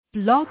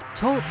Blog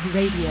Talk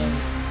Radio.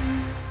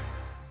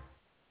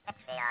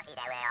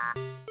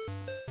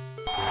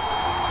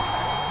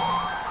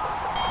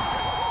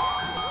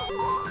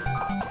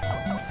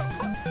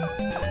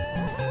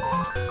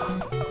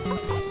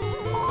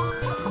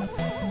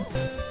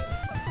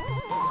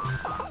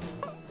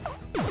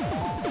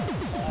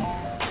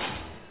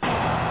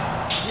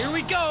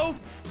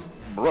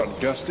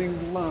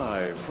 Broadcasting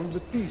live from the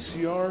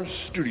DCR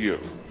studio.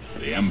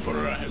 The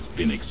Emperor has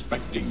been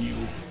expecting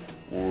you.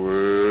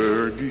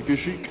 Where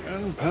Geek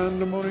and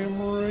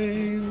Pandemonium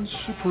reigns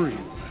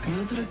supreme.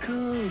 Come to the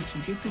coast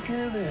and get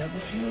together, have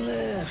a few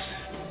laughs.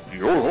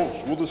 Your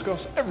host will discuss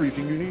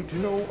everything you need to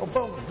know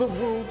about the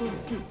world of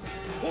geek.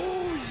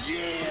 Oh,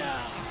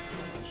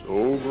 yeah!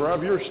 So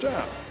grab your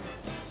staff,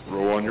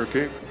 throw on your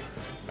cape,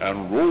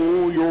 and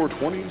roll your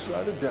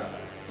 20-sided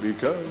die,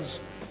 because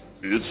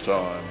it's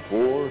time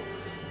for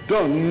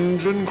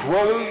Dungeon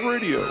Crawlers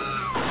Radio.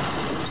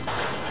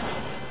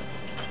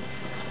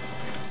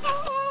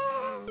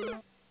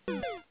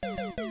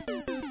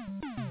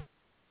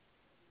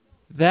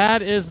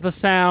 That is the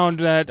sound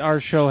that our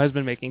show has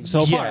been making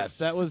so far. Yes,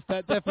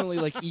 that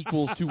definitely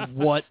equals to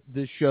what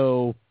the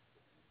show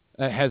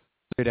has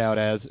started out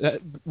as.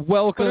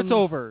 Welcome. But it's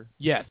over.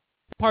 Yes,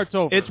 part's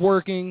over. It's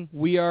working.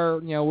 We're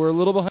a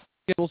little behind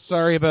schedule.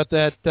 Sorry about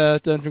that,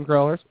 Dungeon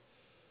Crawlers.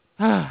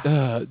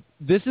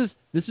 This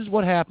is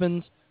what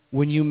happens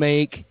when you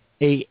make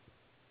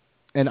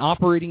an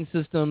operating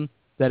system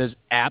that is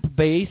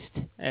app-based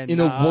in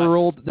a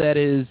world that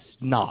is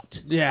not.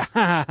 Yeah.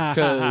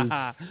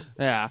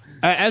 Yeah.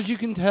 As you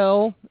can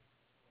tell,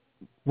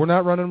 we're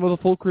not running with a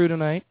full crew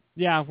tonight.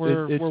 Yeah,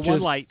 we're one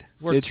light.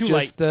 We're two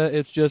light.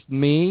 It's just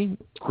me,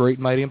 great,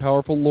 mighty, and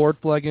powerful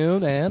Lord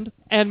Flagoon,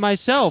 and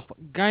myself,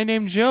 guy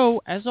named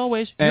Joe. As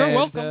always, you're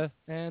welcome.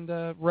 And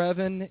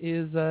Revan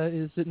is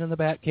sitting in the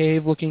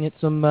Batcave looking at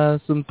some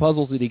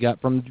puzzles that he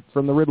got from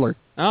the Riddler.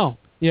 Oh,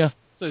 yeah.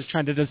 So he's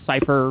trying to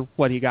decipher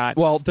what he got.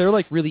 Well, they're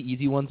really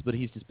easy ones, but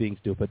he's just being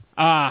stupid.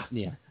 Ah,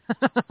 yeah.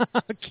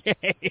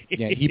 Okay.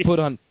 Yeah, he put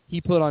on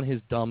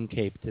his dumb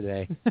cape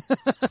today.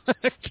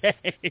 Okay.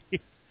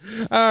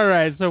 All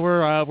right, so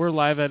we're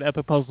live at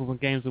Epic Puzzles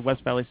and Games in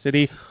West Valley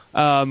City.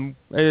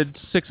 It's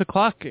 6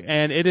 o'clock,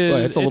 and it is.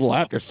 Well, it's a little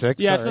after 6.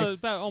 Yeah, sorry. it's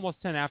about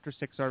almost 10 after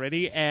 6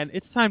 already, and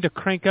it's time to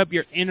crank up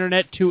your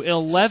internet to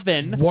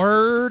 11.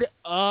 Word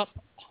up,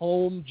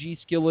 home G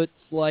skillet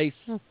slice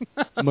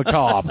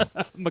macabre.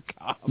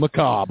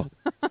 Macabre.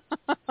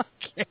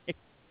 Okay.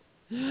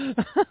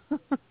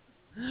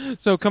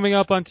 So coming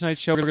up on tonight's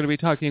show, we're going to be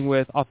talking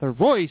with author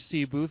Roy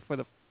C. Booth for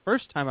the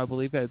first time, I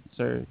believe.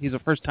 He's a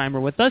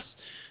first-timer with us.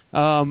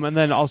 And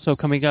then also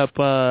coming up,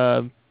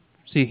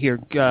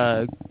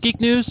 Geek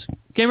News,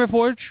 Gamer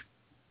Forge,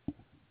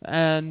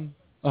 and...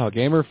 Oh,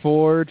 Gamer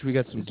Forge, we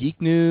got some Geek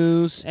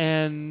News.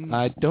 And...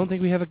 I don't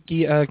think we have a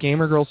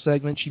Gamer Girl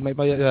segment. She might,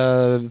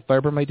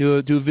 Firebird might do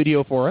a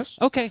video for us.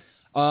 Okay.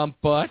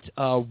 But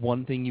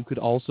one thing we could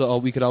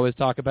always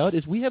talk about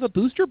is we have a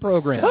booster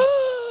program.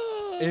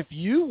 If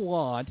you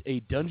want a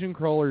Dungeon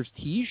Crawlers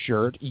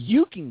T-shirt,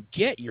 you can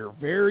get your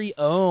very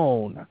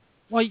own.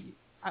 Well,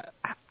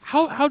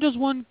 how does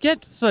one get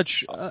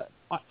such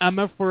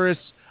amorphous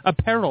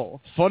apparel?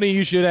 Funny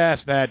you should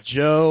ask that,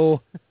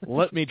 Joe.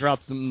 Let me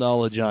drop some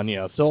knowledge on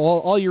you. So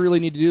all you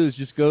really need to do is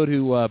just go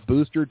to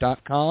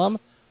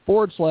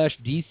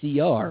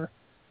booster.com/DCR,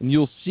 and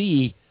you'll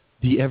see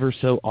the ever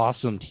so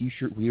awesome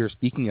T-shirt we are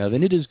speaking of.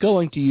 And it is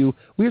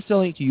we're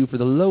selling it to you for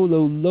the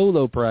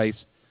low price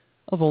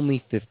of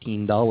only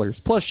 $15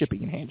 plus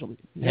shipping and handling.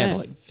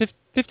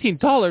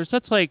 $15.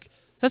 That's like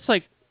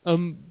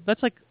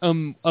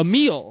a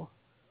meal.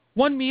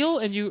 One meal,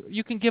 and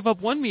you can give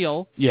up one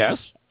meal. Yes.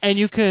 And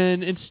you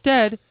can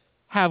instead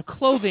have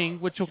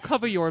clothing which will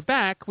cover your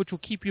back, which will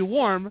keep you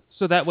warm,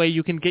 so that way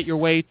you can get your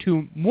way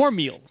to more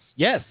meals.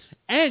 Yes.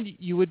 And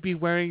you would be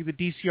wearing the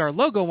DCR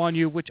logo on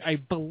you, which I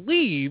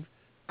believe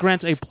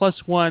grants a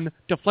 +1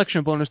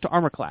 deflection bonus to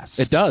armor class.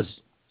 It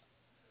does.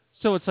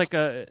 So it's like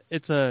a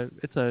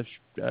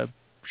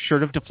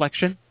shirt of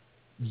deflection.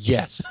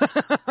 Yes,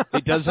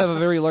 it does have a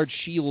very large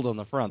shield on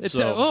the front.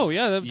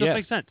 That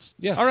makes sense.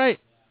 Yeah. All right,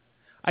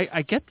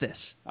 I get this.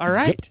 All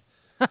right.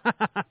 Yep.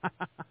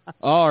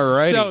 All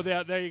right. So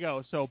there you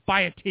go. So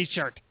buy a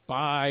T-shirt.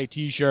 Buy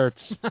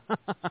T-shirts.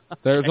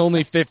 There's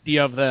only 50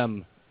 of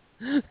them.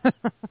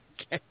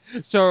 Okay.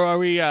 So are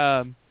we?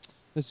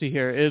 Let's see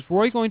here. Is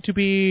Roy going to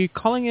be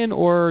calling in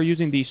or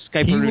using the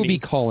Skype? He will be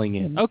calling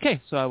in. Okay,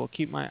 so I will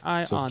keep my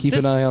eye on keep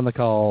an eye on the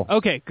call.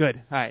 Okay, good.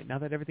 All right, now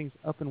that everything's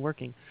up and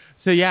working.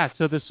 So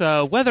this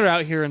weather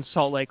out here in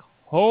Salt Lake,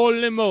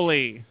 holy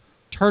moly,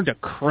 turned to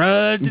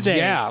crud today.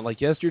 Yeah,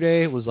 like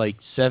yesterday it was like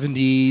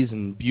 70s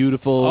and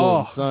beautiful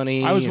and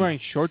sunny. I was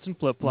wearing shorts and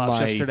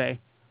flip-flops yesterday.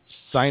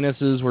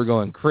 Sinuses were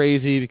going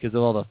crazy because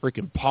of all the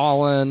freaking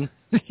pollen.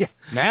 Yeah.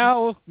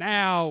 Now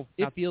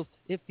it feels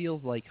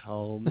like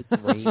home. It's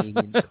raining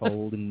and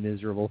cold and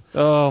miserable.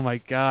 Oh my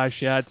gosh,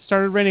 yeah. It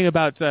started raining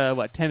about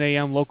 10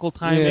 a.m. local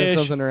time. Yeah,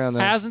 something around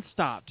there. Hasn't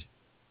stopped.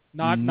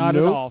 Not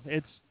at all.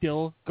 It's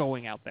still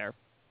going out there.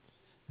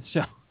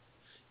 So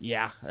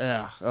Yeah,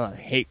 I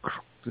hate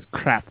this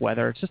crap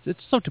weather. It's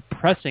so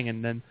depressing,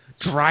 and then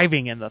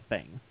driving in the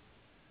thing.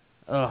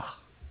 Ugh,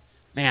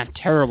 man,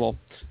 terrible.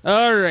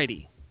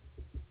 Alrighty.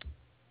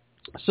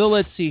 So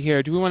let's see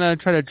here. Do we want to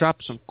try to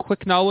drop some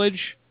quick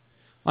knowledge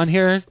on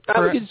here? We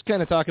can just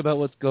kind of talk about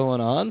what's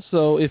going on.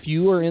 So if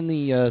you are in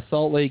the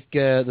Salt Lake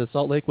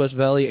West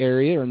Valley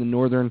area, or in the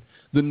northern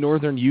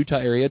Utah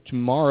area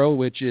tomorrow,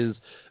 which is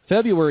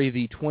February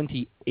the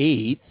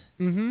 28th.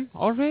 Mm-hmm.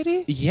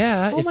 Already?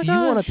 Yeah. If you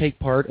want to take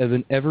part of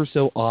an ever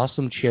so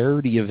awesome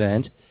charity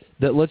event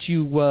that lets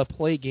you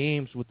play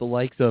games with the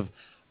likes of,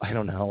 I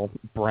don't know,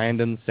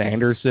 Brandon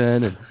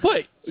Sanderson and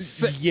what?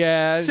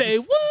 Yeah. Say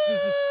what?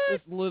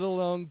 This little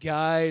known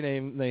guy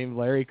named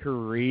Larry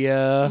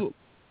Correa.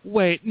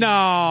 Wait, no.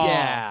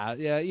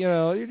 Yeah, you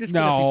know, you're just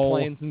gonna be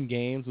playing some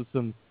games with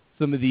some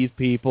of these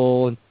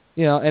people, and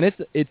you know, and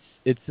it's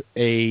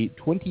a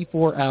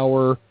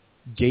 24-hour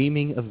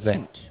gaming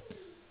event.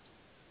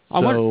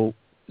 So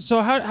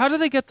how do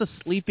they get the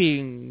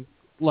sleeping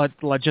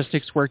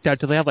logistics worked out?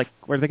 Do they have are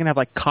they gonna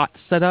have cots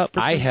set up?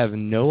 I have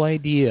no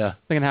idea.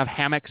 They're gonna have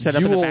hammocks set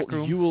up in the back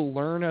room. You will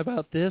learn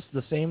about this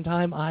the same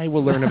time I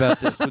will learn about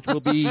this, which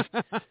will be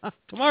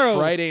tomorrow,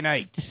 Friday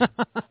night.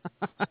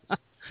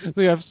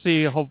 We have to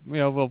see.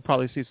 We'll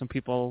probably see some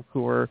people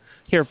who were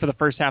here for the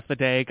first half of the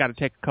day. Got to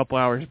take a couple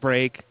hours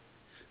break,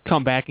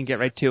 come back and get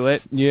right to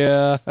it.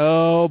 Yeah.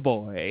 Oh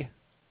boy.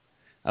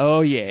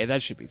 Oh yeah,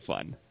 that should be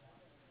fun.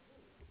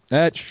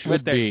 That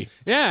should be.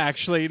 Yeah,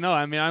 actually, no.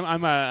 I mean,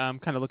 I'm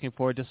kind of looking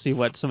forward to see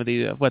what some of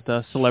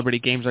the celebrity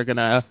games are going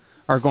to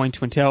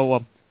entail.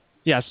 Well,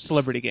 yeah,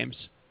 celebrity games.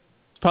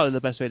 It's probably the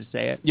best way to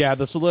say it. Yeah,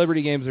 the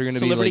celebrity games are going to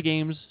be celebrity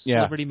games.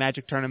 Celebrity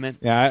Magic Tournament.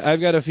 Yeah, I've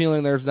got a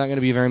feeling there's not going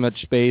to be very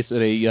much space at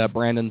a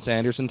Brandon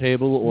Sanderson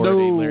table or at a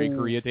Larry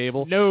Correa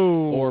table.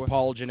 No. Or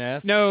Paul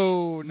Jeunesse.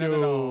 No.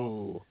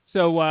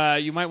 So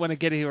you might want to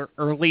get here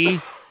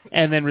early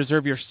and then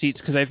reserve your seats,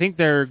 because I think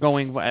they're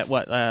going at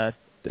what.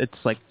 It's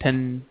like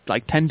 $10 or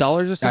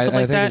something like that.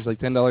 I think it's like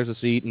 $10 a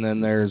seat, and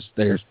then there's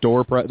there's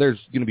going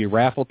to be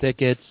raffle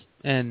tickets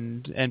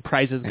and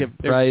prizes.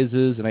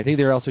 Prizes, and I think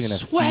they're also going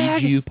to feed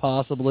you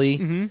possibly.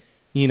 Mm-hmm.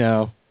 You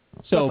know,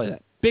 so like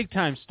that. Big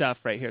time stuff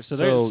right here. So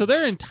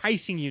they're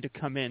enticing you to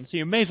come in. So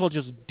you may as well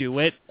just do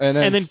it, and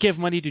then give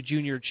money to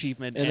Junior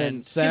Achievement. And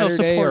then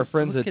Saturday, our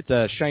friends at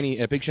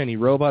Big Shiny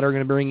Robot are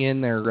going to bring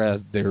in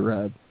their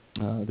video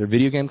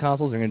game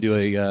consoles. They're going to do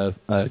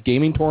a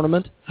gaming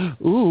tournament.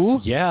 Ooh,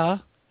 yeah.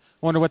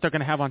 I wonder what they're going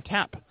to have on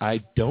tap.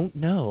 I don't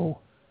know.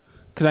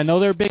 Because I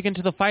know they're big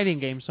into the fighting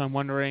games, so I'm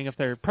wondering if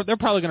they're probably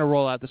going to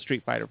roll out the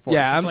Street Fighter 4.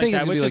 Yeah, I'm thinking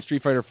it's going to be like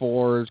Street Fighter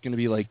 4. It's going to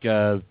be like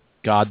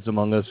Gods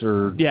Among Us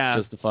or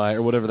Justify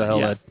or whatever the hell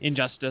that.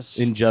 Injustice,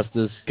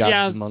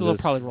 Gods Among Us. They'll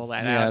probably roll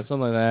that out. Yeah, something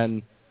like that.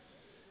 And,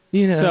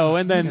 you know. So,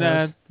 and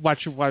then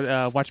watch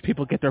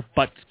people get their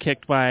butts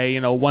kicked by,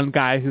 one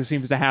guy who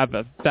seems to have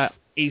that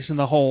ace in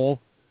the hole.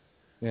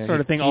 Yeah,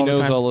 sort of thing. He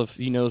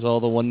knows all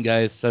the one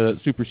guy's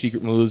super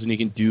secret moves, and he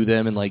can do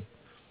them in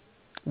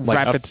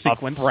rapid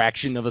sequence, a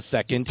fraction of a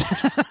second.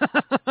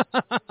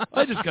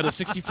 I just got a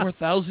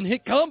 64,000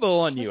 hit combo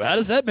on you. How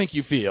does that make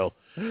you feel?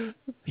 I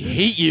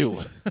hate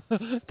you.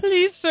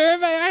 Please, sir,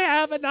 may I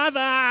have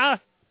another?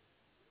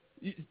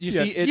 You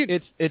see,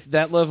 it's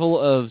that level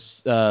of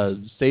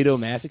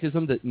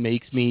sadomasochism that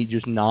makes me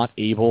just not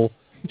able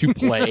to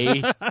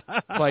play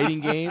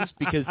fighting games,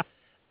 because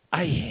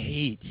I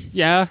hate.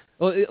 Yeah.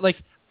 Well,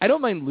 I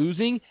don't mind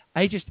losing.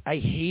 I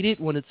hate it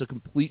when it's a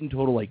complete and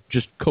total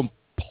just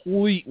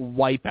complete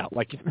wipeout.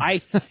 Like if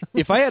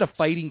I had a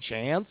fighting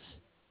chance,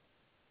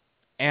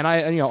 and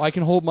I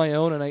can hold my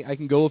own and I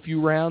can go a few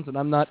rounds and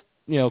I'm not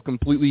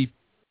completely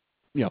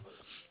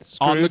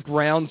on the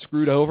ground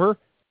screwed over,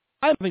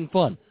 I'm having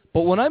fun.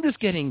 But when I'm just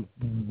getting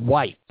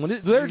wiped,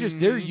 when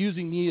they're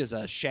using me as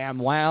a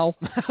ShamWow,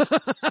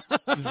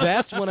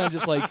 that's when I'm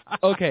just like,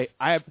 okay,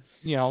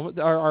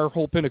 our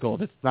whole pinnacle.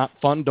 If it's not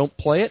fun, don't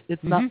play it.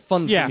 It's not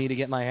fun for me to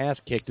get my ass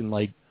kicked in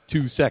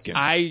 2 seconds.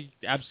 I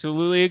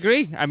absolutely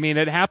agree. I mean,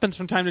 it happens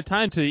from time to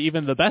time to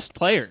even the best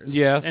players.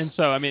 Yes. And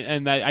so, I mean,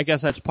 and I guess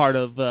that's part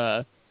of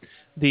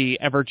the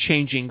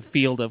ever-changing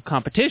field of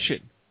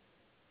competition,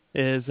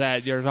 is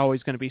that there's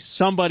always going to be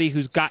somebody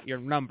who's got your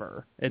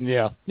number. It's,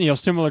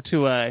 similar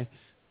to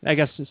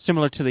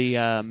the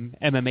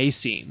MMA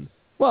scene.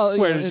 Well,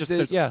 where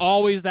there's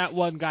always that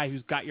one guy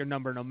who's got your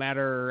number, no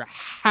matter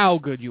how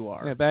good you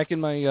are. Yeah, back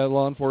in my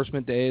law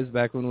enforcement days,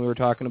 back when we were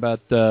talking about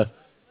personal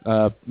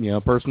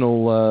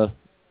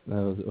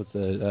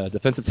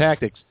defensive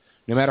tactics,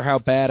 no matter how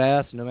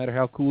badass, no matter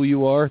how cool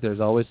you are, there's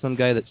always some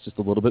guy that's just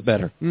a little bit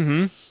better.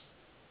 Mm-hmm.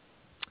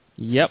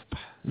 Yep.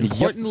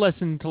 Important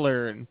lesson to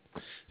learn.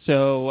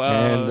 So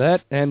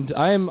and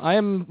I am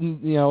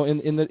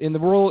in the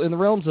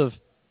realms of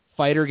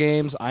fighter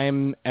games,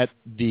 I'm at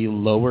the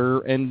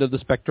lower end of the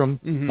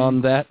spectrum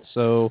on that.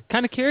 So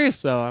kind of curious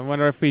though. I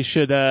wonder if we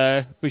should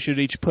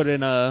each put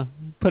in a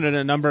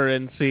number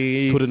and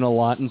see. Put in a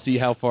lot and see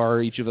how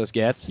far each of us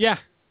gets. Yeah.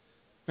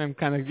 I'm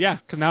kind of because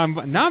now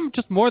I'm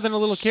just more than a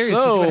little curious.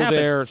 So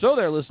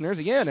there, listeners.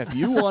 Again, if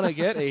you want to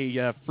get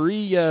a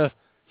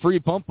free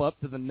bump up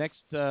to the next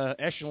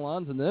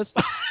echelons in this.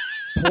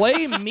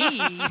 Play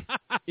me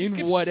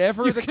in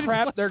whatever the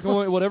crap they're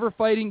going, whatever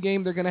fighting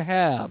game they're going to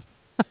have.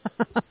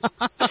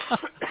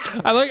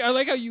 I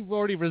like how you've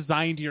already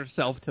resigned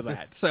yourself to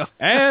that. So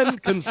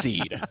and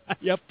concede.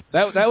 Yep.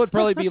 That would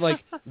probably be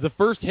like the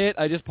first hit.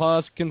 I just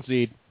pause,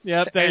 concede.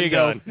 Yep. There and you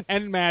go. done.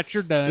 End match.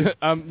 You're done.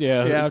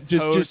 Yeah.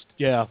 Just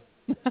yeah.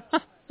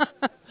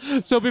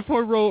 So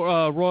before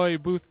Roy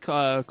Booth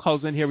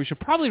calls in here, we should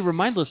probably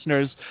remind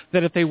listeners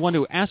that if they want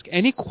to ask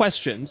any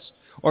questions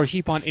or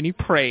heap on any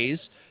praise,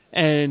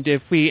 and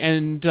if we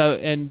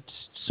and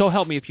so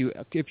help me if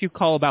you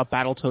call about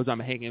Battletoads, I'm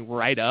hanging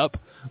right up.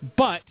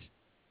 But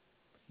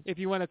if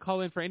you want to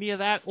call in for any of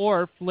that,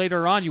 or if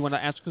later on you want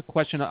to ask a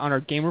question on our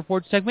Game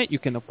Report segment, you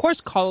can of course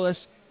call us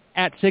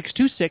at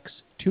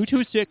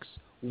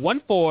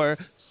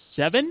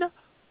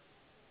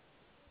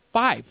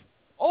 626-226-1475.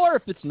 Or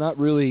if it's not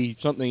really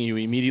something you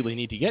immediately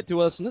need to get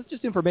to us, and it's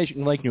just information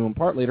you'd like to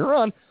impart later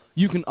on,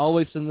 you can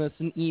always send us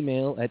an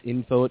email at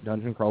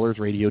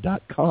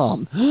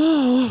info@dungeoncrawlersradio.com.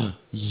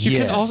 You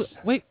can also,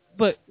 wait,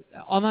 but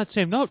on that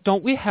same note,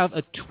 don't we have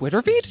a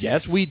Twitter feed?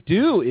 Yes, we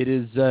do. It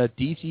is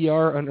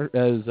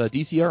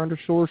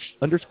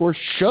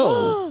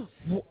DCR_show.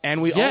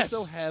 And we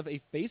also have a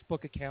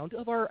Facebook account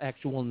of our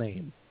actual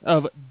name.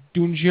 Of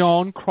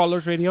Dungeon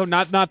Crawlers Radio?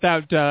 Not that...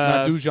 Not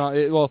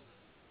Dungeon. Well,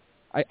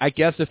 I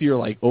guess if you're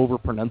like over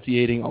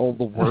pronunciating all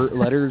the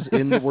letters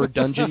in the word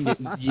dungeon,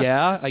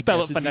 yeah, I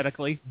spell guess it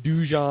phonetically.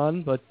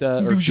 Dujan, but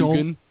or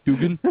Dugan,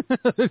 Dugan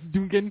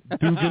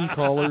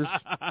crawlers.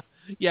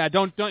 Yeah,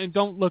 don't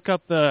look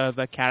up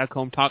the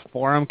Catacomb Talk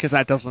forum because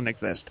that doesn't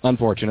exist.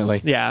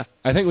 Unfortunately. Yeah,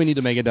 I think we need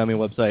to make a dummy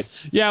website.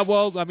 Yeah,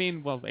 well,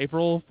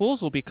 April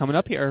Fools will be coming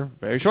up here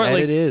very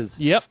shortly. And it is.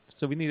 Yep.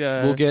 So we need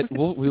a. We'll get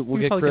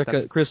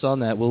Chris on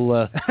that.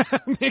 We'll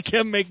make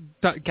him make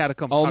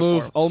Catacomb.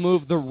 I'll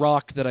move the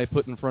rock that I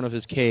put in front of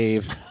his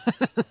cave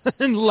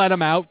and let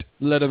him out.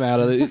 Let him out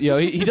of it.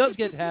 He does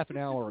get half an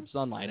hour of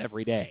sunlight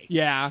every day.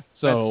 Yeah,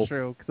 so that's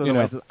true. Because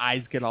otherwise his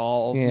eyes get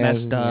all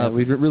messed up. Yeah,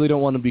 we really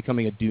don't want him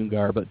becoming a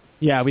Doomgar, but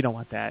yeah, we don't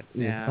want that.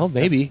 Yeah. Well,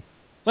 maybe.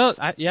 Well,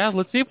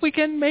 let's see if we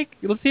can make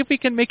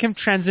him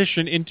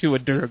transition into a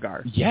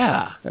Durgar.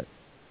 Yeah.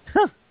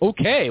 Huh.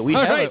 Okay, we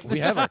have it. We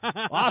have it.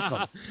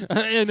 Awesome.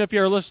 And if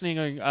you're listening,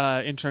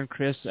 intern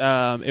Chris,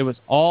 it was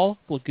all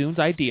Lagoon's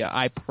idea.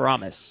 I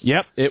promise.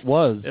 Yep, it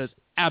was. It was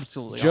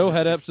absolutely. Joe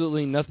had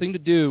absolutely nothing to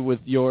do with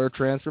your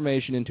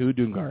transformation into a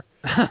Doomgar.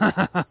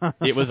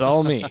 It was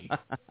all me.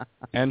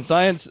 And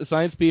science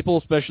people,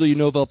 especially you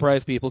Nobel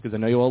Prize people, because I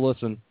know you all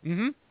listen.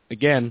 Mm-hmm.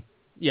 Again.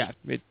 Yeah.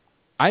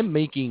 I'm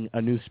making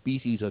a new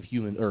species of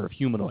human or of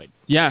humanoid.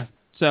 Yeah.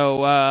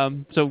 So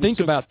think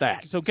about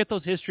that. So get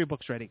those history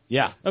books ready.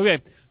 Yeah. Okay.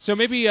 So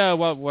maybe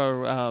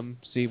we're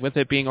with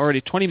it being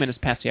already 20 minutes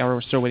past the hour,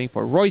 we're still waiting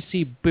for Roy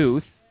C.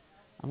 Booth.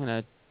 I'm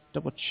gonna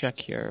double check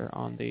here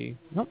on the.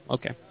 Oh,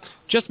 okay.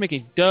 Just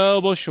making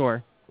double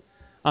sure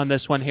on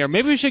this one here.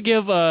 Maybe we should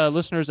give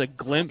listeners a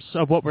glimpse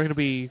of what we're gonna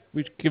be.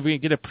 Can we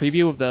get a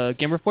preview of the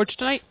Game Reports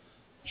tonight?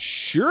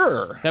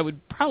 Sure. That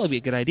would probably be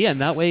a good idea,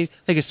 and that way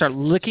they can start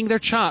licking their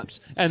chops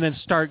and then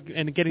start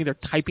getting their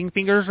typing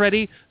fingers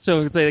ready,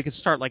 so they can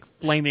start like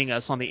flaming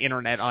us on the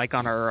internet, like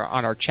on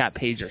our chat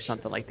page or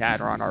something like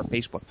that, or on our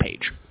Facebook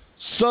page.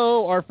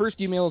 So our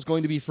first email is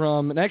going to be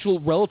from an actual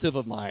relative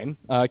of mine,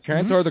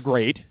 Karanthar the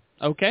Great.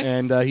 Okay.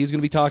 And he's going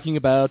to be talking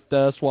about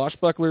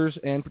swashbucklers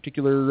and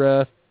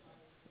particular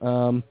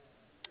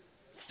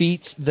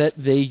feats that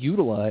they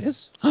utilize.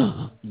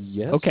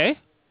 Yes. Okay.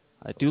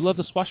 I do love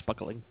the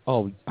swashbuckling.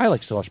 Oh, I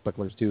like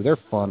swashbucklers, too. They're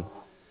fun.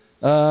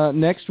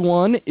 Next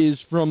one is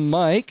from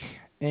Mike,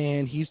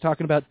 and he's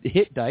talking about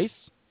hit dice.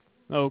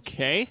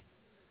 Okay.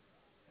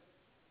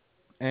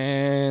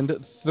 And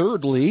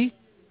thirdly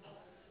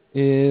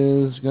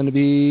is going to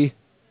be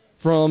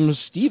from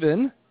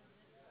Steven,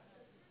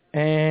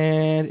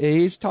 and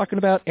he's talking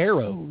about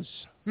arrows.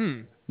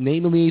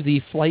 Namely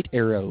the flight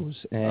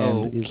arrows,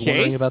 and is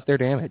wondering about their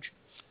damage.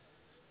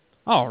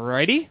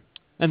 Alrighty.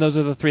 And those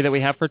are the three that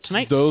we have for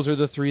tonight? Those are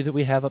the three that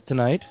we have up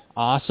tonight.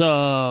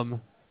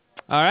 Awesome.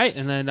 All right.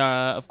 And then,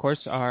 of course,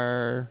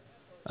 our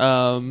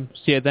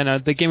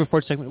the Game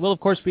Report segment will, of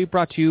course, be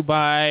brought to you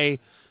by,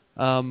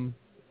 what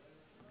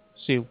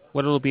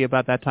it'll be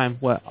about that time.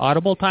 What,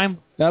 Audible time?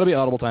 That'll be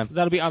Audible time.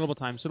 That'll be Audible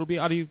time. So it'll be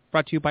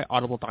brought to you by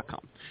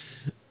Audible.com.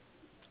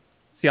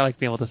 See, I like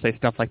being able to say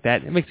stuff like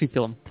that. It makes me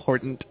feel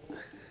important.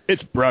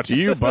 It's brought to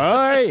you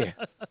by...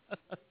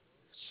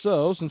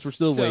 So, since we're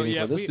still waiting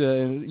for this,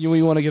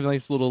 we want to give a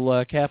nice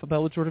little cap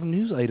about what sort of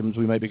news items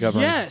we might be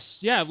covering. Yes,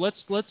 yeah. Let's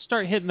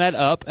start hitting that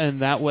up,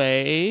 and that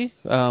way,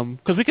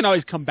 because we can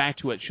always come back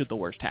to it should the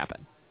worst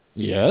happen.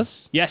 Yes.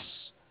 Yes.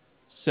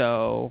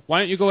 So why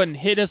don't you go ahead and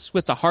hit us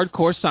with the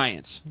hardcore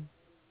science?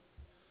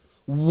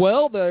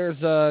 Well,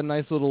 there's a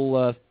nice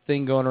little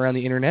thing going around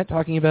the internet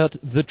talking about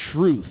the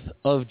truth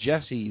of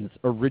Jesse's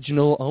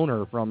original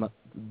owner from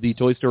the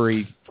Toy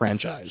Story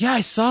franchise. Yeah,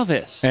 I saw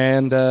this.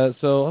 And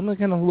so I'm going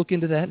to kind of look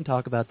into that and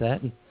talk about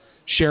that and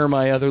share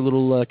my other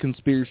little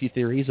conspiracy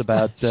theories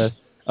about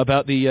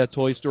about the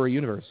Toy Story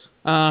universe.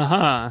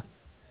 Uh-huh.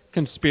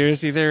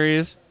 Conspiracy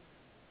theories.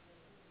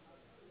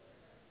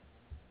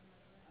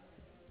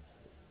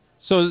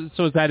 So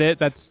is that it?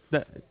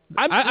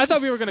 I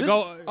thought we were going to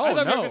go. I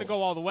thought we were going to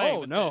go all the way.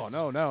 Oh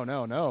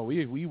no.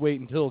 We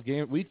wait until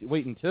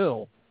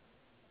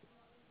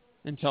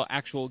until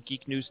actual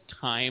Geek News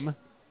time.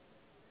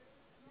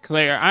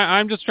 Claire,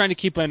 I'm just trying to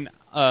keep a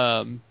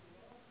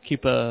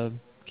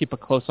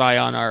close eye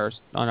on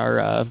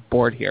our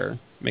board here.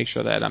 Make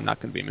sure that I'm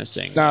not going to be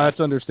missing. No, that's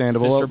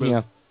understandable.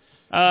 Mr.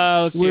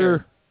 Yeah. Let's see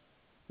here.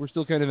 We're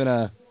still kind of in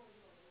a.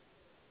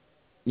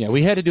 Yeah,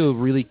 we had to do a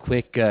really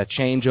quick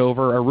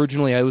changeover.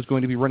 Originally, I was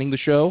going to be running the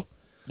show.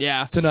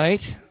 Yeah. Tonight,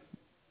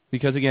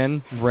 because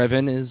again,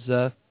 Revan is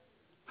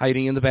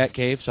hiding in the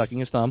Batcave, sucking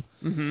his thumb,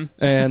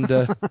 and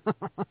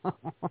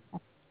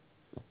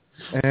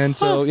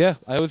so yeah,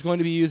 I was going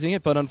to be using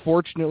it, but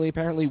unfortunately,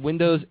 apparently,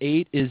 Windows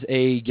 8 is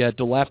a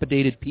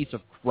dilapidated piece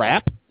of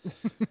crap.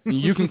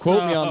 You can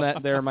quote me on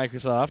that, there,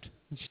 Microsoft.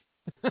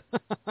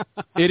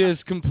 It is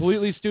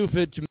completely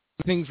stupid to make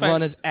things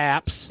run as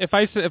apps. If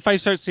I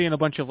start seeing a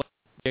bunch of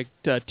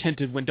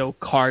tinted window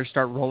cars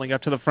start rolling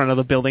up to the front of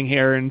the building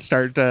here and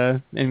start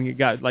and you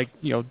got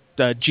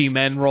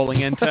G-men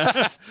rolling in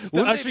to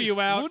usher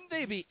you out. Wouldn't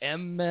they be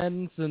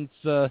M-men since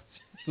they're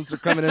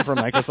coming in from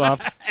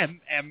Microsoft?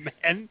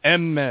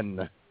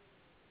 M-men.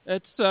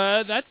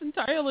 That's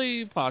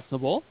entirely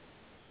possible.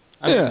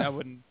 I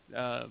wouldn't.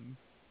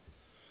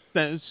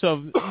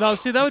 So no,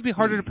 see that would be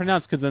harder to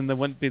pronounce because then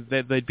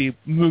they'd be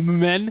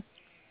men.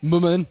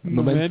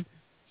 Mumen.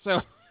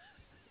 So.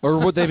 Or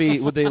would they be?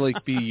 Would they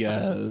be?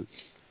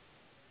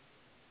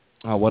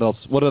 What else?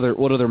 What other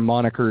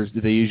monikers do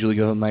they usually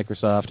go in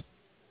Microsoft?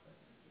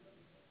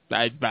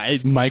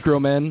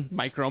 Micromen.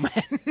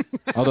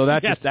 Although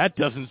that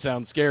doesn't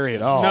sound scary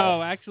at all.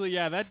 No, actually,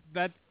 yeah,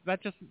 that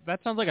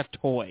sounds like a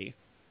toy.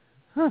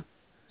 Huh.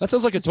 That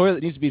sounds like a toy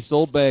that needs to be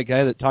sold by a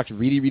guy that talks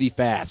really, really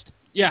fast.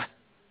 Yeah.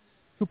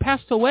 Who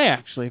passed away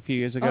actually a few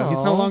years ago. Oh.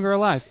 He's no longer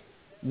alive.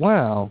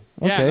 Wow.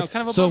 Okay. Yeah, no,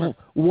 kind of a bummer. So,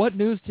 what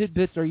news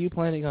tidbits are you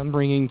planning on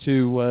bringing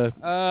to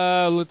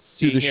let's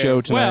see the here.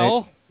 show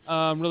tonight?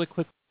 Well, really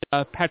quick,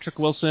 Patrick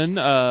Wilson,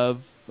 who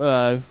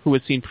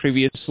was seen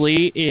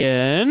previously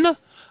in,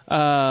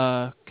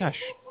 had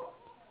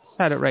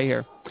it right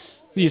here.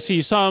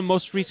 You saw him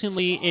most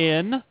recently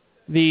in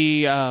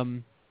the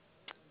in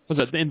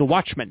The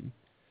Watchmen.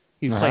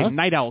 He played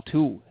Night Owl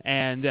too,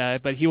 and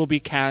but he will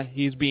be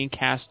he's being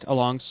cast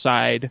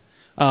alongside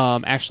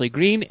Ashley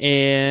Greene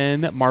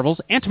in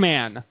Marvel's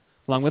Ant-Man,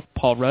 along with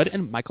Paul Rudd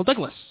and Michael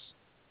Douglas.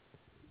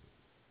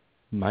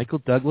 Michael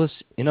Douglas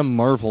in a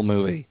Marvel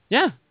movie.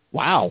 Yeah.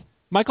 Wow.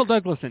 Michael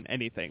Douglas in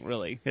anything,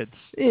 really. It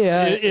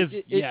is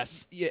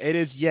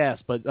yes,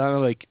 but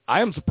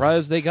I am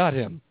surprised they got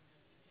him.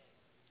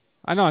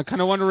 I know. I'm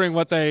kind of wondering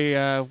what they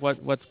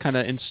what's kind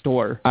of in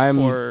store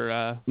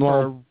for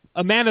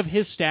a man of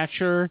his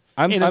stature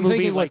in a movie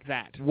thinking like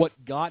that. What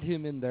got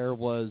him in there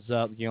was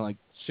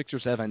 6 or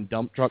 7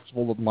 dump trucks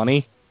full of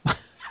money.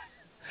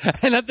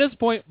 And at this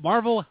point,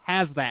 Marvel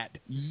has that.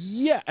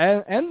 Yeah,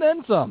 and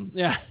then some.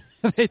 Yeah.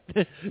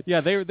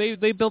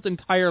 They built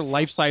entire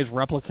life-size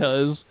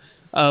replicas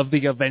of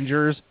the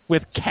Avengers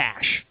with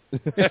cash.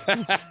 They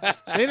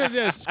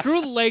didn't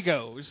screw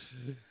Legos.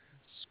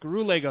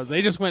 Screw Legos.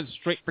 They just went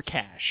straight for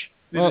cash.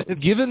 Well,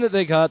 given that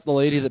they got the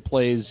lady that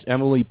plays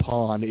Emily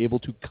Pond able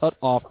to cut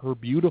off her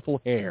beautiful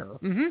hair,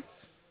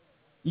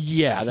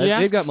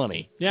 they've got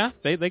money. Yeah,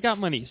 they got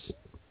monies.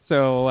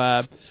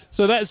 So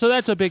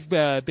that's a big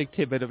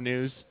tidbit of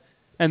news.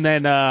 And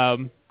then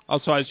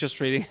also I was just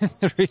reading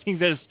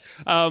this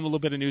a little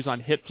bit of news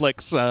on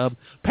HitFlix.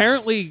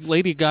 Apparently,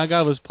 Lady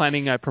Gaga was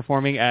planning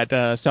performing at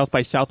South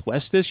by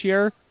Southwest this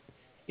year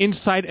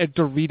inside a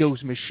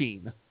Doritos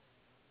machine.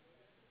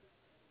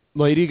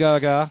 Lady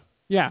Gaga.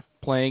 Yeah.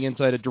 Playing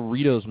inside a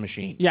Doritos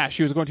machine. Yeah,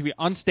 she was going to be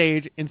on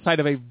stage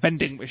inside of a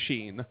vending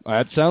machine.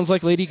 That sounds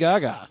like Lady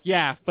Gaga.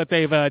 Yeah, but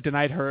they've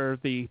denied her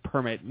the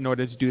permit in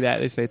order to do that.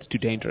 They say it's too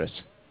dangerous.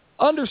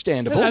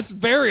 Understandable. That's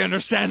very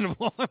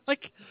understandable.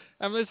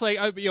 I'm just like,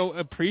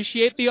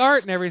 appreciate the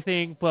art and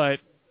everything, but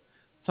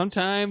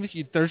sometimes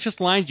there's just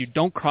lines you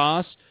don't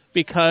cross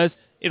because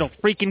it'll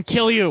freaking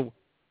kill you.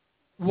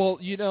 Well,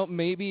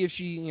 maybe if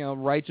she,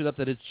 writes it up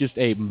that it's just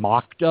a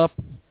mocked up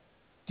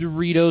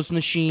Doritos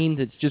machine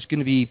that's just going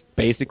to be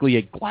basically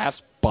a glass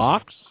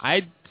box.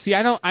 I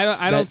don't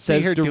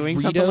see her doing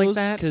something like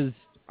that, because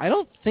I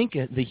don't think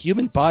the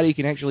human body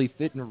can actually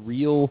fit in a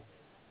real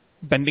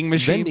vending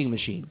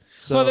machine.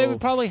 So, well, they would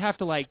probably have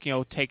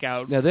to take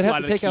out. Yeah, they'd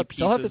have to take out. Pieces.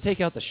 They'll have to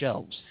take out the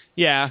shelves.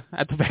 Yeah,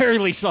 at the very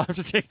least, they'll have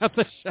to take out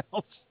the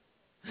shelves.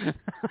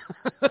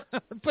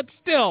 But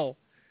still.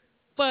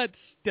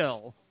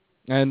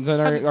 And then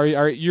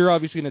you're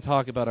obviously going to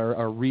talk about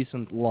our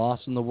recent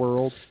loss in the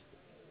world.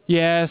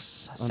 Yes,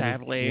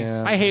 sadly.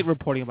 Yeah. I hate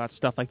reporting about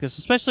stuff like this,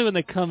 especially when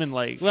they come in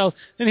and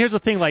here's the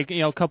thing,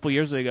 a couple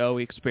years ago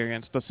we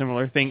experienced a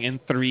similar thing in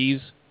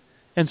threes,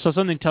 and so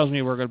something tells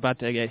me we're about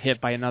to get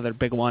hit by another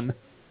big one,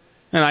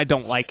 and I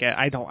don't like it.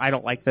 I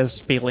don't like this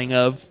feeling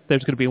of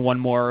there's going to be one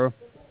more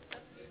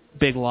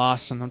big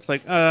loss, and it's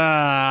like,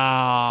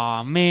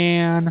 ah,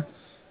 man.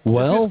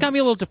 Well, It's got me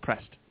a little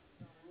depressed.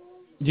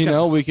 you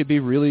know, we could be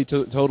really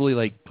totally,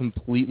 like,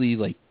 completely,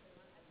 like,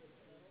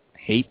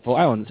 hateful.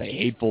 I wouldn't say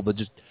hateful, but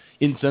just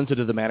insensitive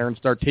to the matter and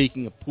start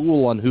taking a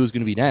pool on who's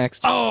going to be next.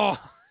 Oh,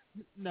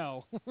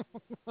 no.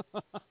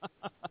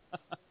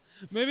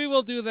 Maybe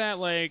we'll do that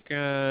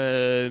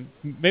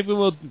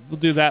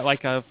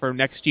for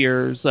next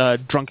year's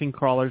Drunken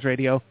Crawlers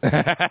Radio.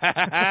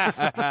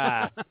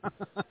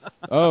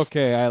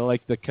 Okay, I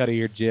like the cut of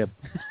your jib.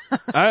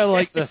 I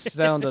like the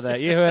sound of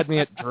that. You had me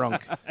at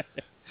drunk.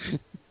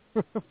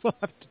 We'll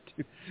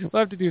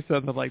have to do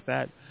something like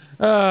that.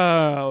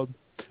 All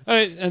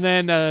right, and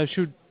then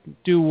should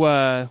do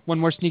one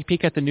more sneak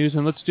peek at the news,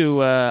 and let's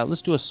do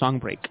a song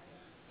break.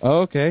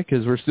 Okay,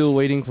 because we're still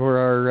waiting for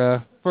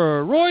our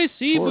For Roy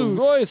C. Booth.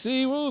 Roy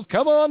C. Booth,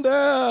 come on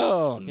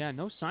down. Yeah,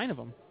 no sign of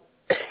him.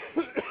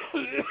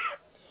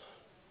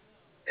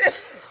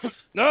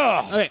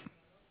 No. Okay.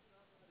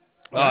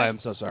 Oh, I'm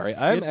so sorry.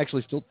 I'm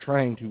actually still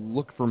trying to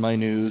look for my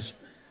news.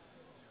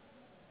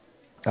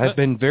 I've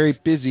been very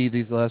busy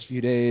these last few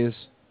days.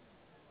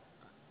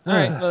 All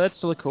right, well, that's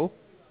still cool.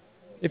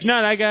 If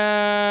not, I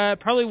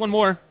got probably one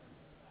more.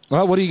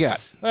 Well, what do you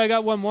got? I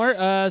got one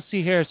more.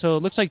 See here. So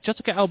it looks like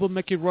Jessica Alba,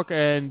 Mickey Rourke,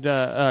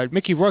 and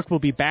Mickey Rourke will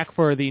be back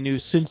for the new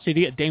Sin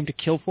City: A Dame to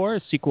Kill For,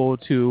 a sequel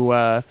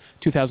to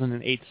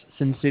 2008's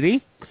Sin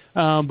City.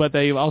 But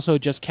they've also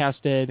just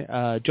casted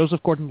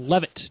Joseph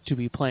Gordon-Levitt to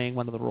be playing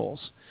one of the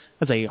roles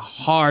as a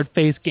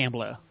hard-faced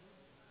gambler.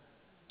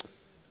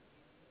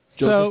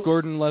 Joseph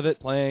Gordon-Levitt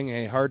playing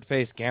a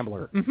hard-faced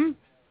gambler. Mm-hmm.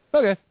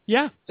 Okay.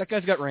 Yeah. That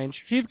guy's got range.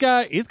 He's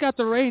got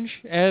the range,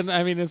 and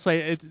I mean it's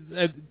like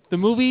the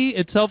movie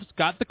itself's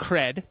got the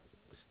cred,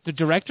 the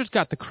director's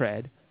got the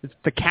cred,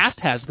 the cast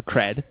has the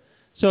cred,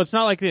 so it's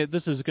not like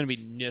this is going to be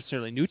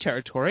necessarily new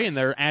territory, and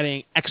they're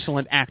adding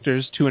excellent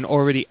actors to an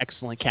already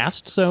excellent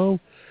cast. So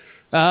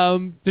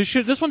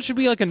this one should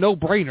be like a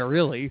no-brainer,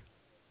 really.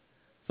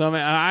 So I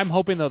mean, I'm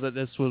hoping though that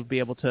this will be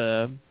able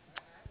to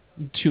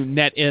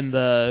net in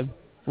the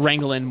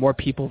wrangle in more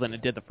people than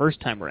it did the first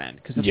time around,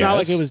 because it's not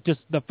like it was just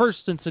the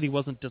first Sin City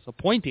wasn't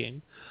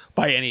disappointing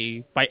by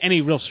any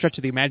real stretch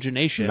of the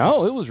imagination.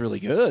 No, it was really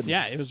good.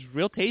 Yeah, it was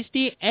real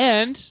tasty,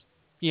 and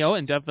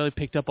and definitely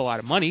picked up a lot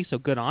of money, so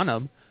good on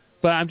them.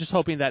 But I'm just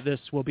hoping that this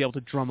will be able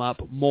to drum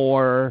up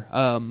more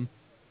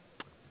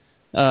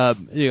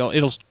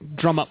it'll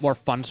drum up more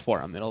funds for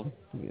them. It'll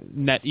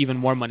net even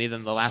more money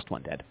than the last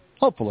one did.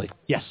 Hopefully.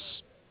 Yes.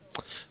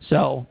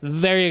 So,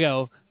 there you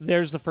go.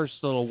 There's the first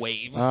little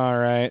wave. All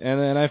right. And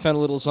then I found a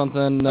little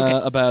something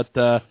about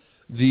the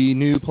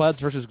new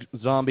Plants vs.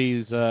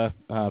 Zombies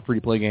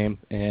free-to-play game.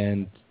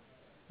 And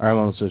I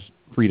almost says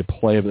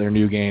free-to-play, but their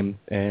new game.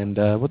 And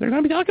what they're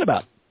going to be talking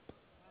about.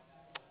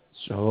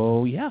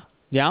 So, yeah.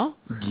 Yeah?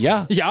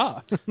 Yeah.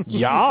 Yeah.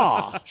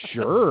 Yeah.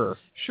 Sure.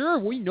 Sure,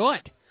 we know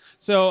it.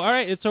 So, all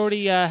right, it's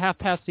already half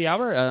past the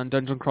hour on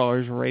Dungeon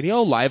Crawlers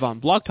Radio, live on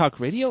Blog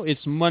Talk Radio.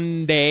 It's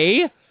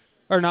Monday.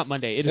 Or not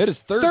Monday. It is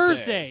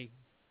Thursday.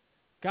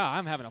 God,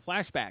 I'm having a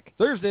flashback.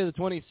 Thursday the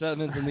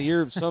 27th in the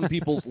year of some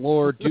people's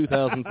Lord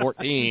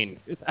 2014.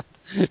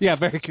 Yeah,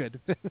 very good.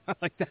 I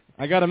like that.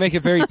 I got to make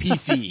it very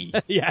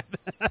PC. Yeah.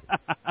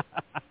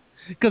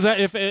 Because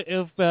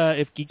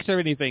if geeks are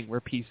anything,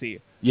 we're PC.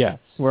 Yes.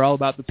 We're all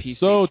about the PC.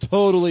 So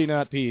totally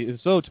not PC.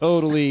 So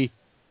totally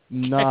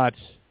not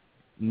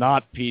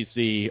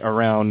PC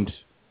around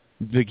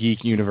the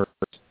geek universe.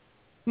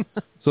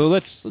 So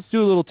let's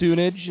do a little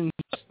tunage and.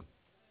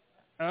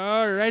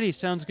 Alrighty,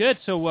 sounds good.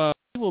 So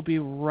we'll be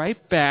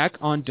right back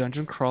on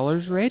Dungeon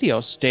Crawlers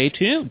Radio. Stay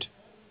tuned.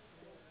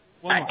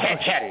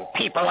 Attention,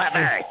 people of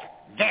Earth.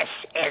 This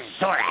is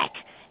Zorak,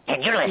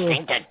 and you're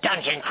listening to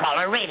Dungeon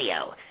Crawler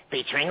Radio,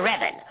 featuring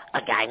Revan,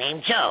 a guy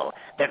named Joe,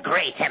 the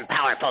great and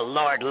powerful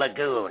Lord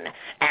Lagoon,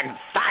 and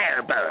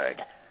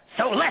Firebird.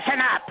 So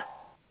listen up.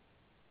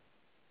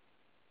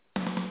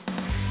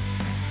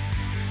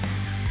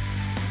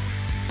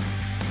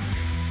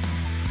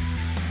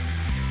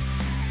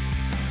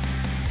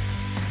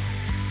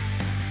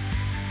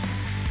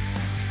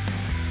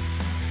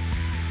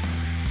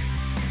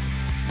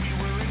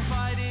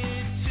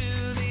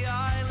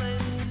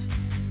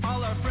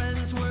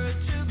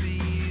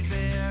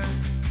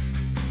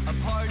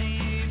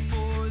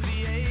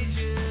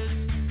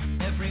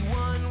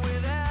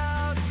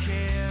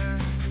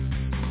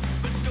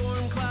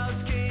 Clouds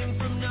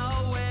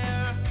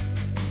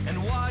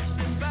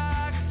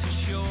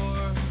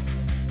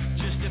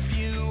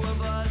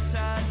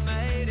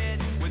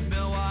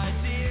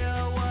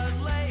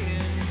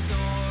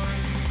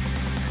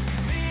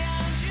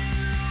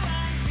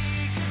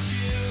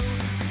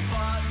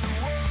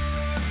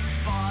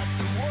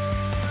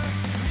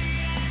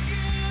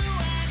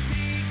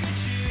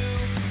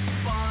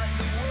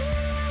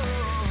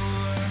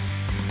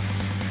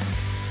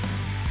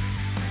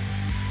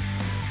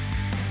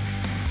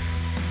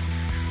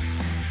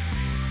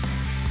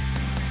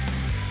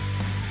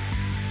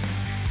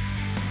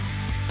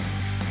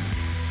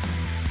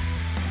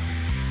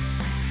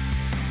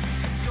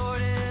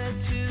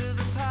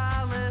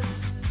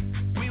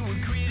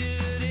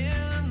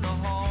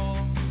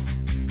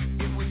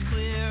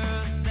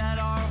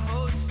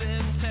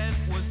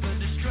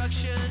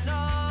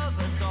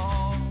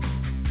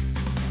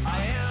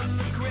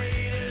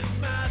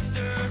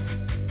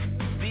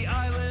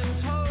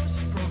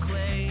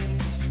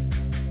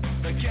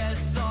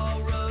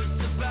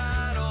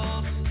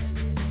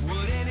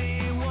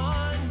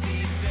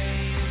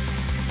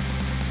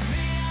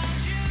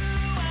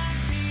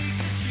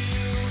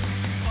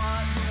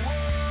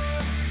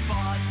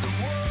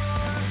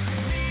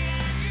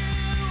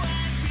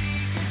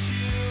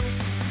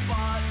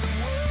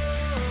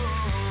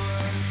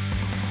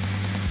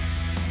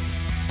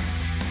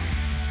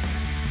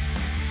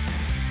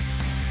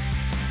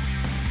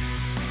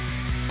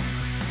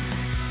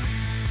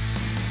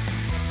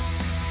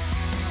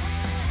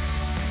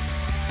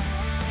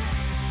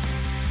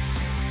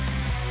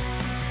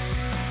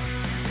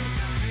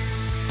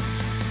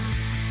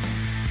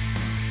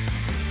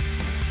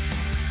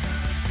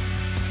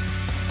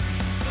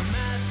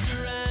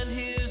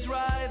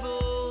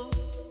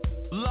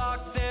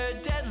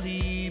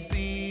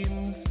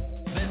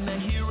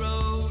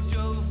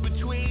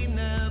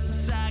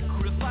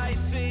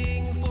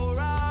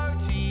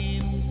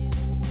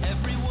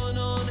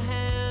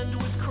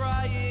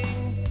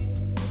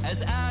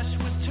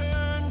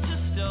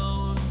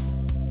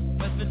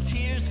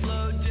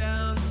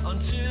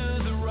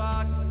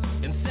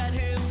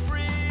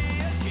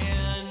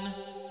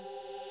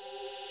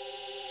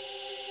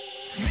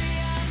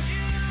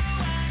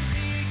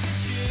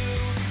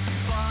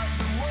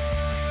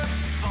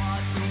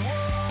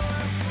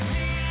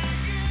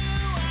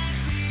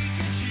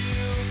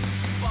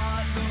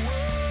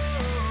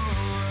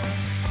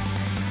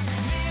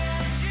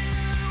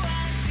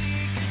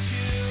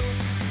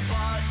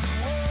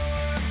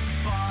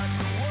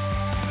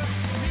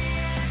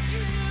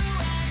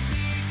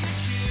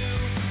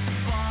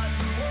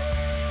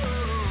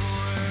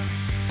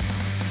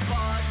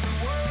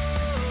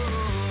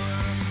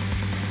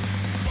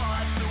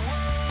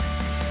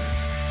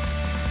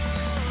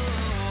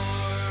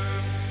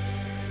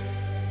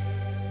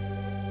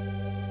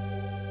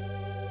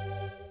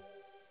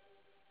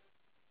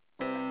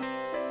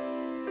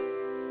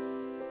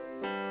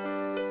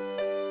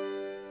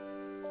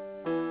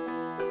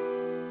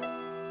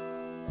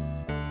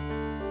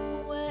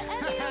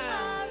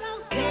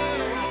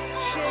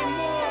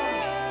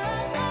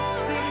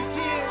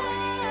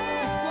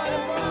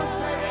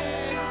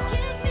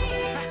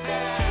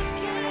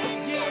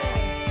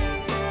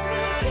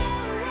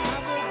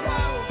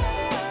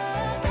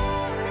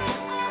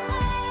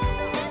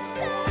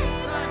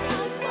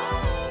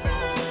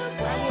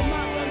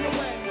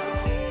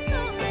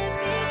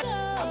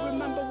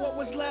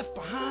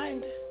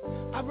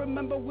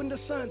remember when the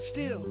sun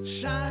still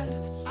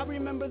shined. I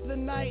remember the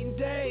night and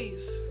days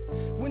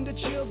when the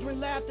children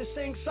laughed and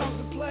sang songs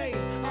and played.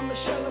 I'm a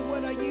shell of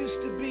what I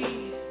used to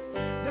be.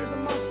 There's a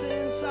monster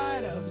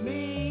inside of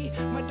me.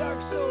 My dark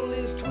soul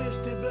is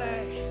twisted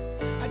black.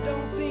 I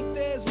don't think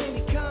there's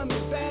any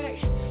coming back.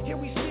 Here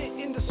we sit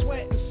in the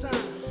sweat and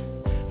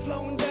sun,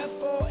 flowing death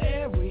for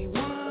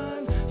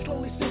everyone,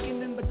 slowly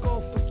sinking in the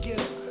gulf of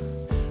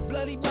guilt.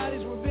 Bloody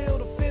bodies reveal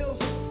the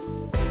filth.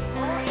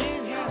 Our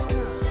end has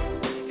come,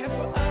 and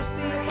for us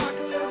the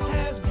apocalypse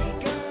has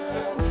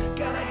begun.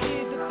 Gotta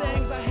hit the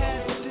things I had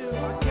to do. I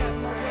kept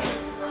my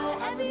word,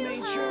 I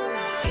remained true.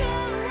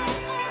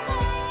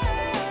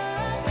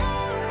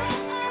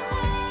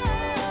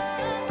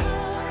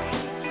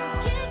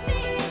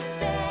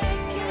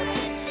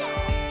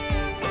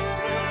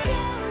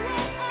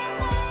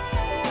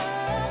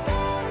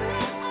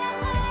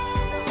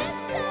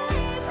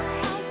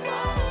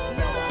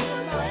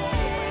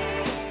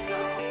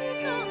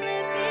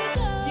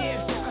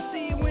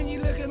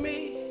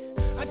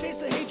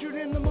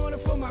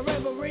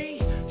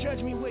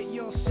 Judge me with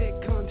your sick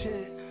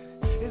content.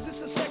 Is this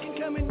the second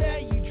coming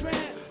that you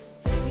dreamt?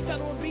 You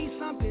thought it would be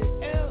something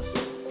else,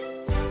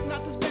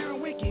 not this barren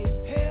wicked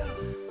hell.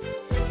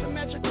 Some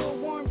magical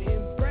warm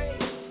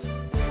embrace.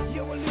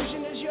 Your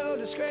illusion is your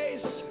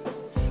disgrace.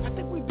 I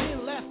think we've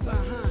been left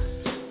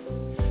behind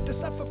to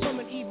suffer from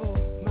an evil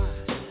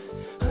mind.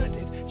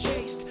 Hunted,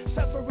 chased,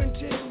 suffering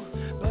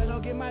too. But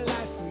I'll give my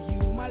life for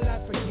you, my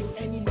life for you.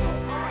 And you know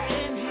our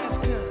end has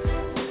come.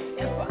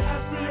 And for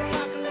us the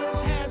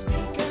apocalypse has begun.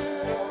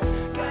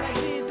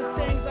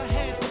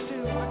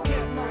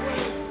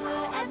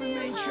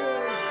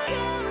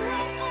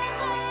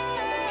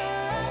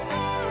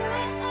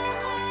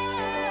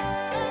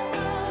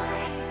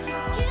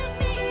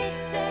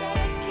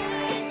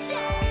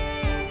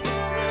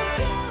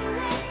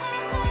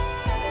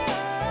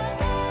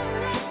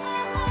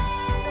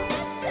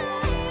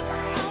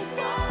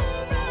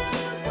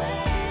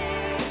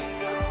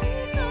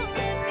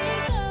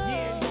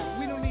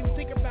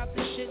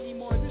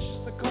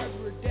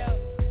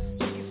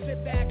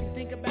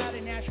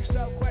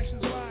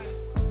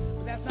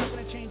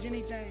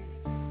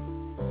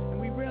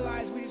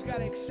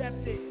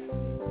 Accept it.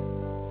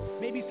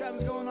 Maybe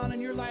something's going on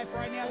in your life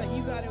right now that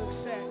you got to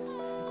accept.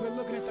 And quit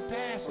looking at the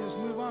past and just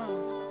move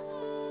on.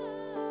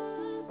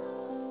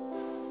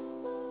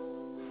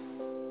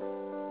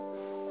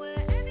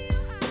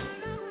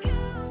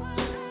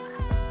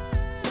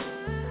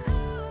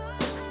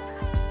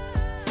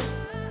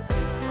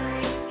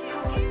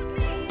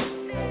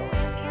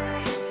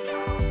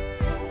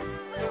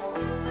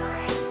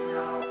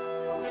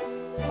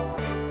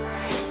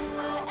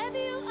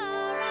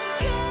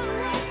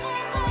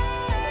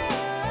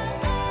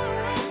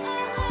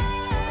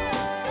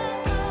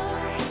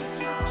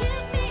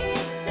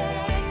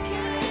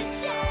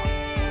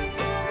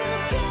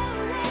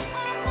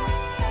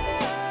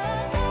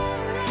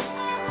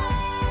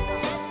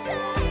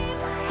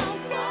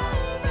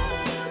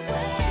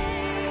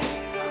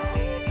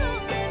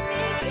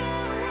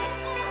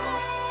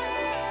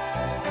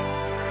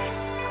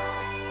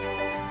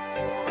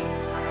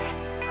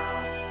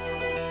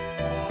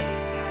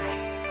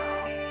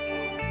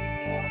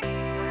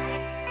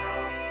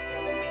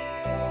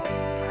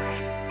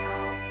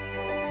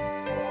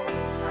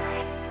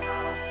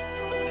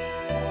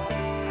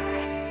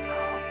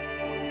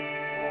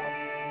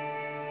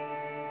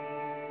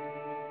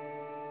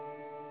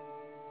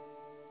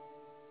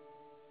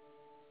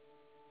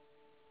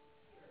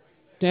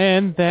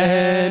 And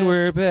then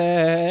we're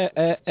back.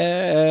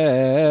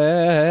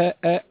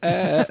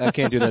 I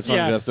can't do that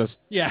song justice.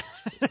 Yeah.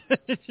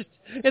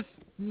 It's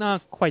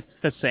not quite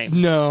the same.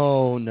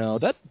 No.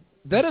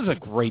 That is a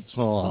great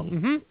song.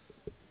 Mm-hmm.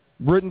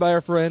 Written by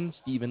our friend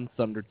Stephen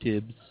Thunder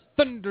Tibbs.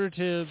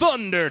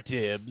 Thunder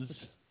Tibbs.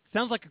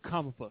 Sounds like a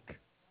comic book.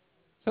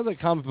 Sounds like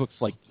comic books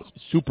like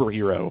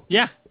superhero.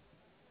 Yeah.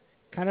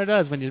 Kind of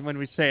does when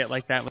we say it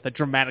like that with a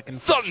dramatic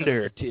inflection.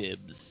 Thunder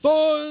Tibbs.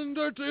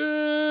 Thunder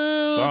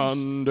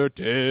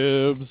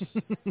Tibbs.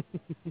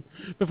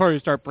 Before we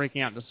start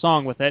breaking out into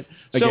song with it.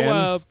 Again?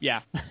 So,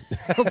 yeah.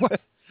 All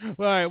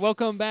right,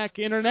 welcome back,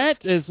 Internet.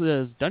 This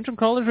is Dungeon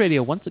Crawlers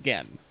Radio once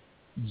again.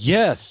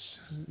 Yes.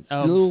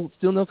 Still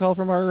no call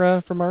from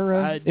our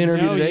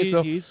interview no, today.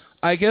 So he's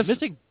I guess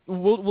missing.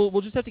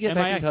 We'll just have to get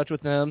back MIA. in touch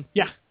with them.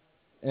 Yeah.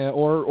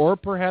 Or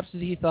perhaps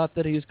he thought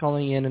that he was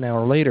calling in an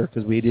hour later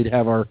because we did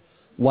have our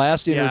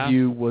last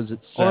interview was at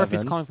 7. Or if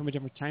he's calling from a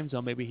different time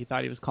zone, maybe he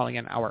thought he was calling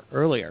an hour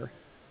earlier.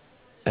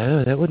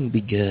 Oh, that wouldn't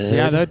be good.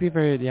 Yeah, that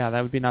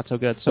would be not so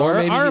good. So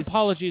our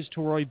apologies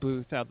to Roy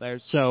Booth out there.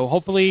 So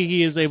hopefully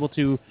he is able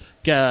to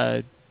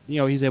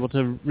he's able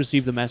to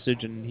receive the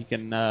message and he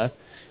can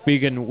we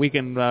can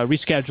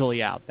reschedule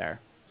you out there.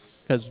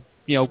 Cuz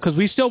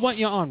we still want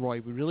you on,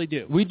 Roy. We really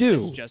do. We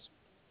do. It's just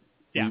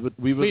yeah.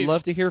 We would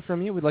love to hear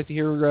from you. We'd like to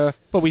hear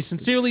but we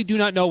sincerely do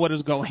not know what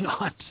is going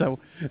on. So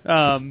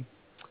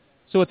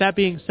so with that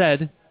being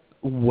said,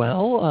 we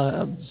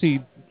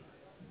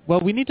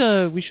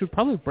should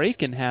probably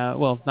break and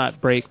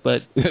not break,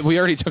 but we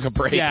already took a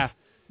break. Yeah.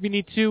 We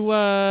need to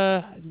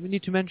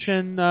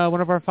mention one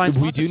of our fine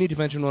sponsors. We do need to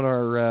mention one of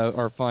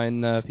our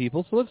fine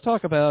people. So let's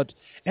talk about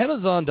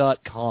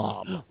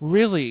Amazon.com.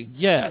 Really?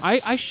 Yes.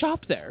 I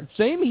shop there.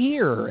 Same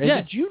here. And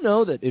yes. Did you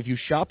know that if you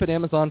shop at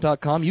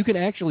Amazon.com, you can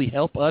actually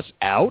help us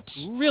out?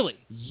 Really?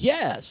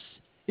 Yes.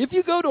 If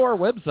you go to our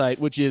website,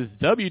 which is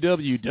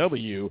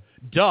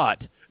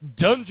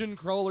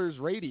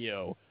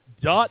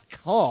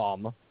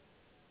www.dungeoncrawlersradio.com,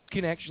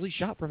 can actually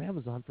shop from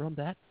Amazon from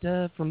that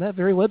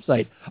very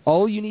website.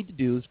 All you need to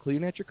do is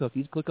clean out your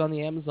cookies, click on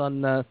the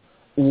Amazon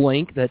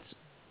link that's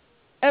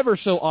ever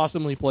so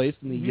awesomely placed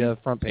in the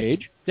front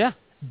page. Yeah.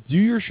 Do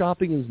your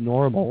shopping as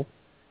normal.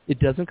 It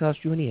doesn't cost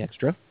you any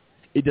extra.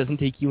 It doesn't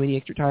take you any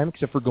extra time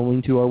except for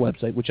going to our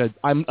website, which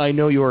I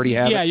know you already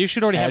have. Yeah, you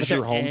should already have it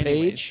your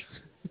homepage.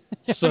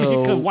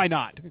 So why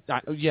not?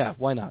 Yeah,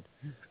 why not?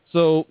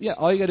 So yeah,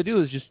 all you got to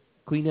do is just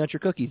clean out your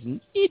cookies,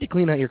 and you need to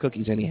clean out your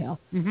cookies anyhow.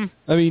 Mm-hmm.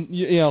 I mean,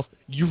 you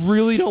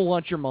really don't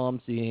want your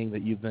mom seeing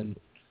that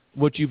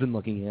what you've been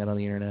looking at on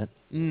the internet,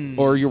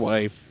 or your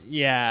wife.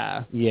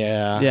 Yeah.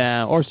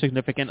 Yeah. Or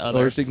significant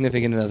other.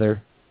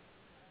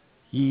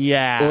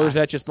 Yeah. Or is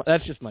that's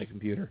just my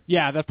computer?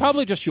 Yeah, that's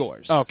probably just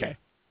yours. Okay.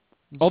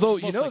 Although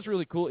it's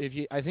really cool if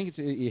you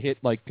you hit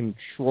like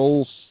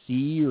Control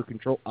C or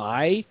Control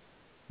I,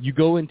 you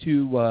go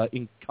into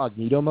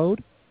incognito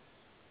mode.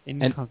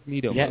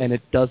 Incognito mode. Yeah, and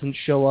it doesn't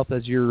show up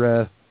as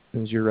your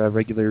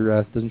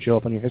regular doesn't show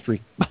up on your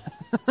history.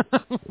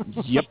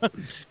 Yep.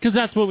 Because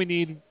that's what we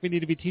need. We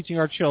need to be teaching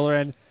our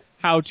children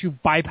how to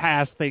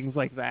bypass things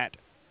like that.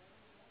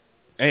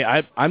 Hey,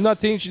 I'm not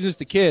teaching this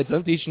to kids.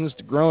 I'm teaching this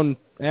to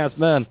grown-ass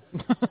men.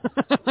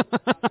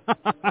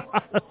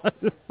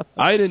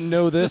 I didn't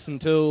know this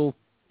until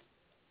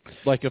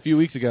like a few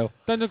weeks ago.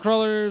 Dungeon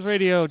Crawlers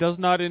Radio does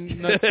not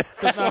endorse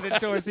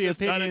the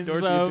opinions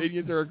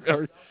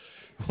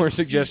or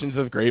suggestions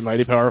of great,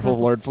 mighty, powerful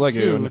Lord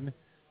Flagoon.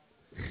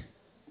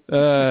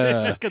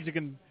 Because you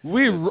can.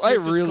 I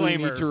really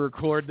need to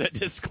record that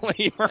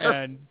disclaimer.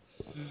 And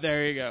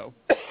there you go.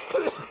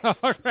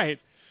 All right.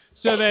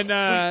 So then,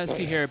 let's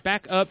see here.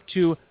 Back up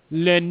to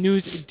Le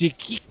News de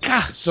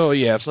Geeka. So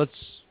yes, let's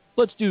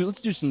do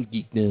some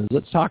geek news.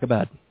 Let's talk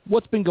about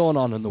what's been going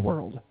on in the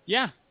world.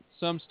 Yeah,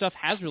 some stuff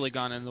has really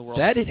gone in the world.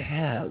 That it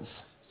has.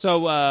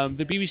 So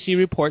the BBC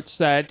reports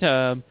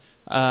that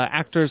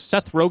actors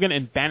Seth Rogen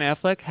and Ben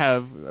Affleck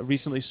have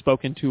recently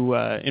spoken to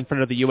in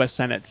front of the U.S.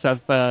 Senate. Seth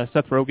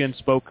Rogen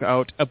spoke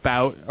out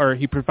about, or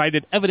he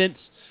provided evidence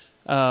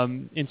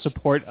in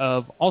support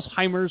of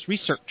Alzheimer's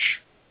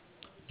research.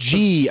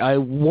 Gee, I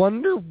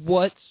wonder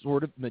what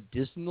sort of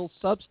medicinal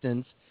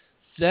substance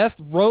Seth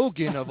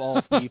Rogen, of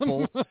all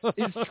people,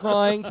 is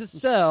trying to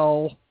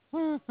sell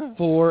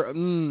for.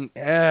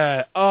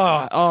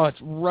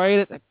 It's right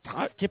at the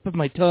tip of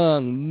my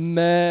tongue.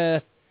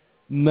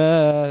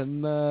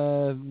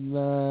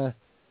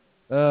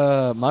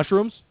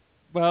 Mushrooms?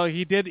 Well,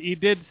 he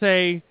did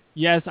say,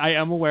 yes, I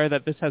am aware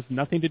that this has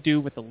nothing to do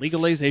with the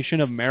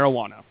legalization of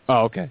marijuana.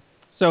 Oh, okay.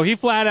 So he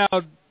flat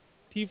out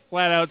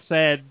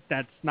said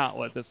that's not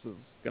what this is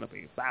going to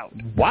be about.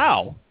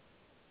 Wow.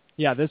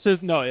 Yeah, this is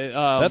no.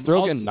 Seth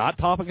Rogen not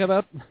talking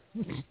about.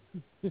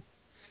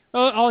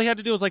 All he had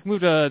to do was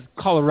move to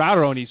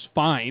Colorado and he's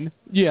fine.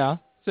 Yeah.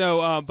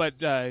 So, but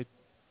this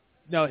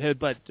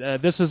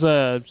is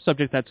a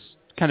subject that's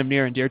kind of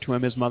near and dear to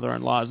him. His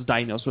mother-in-law is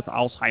diagnosed with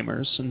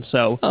Alzheimer's, and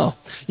so. Oh.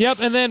 Yep.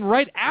 And then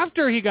right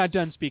after he got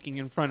done speaking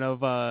in front of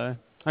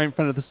in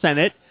front of the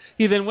Senate.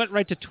 He then went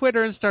right to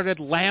Twitter and started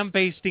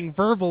lambasting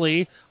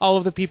verbally all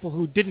of the people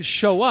who didn't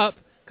show up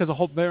because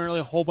apparently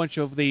a whole bunch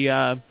of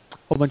the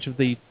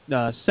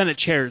Senate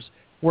chairs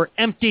were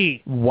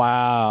empty.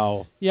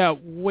 Wow. Yeah,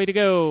 way to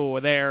go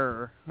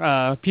there,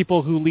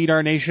 people who lead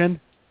our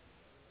nation.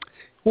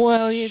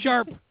 Well,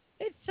 Sharp.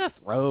 It's Seth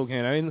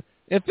Rogen. I mean,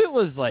 if it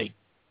was like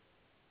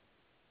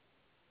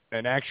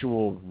an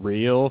actual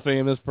real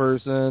famous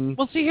person.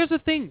 Well, see, here's the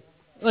thing.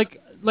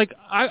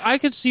 I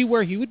could see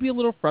where he would be a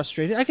little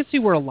frustrated. I could see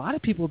where a lot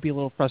of people would be a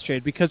little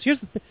frustrated because here's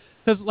the thing.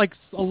 Because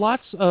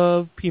lots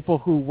of people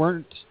who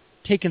weren't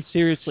taken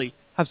seriously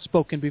have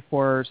spoken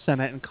before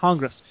Senate and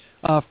Congress.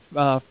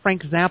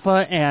 Frank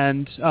Zappa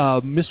and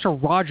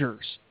Mr.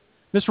 Rogers.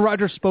 Mr.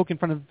 Rogers spoke in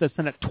front of the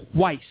Senate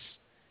twice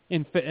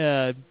in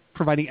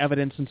providing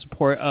evidence in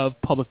support of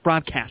public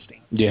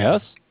broadcasting.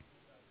 Yes.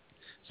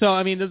 So,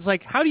 I mean, it's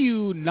like, how do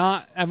you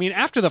not, I mean,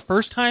 after the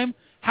first time,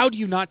 how do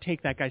you not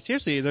take that guy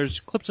seriously? There's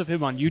clips of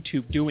him on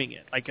YouTube doing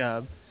it.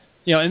 And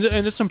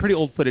there's some pretty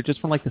old footage. It's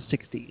from, the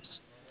 60s.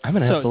 I'm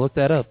going to have to look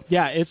that up.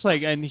 Yeah, it's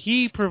and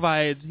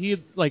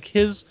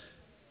his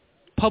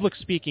public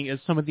speaking is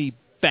some of the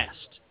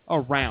best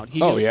around. He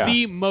gives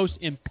the most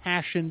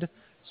impassioned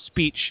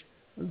speech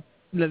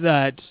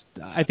that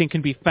I think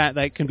can be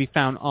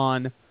found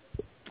on,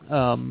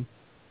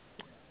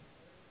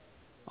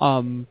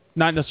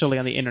 not necessarily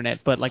on the internet,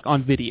 but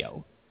on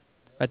video.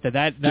 Right?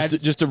 That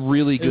just a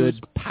really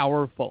good,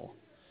 powerful,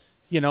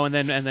 and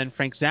then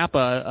Frank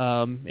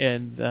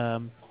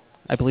Zappa,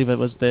 I believe it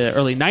was the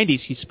early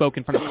 90s, he spoke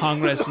in front of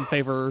Congress in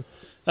favor,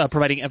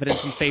 providing evidence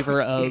in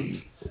favor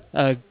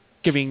of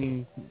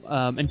giving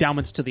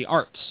endowments to the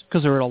arts,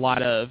 because there were a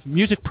lot of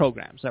music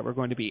programs that were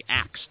going to be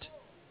axed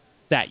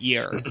that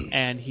year,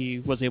 and he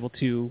was able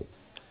to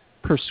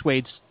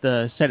persuade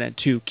the Senate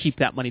to keep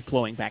that money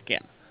flowing back in.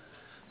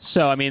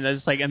 So, I mean,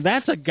 it's and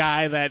that's a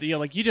guy that,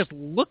 you just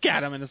look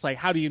at him and it's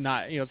how do you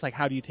not, it's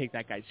how do you take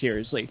that guy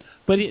seriously?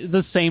 But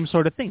the same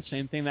sort of thing,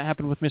 same thing that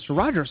happened with Mr.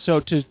 Rogers. So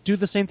to do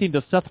the same thing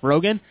to Seth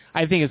Rogen,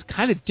 I think is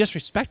kind of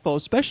disrespectful,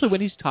 especially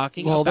when he's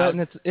talking about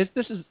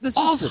this is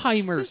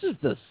Alzheimer's. This is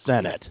the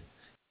Senate.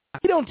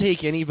 You don't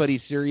take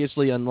anybody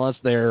seriously unless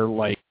they're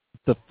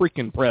the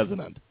freaking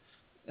president.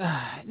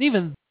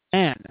 Even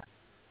then.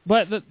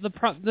 But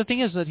the thing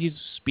is that he's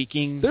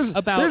speaking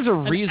about there's a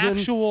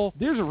reason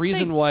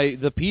thing. why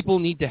the people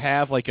need to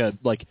have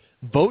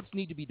votes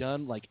need to be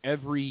done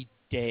every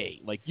day.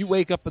 You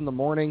wake up in the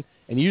morning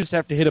and you just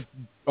have to hit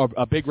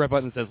a big red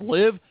button that says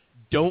live,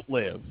 don't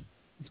live.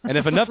 And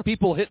if enough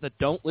people hit the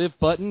don't live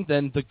button,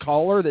 then the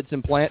collar that's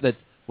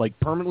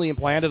permanently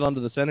implanted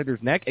onto the senator's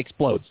neck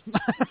explodes.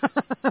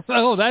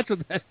 Oh, that's what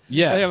that.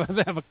 Yeah,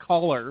 they have a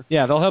collar.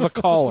 Yeah, they'll have a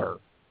collar.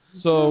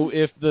 So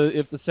if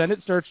the Senate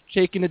starts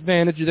taking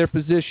advantage of their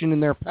position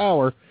and their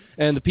power,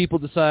 and the people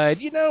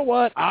decide, you know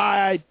what,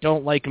 I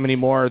don't like them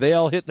anymore, they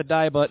all hit the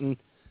die button,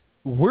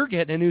 we're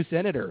getting a new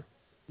senator.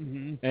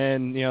 Mm-hmm.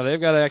 And, they've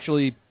got to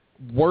actually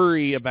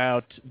worry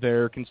about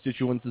their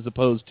constituents as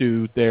opposed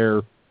to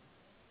their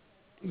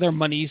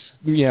monies.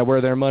 Yeah,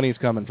 where their money's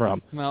coming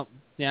from. Well,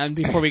 yeah, and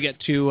before we get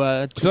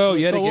to so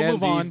yet we'll again,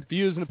 move on. The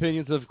views and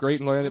opinions of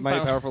Great and Mighty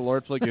Powerful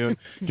Lord Flagoon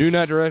do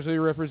not directly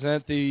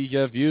represent the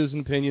views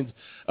and opinions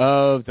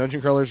of Dungeon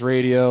Crawlers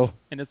Radio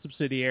and its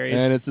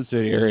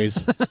subsidiaries.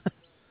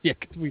 Yeah,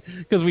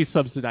 because we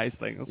subsidize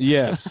things.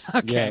 Yes.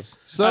 Okay. Yes.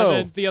 So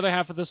then the other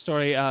half of the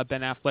story,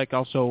 Ben Affleck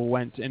also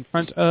went in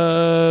front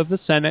of the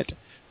Senate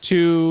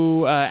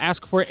to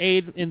ask for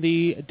aid in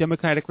the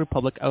Democratic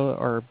Republic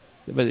or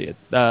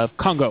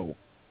Congo.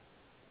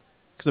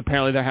 Because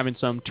apparently they're having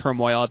some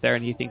turmoil out there,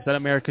 and he thinks that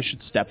America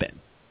should step in.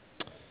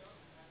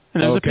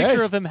 And there's a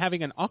picture of him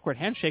having an awkward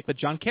handshake with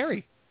John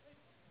Kerry.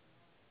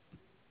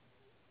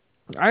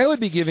 I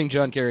would be giving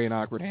John Kerry an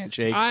awkward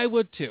handshake. I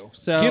would too.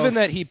 So, given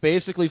that he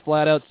basically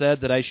flat out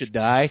said that I should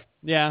die.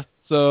 Yeah.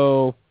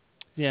 So.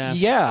 Yeah.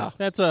 Yeah.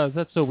 That's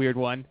a weird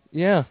one.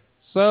 Yeah.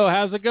 So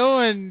how's it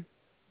going,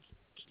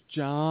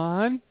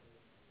 John?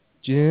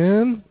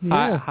 Jim?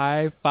 Yeah.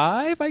 High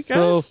five, I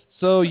guess.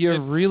 So you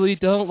really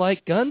don't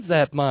like guns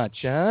that much,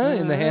 huh?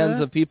 In the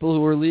hands of people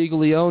who are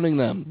legally owning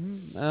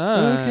them.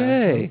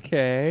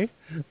 Okay.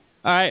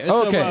 All right.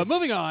 Okay. So,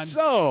 moving on.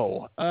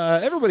 So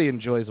everybody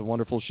enjoys a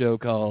wonderful show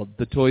called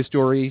The Toy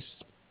Story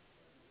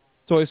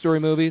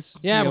movies.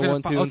 Yeah, we're gonna,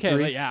 1, 2, and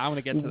 3. Yeah, I want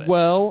to get to that.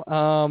 Well,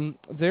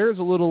 there's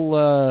a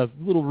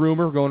little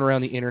rumor going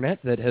around the internet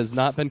that has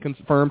not been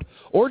confirmed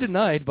or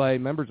denied by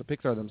members of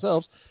Pixar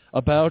themselves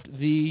about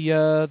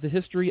the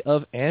history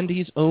of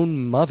Andy's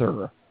own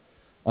mother.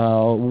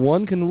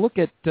 One can look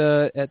at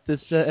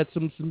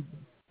some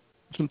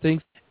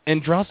things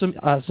and draw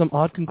some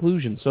odd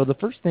conclusions. So the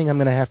first thing I'm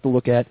going to have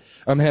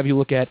you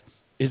look at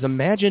is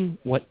imagine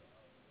what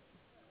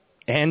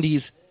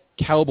Andy's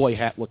cowboy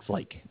hat looks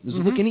like. Does it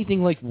look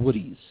anything like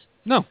Woody's?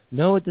 No,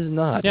 it does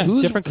not. Yeah,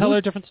 different color,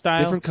 different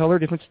style. Different color,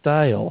 different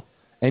style.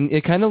 And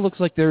it kind of looks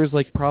like there's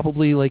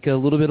probably a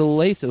little bit of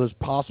lace that was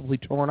possibly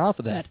torn off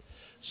of that.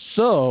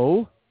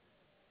 So,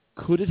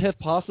 could it have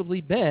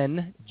possibly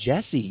been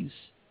Jesse's?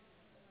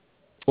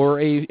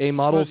 or a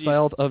model Well,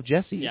 styled of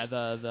Jesse's. Yeah,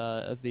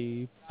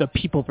 the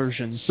people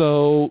version.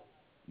 So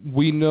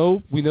we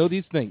know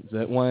these things,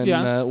 that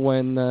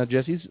when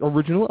Jesse's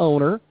original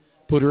owner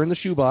put her in the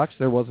shoebox,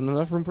 there wasn't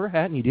enough room for a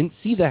hat, and you didn't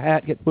see the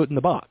hat get put in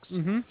the box.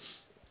 Mm-hmm.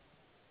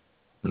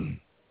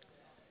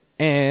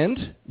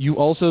 And you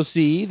also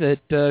see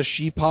that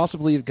she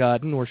possibly had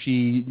gotten, or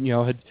she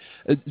had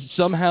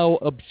somehow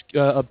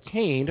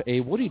obtained a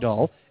Woody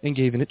doll and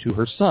given it to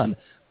her son.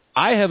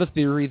 I have a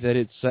theory that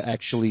it's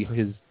actually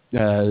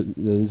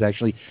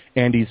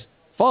Andy's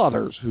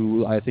father's,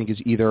 who I think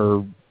is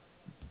either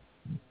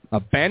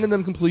abandoned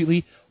them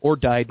completely or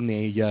died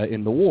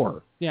in the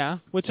war. Yeah,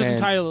 which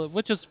is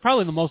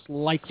probably the most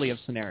likely of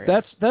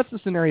scenarios. That's the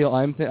scenario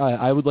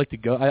I would like to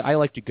go. I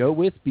like to go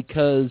with,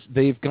 because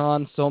they've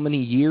gone so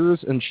many years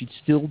and she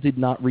still did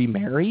not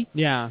remarry.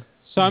 Yeah.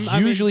 So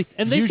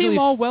they seem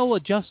all well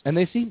adjusted. And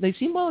they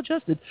seem well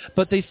adjusted,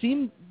 but they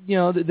seem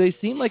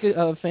like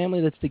a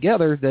family that's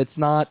together. That's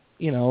not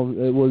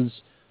it was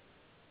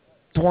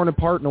torn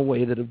apart in a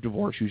way that a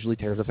divorce usually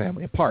tears a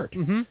family apart.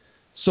 Mm-hmm.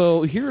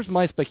 So here's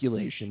my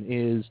speculation: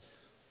 is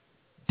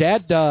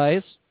Dad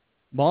dies,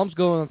 Mom's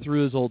going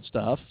through his old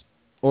stuff,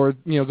 or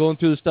going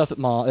through the stuff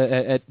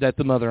at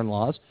the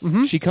mother-in-law's.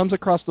 Mm-hmm. She comes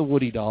across the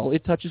Woody doll.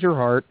 It touches her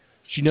heart.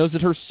 She knows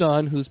that her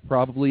son, who's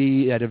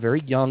probably at a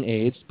very young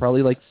age,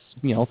 probably like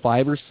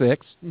 5 or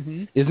 6,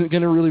 mm-hmm. isn't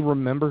going to really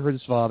remember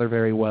his father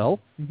very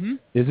well. Mm-hmm.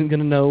 Isn't going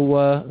to know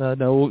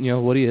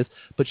what he is,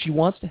 but she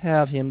wants to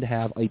have him to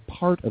have a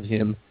part of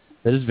him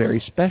that is very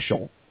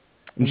special.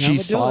 And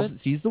she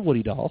sees the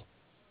Woody doll,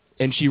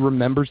 and she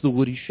remembers the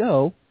Woody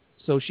show,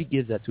 so she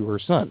gives that to her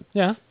son.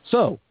 Yeah.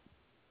 So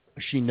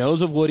she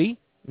knows of Woody,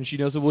 and she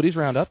knows of Woody's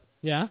Roundup.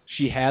 Yeah.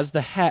 She has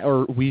the hat,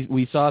 or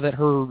we saw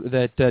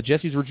that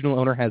Jesse's original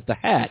owner has the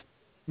hat.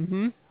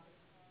 Mm-hmm.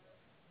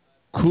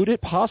 Could it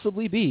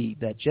possibly be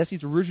that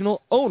Jesse's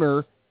original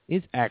owner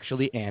is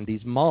actually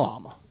Andy's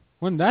mom?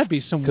 Wouldn't that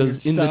be some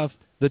weird stuff?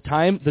 The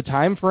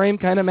time frame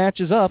kind of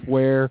matches up,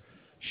 where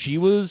she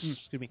was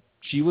being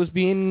she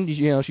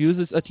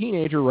was a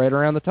teenager right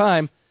around the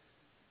time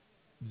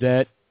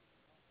that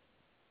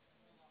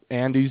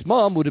Andy's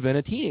mom would have been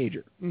a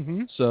teenager.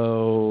 Mm-hmm.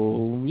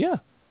 So yeah,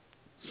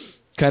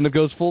 kind of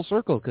goes full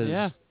circle,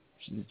 because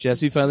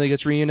Jesse finally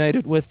gets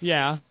reunited with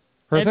her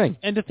thing.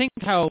 And to think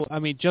how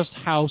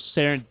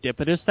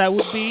serendipitous that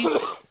would be,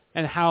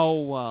 and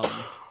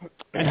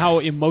how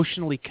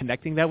emotionally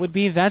connecting that would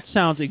be. That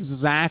sounds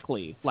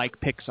exactly like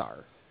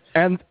Pixar.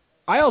 And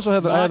I also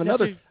have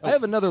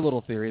another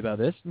little theory about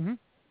this. Mm-hmm.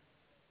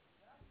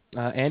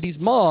 Andy's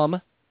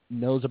mom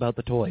knows about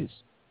the toys.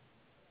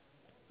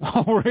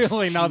 Oh,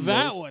 really?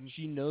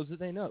 She knows that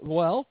they know.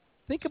 Well,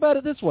 think about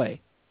it this way.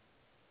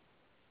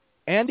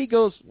 Andy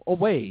goes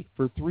away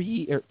for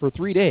 3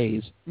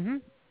 days. Mm-hmm.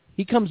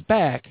 He comes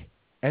back,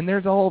 and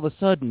there's all of a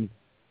sudden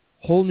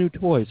whole new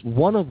toys.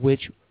 One of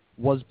which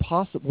looks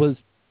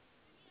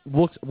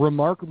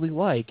remarkably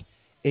like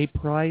a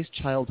prized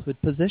childhood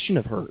possession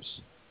of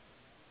hers.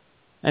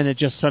 And it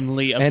just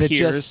suddenly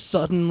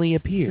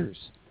appears.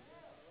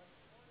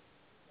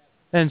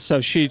 And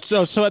so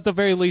so at the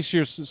very least,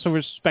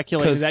 we're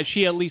speculating that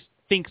she at least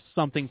thinks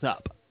something's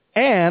up.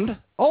 And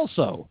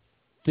also,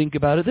 think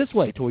about it this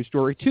way: Toy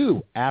Story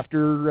 2.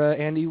 After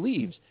Andy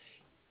leaves,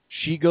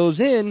 she goes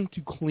in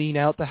to clean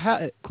out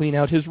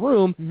his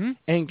room, mm-hmm.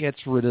 and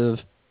gets rid of,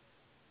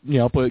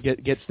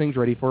 gets things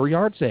ready for a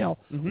yard sale.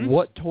 Mm-hmm.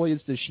 What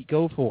toys does she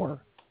go for?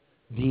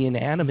 The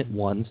inanimate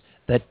ones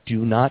that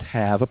do not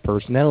have a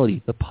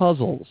personality. The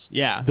puzzles.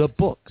 Yeah. The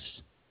books.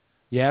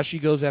 Yeah, she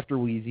goes after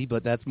Wheezy,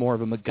 but that's more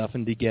of a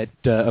MacGuffin to get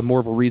more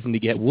of a reason to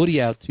get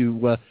Woody out to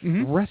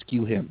mm-hmm.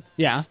 rescue him.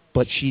 Yeah.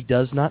 But she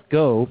does not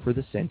go for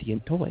the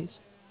sentient toys.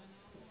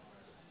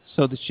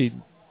 So that she...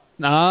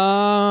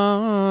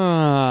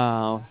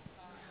 Oh.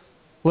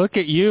 Look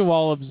at you,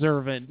 all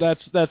observant.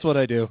 That's what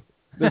I do.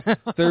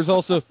 There's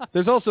also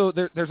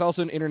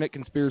an internet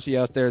conspiracy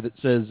out there that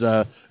says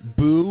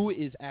Boo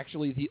is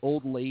actually the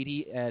old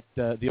lady at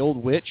the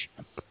old witch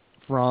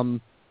from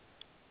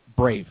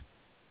Brave.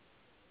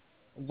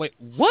 Wait,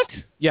 what?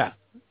 Yeah,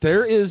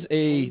 there's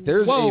a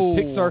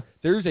Pixar.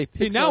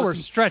 See, now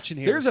we're stretching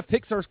here. There's a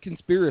Pixar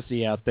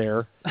conspiracy out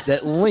there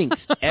that links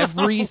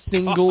every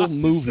single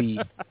movie.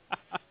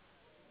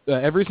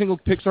 Every single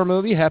Pixar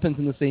movie happens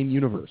in the same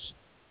universe.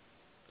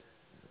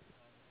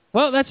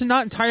 Well, that's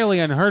not entirely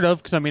unheard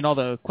of, because all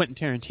the Quentin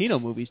Tarantino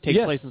movies take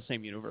place in the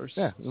same universe.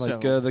 Yeah,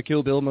 the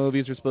Kill Bill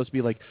movies are supposed to be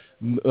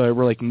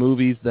were like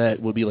movies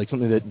that would be like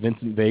something that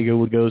Vincent Vega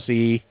would go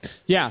see.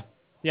 Yeah.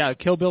 Yeah,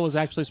 Kill Bill was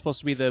actually supposed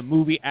to be the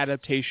movie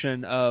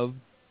adaptation of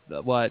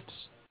what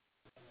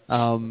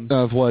Uma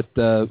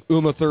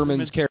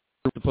Thurman's character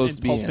was supposed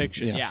to be Pulp in.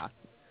 Fiction. Yeah.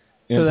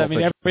 So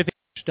everything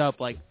matched up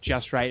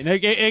just right, and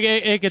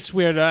it gets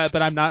weird,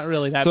 but I'm not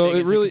really that. So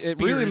big it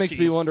really makes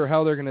me wonder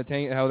how they're going to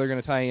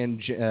tie in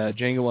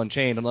Django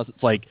Unchained, unless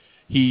it's like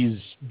he's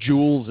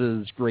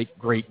Jules'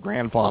 great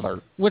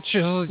grandfather, which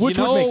would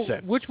make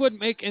sense. Which would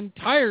make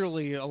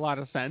entirely a lot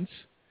of sense.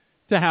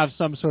 To have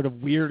some sort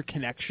of weird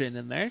connection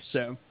in there,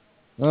 so.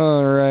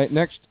 All right,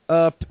 next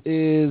up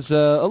is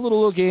a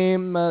little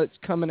game that's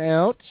coming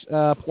out,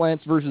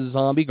 Plants vs.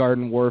 Zombie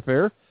Garden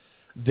Warfare.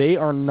 They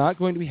are not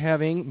going to be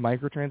having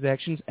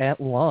microtransactions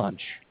at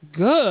launch.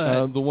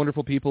 Good. The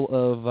wonderful people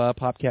of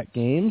PopCat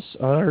Games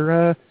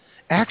are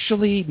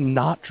actually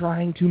not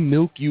trying to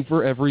milk you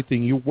for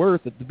everything you're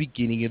worth at the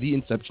beginning of the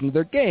inception of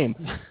their game.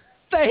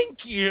 Thank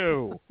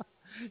you!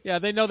 Yeah,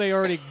 they know they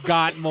already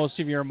got most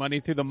of your money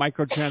through the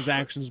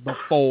microtransactions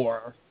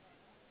before.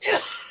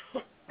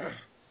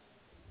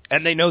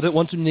 And they know that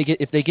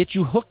if they get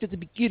you hooked at the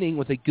beginning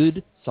with a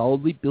good,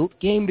 solidly built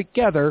game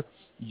together,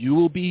 you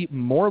will be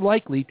more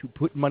likely to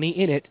put money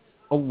in it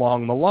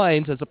along the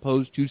lines as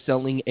opposed to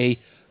selling a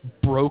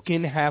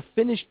broken,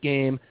 half-finished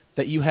game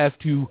that you have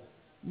to...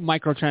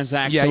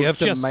 Microtransaction. Yeah, you have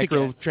to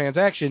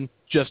microtransaction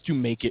just to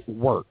make it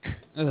work.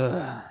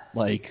 Ugh.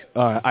 Like,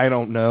 I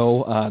don't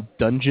know,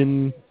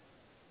 Dungeon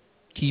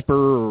Keeper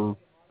or...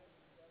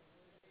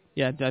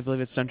 Yeah, I believe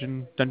it's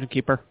Dungeon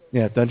Keeper.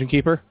 Yeah, Dungeon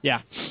Keeper.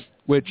 Yeah.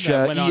 Which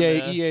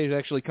EA has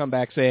actually come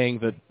back saying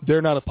that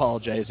they're not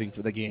apologizing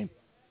for the game.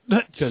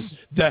 Because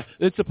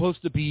it's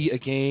supposed to be a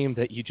game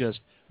that you just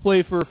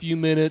play for a few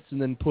minutes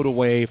and then put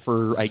away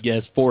for, I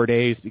guess, 4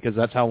 days, because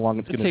that's how long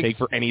it's going to take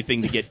for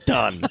anything to get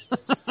done.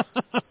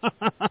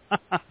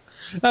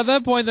 At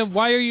that point, then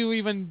why are you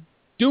even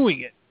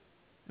doing it?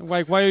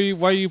 Like, why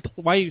are you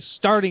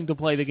starting to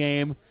play the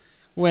game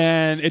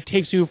when it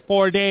takes you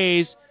 4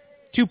 days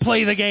to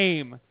play the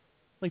game?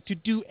 Like, to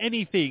do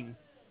anything.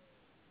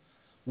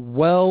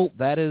 Well,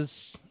 that's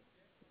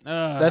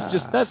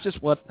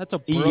just what that's a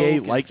EA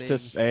broken likes thing to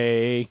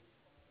say.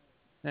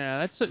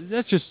 Yeah,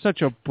 that's just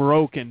such a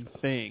broken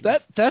thing.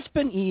 That's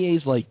been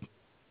EA's like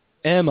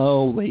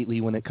MO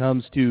lately when it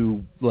comes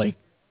to like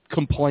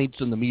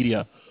complaints in the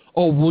media.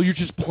 Oh, well, you're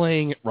just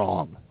playing it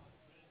wrong.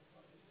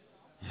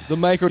 The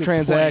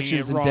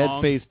microtransactions in Dead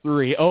Space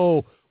 3.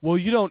 Oh, well,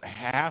 you don't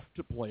have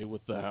to play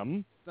with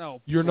them.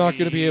 Oh, you're not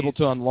going to be able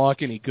to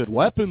unlock any good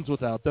weapons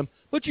without them,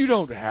 but you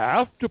don't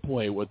have to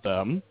play with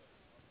them.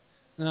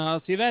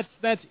 No, see,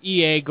 that's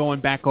EA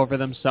going back over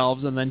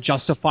themselves and then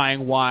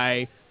justifying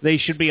why they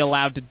should be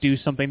allowed to do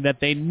something that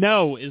they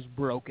know is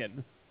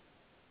broken.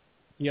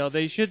 You know,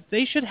 they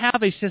should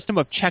have a system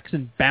of checks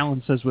and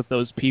balances with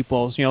those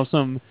people. You know,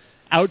 some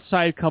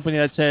outside company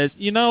that says,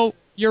 you know,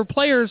 your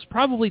players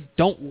probably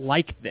don't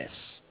like this.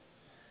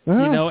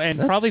 Well, you know, and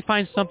probably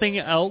find something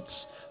else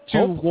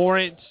to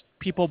warrant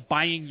people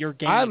buying your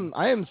game.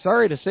 I am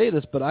sorry to say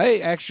this, but I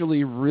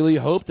actually really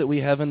hope that we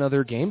have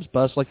another games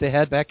bus like they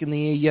had back in the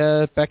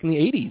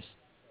 80s.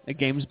 A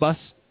games bus?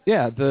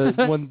 Yeah,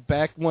 when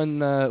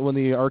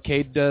the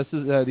arcade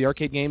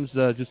games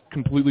just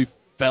completely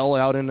fell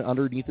out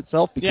underneath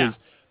itself because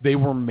they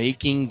were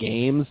making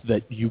games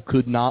that you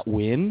could not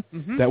win,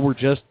 that were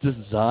just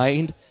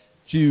designed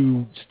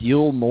to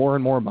steal more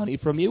and more money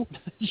from you.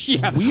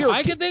 Yeah,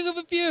 I can think of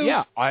a few.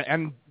 Yeah,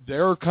 and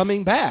they're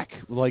coming back.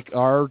 Like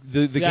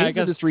the games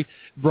industry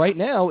right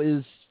now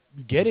is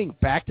getting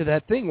back to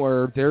that thing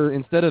where they're,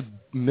 instead of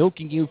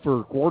milking you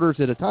for quarters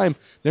at a time,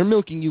 they're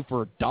milking you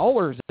for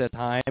dollars at a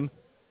time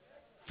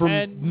for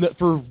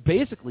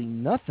basically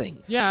nothing.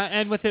 Yeah,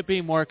 and with it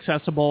being more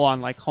accessible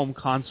on like home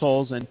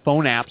consoles and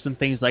phone apps and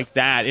things like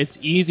that, it's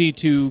easy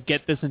to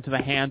get this into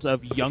the hands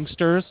of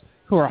youngsters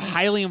who are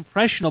highly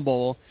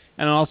impressionable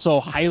and also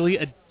highly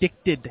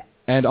addicted.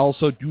 And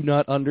also do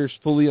not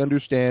fully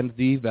understand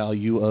the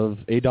value of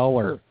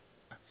 $1.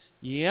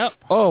 Yep.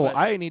 Oh,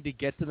 I need to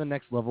get to the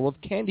next level of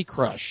Candy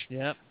Crush.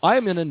 Yep.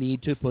 I'm going to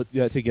need to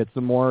to get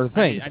some more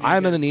things.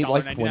 I'm going to need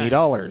like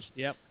 $20.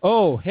 Yep.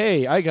 Oh,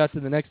 hey, I got to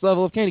the next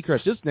level of Candy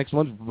Crush. This next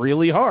one's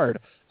really hard.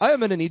 I'm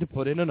going to need to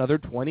put in another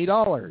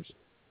 $20.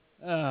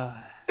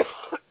 I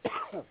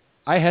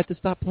had to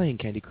stop playing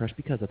Candy Crush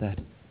because of that.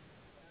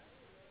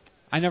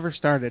 I never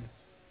started.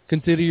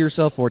 Consider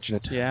yourself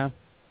fortunate. Yeah.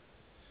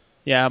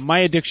 Yeah, my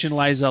addiction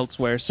lies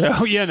elsewhere,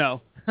 so, you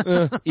know.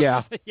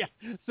 Yeah. Yeah.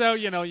 So,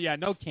 you know,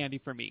 no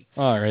candy for me.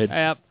 All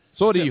right.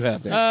 So what do you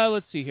have there?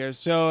 Let's see here.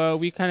 So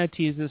we kind of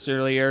teased this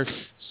earlier.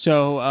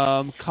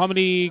 So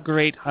comedy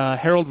great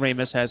Harold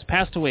Ramis has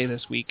passed away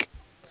this week.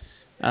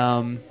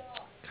 Kind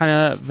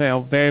of,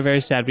 very,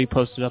 very sad. We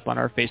posted up on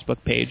our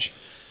Facebook page.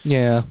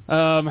 Yeah.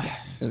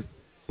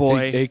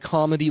 Boy. A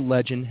comedy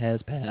legend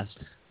has passed.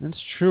 That's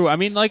true. I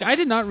mean, like, I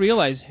did not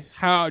realize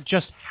how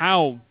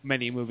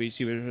many movies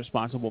he was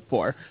responsible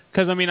for.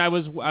 Because I mean, I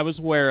was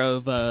aware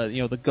of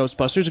the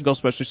Ghostbusters and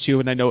Ghostbusters 2,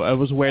 and I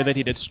was aware that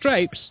he did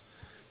Stripes.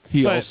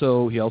 He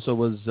also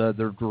was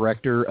the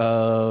director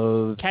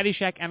of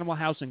Caddyshack, Animal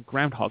House, and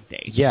Groundhog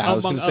Day. Yeah, I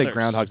was going to say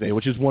Groundhog Day,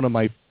 which is one of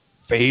my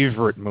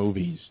favorite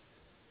movies.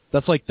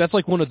 That's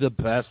like one of the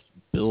best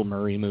Bill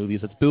Murray movies.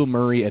 It's Bill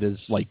Murray at his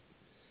like.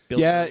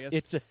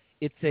 Murray.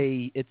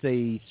 It's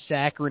a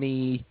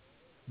saccharine,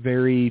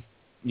 very,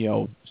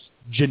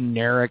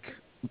 generic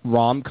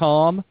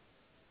rom-com,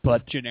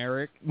 but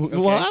generic. Okay.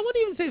 Well, I wouldn't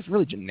even say it's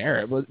really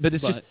generic, but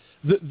it's just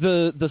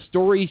the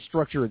story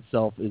structure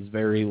itself is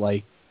very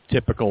like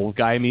typical.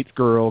 Guy meets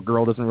girl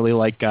doesn't really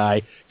like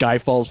guy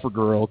falls for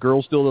girl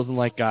still doesn't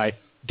like guy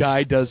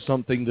does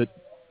something that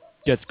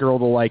gets girl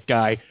to like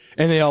guy,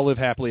 and they all live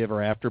happily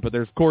ever after. But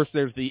there's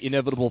the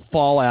inevitable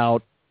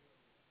fallout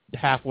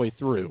halfway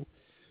through.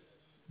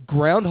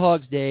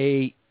 Groundhog's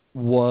Day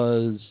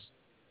was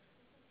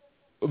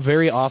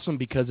very awesome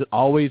because it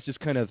always just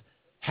kind of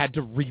had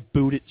to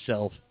reboot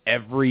itself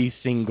every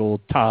single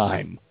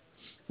time,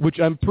 which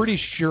I'm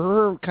pretty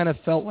sure kind of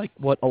felt like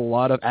what a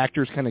lot of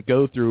actors kind of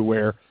go through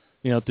where,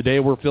 today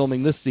we're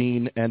filming this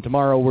scene and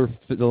tomorrow we're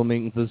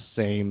filming the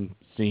same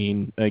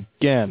scene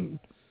again.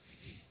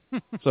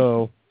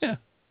 So, yeah.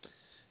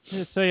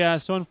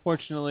 So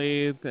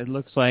unfortunately, it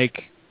looks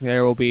like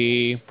there will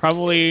be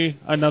probably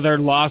another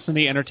loss in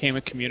the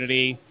entertainment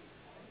community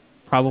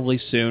probably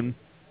soon.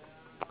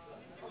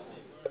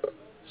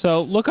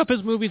 So look up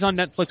his movies on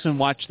Netflix and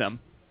watch them.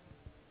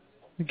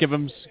 Give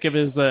his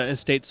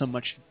estate some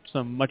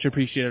much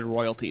appreciated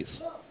royalties.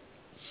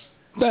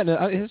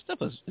 His stuff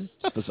is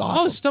awesome.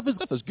 Oh, his stuff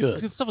is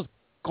good. His stuff is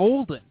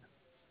golden.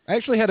 I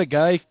actually had a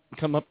guy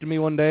come up to me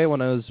one day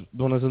when I was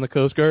in the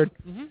Coast Guard.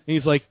 Mm-hmm. And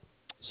he's like,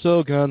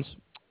 "So, Guns,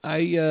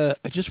 I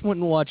just went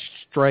and watched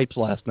Stripes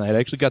last night. I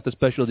actually got the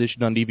special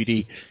edition on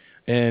DVD,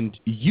 and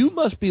it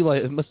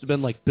must have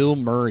been like Bill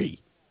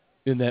Murray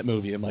in that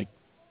movie." I'm like,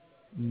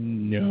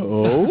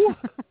 "No."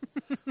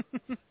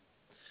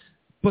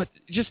 But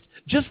just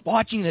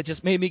watching it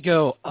just made me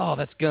go, "Oh,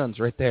 that's Guns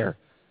right there."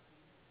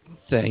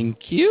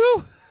 Thank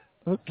you.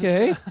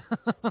 Okay.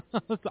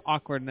 That's the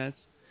awkwardness.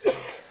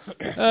 But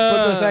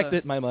the fact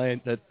that in my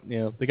mind that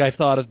the guy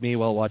thought of me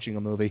while watching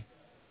a movie.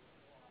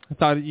 I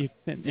thought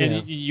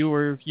you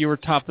were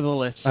top of the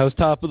list. I was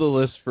top of the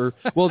list for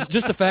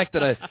just the fact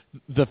that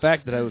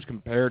I was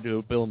compared to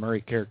a Bill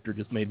Murray character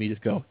just made me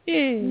just go,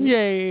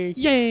 yay,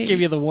 yay, give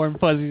you the warm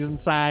fuzzies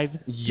inside.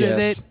 Yes. Did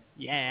it?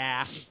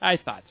 Yeah, I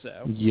thought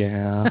so.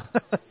 Yeah.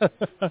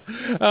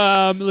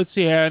 Let's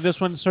see here. This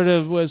one sort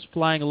of was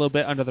flying a little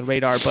bit under the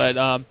radar,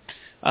 but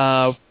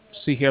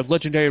see here,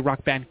 legendary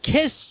rock band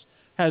Kiss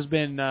has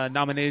been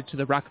nominated to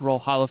the Rock and Roll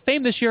Hall of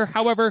Fame this year.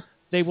 However,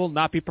 they will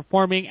not be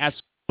performing as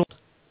scheduled.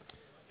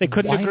 They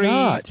couldn't Why agree.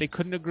 not? They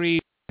couldn't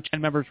agree which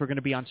band members were going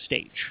to be on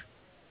stage,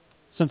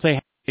 since they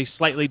have a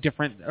slightly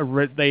different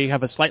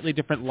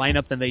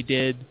lineup than they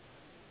did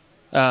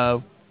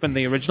from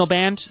the original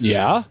band.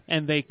 Yeah.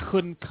 And they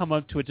couldn't come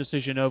up to a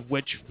decision of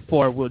which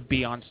four would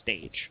be on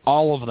stage.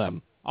 All of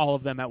them. All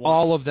of them at once.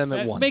 All of them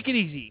at once. Make it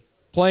easy.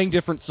 Playing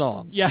different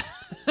songs. Yeah.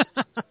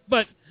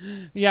 but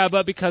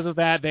because of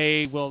that,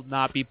 they will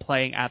not be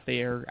playing at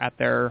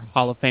their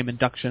Hall of Fame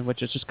induction,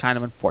 which is just kind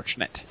of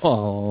unfortunate.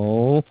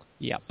 Oh.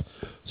 Yep.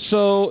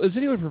 So, is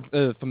anyone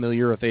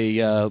familiar with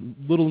a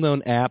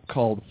little-known app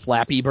called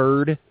Flappy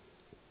Bird?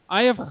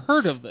 I have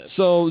heard of this.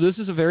 So, this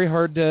is a very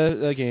hard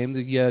game.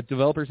 The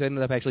developers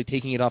ended up actually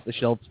taking it off the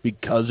shelves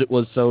because it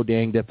was so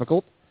dang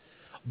difficult.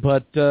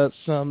 But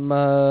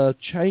some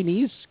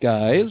Chinese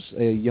guys,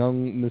 a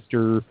young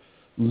Mr.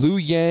 Liu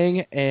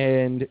Yang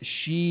and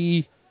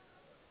Shi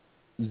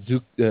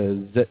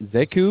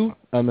Zeku,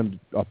 I'm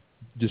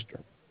just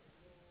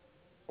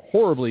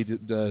horribly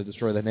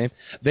destroy that name.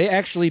 They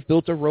actually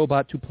built a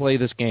robot to play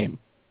this game,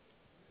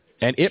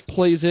 and it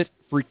plays it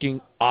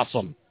freaking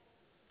awesome.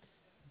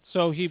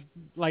 So he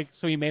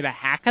made a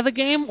hack of the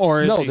game,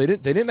 or no? They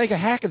didn't make a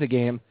hack of the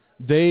game.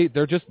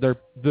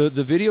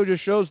 The video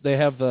just shows they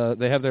have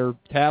their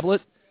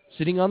tablet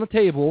sitting on the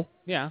table.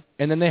 Yeah.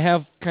 And then they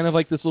have kind of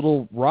like this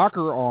little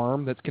rocker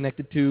arm that's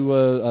connected to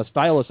a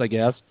stylus, I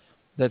guess.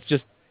 That's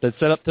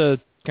set up to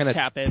kind of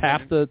tap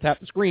the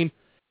screen,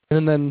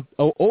 and then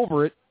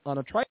over it on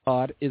a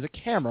tripod is a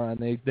camera,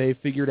 and they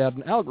figured out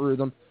an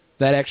algorithm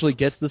that actually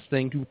gets this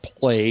thing to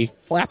play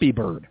Flappy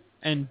Bird.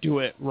 And do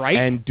it right?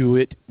 And do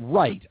it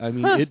right. I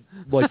mean, it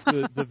like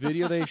the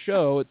video they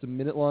show, it's a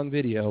minute-long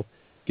video,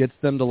 gets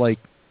them to I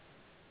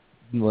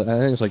think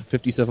it's like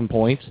 57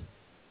 points.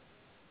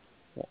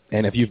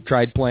 And if you've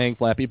tried playing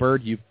Flappy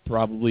Bird, you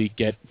probably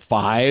get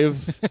 5.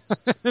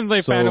 And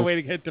they found a way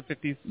to get to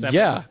 57.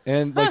 Yeah,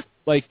 and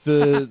like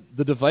the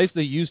device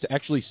they use to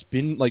actually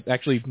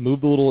actually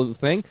move the little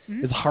thing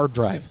is a hard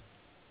drive.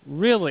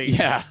 Really?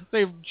 Yeah.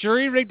 They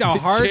jury-rigged a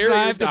hard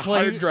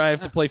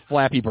drive to play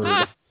Flappy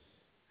Bird.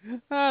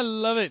 I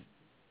love it.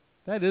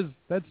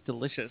 That's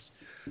delicious.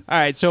 All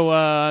right, so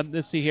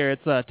let's see here.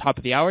 It's top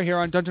of the hour here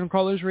on Dungeon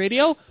Crawlers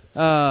Radio.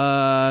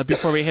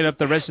 Before we hit up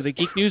the rest of the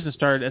geek news and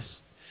start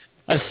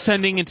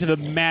ascending into the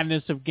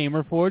madness of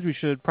Gamer Forge, we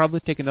should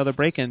probably take another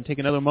break and take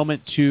another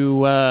moment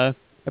to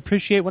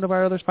appreciate one of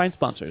our other fine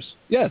sponsors.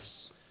 Yes.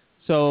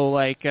 So,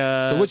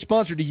 so which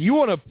sponsor do you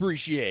want to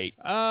appreciate?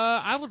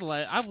 I would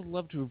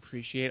love to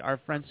appreciate our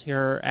friends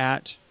here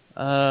at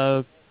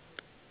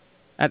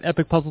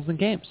Epic Puzzles and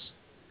Games.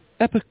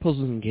 Epic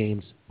Puzzles and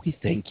Games. We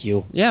thank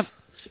you. Yep.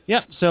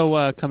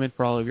 So come in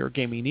for all of your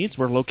gaming needs.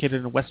 We're located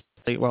in West.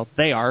 Well,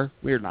 they are.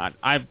 We're not.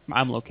 I'm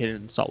located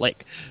in Salt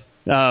Lake.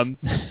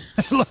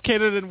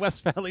 Located in West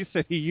Valley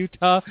City,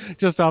 Utah,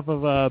 just off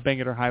of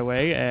Bangerter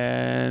Highway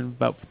and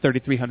about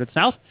 3300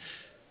 South.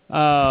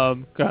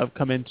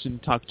 Come in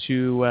and talk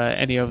to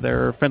any of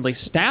their friendly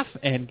staff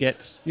and get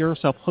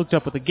yourself hooked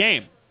up with a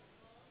game.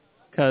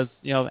 Because,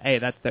 hey,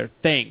 that's their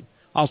thing.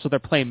 Also, they're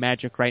playing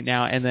Magic right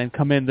now, and then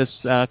come in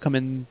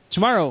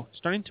tomorrow.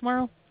 Starting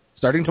tomorrow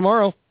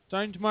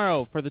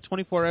for the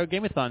 24-hour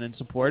Gameathon in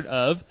support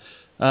of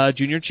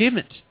Junior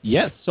Achievement.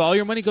 Yes. So all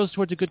your money goes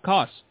towards a good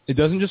cause. It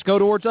doesn't just go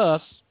towards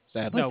us,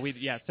 sadly. No,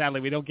 sadly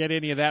we don't get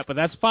any of that, but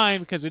that's fine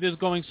because it is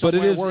going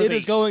somewhere worthy. It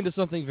is going to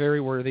something very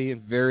worthy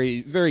and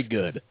very, very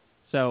good.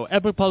 So,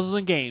 Epic Puzzles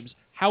and Games.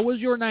 How was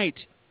your night?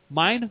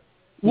 Mine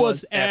was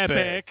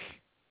epic.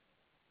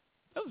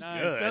 That was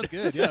nice. good. That was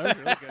good. Yeah,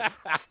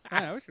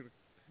 that was really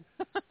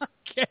good.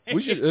 Okay.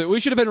 We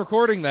should have been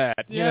recording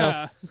that.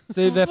 Yeah.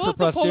 Save that for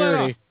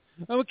posterity.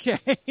 Okay,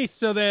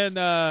 so then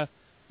why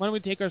don't we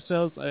take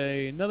ourselves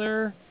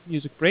another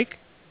music break,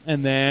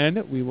 and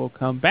then we will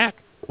come back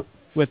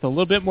with a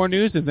little bit more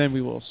news, and then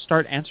we will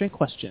start answering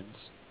questions.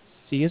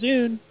 See you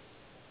soon.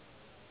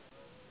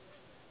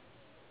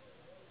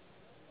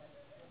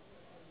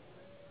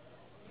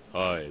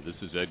 Hi, this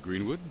is Ed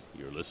Greenwood.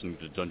 You're listening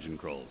to Dungeon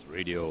Crawls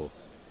Radio,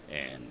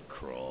 and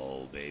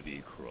crawl,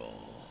 baby,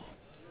 crawl.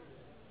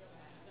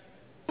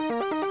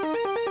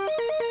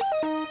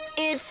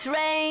 It's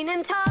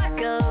raining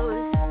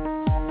tacos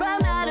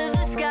from out of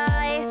the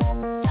sky.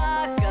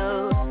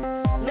 Tacos,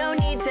 no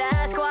need to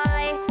ask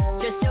why.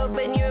 Just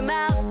open your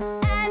mouth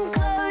and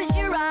close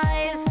your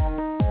eyes.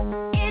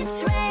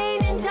 It's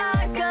raining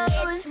tacos.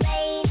 It's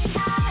raining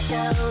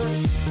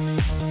tacos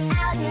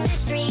out in the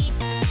street.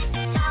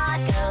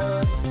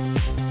 Tacos,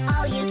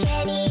 all you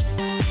can eat.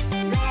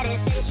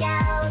 Lettuce and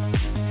shells,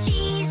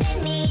 cheese and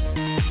meat.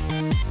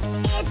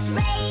 It's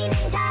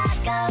raining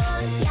tacos.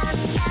 Yum,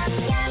 yum,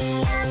 yum,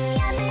 yum,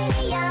 yum,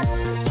 yum.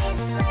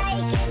 It's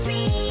like a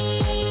dream.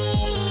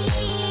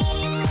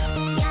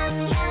 Yum,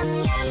 yum,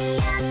 yum,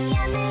 yum,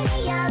 yum,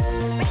 yum.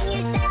 Bring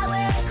your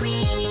sour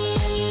cream.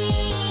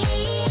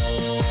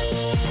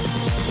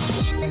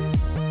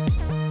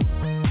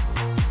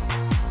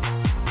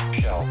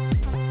 Shell,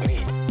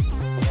 meat,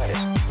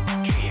 lettuce,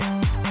 cheese.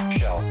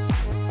 Shell,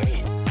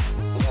 meat,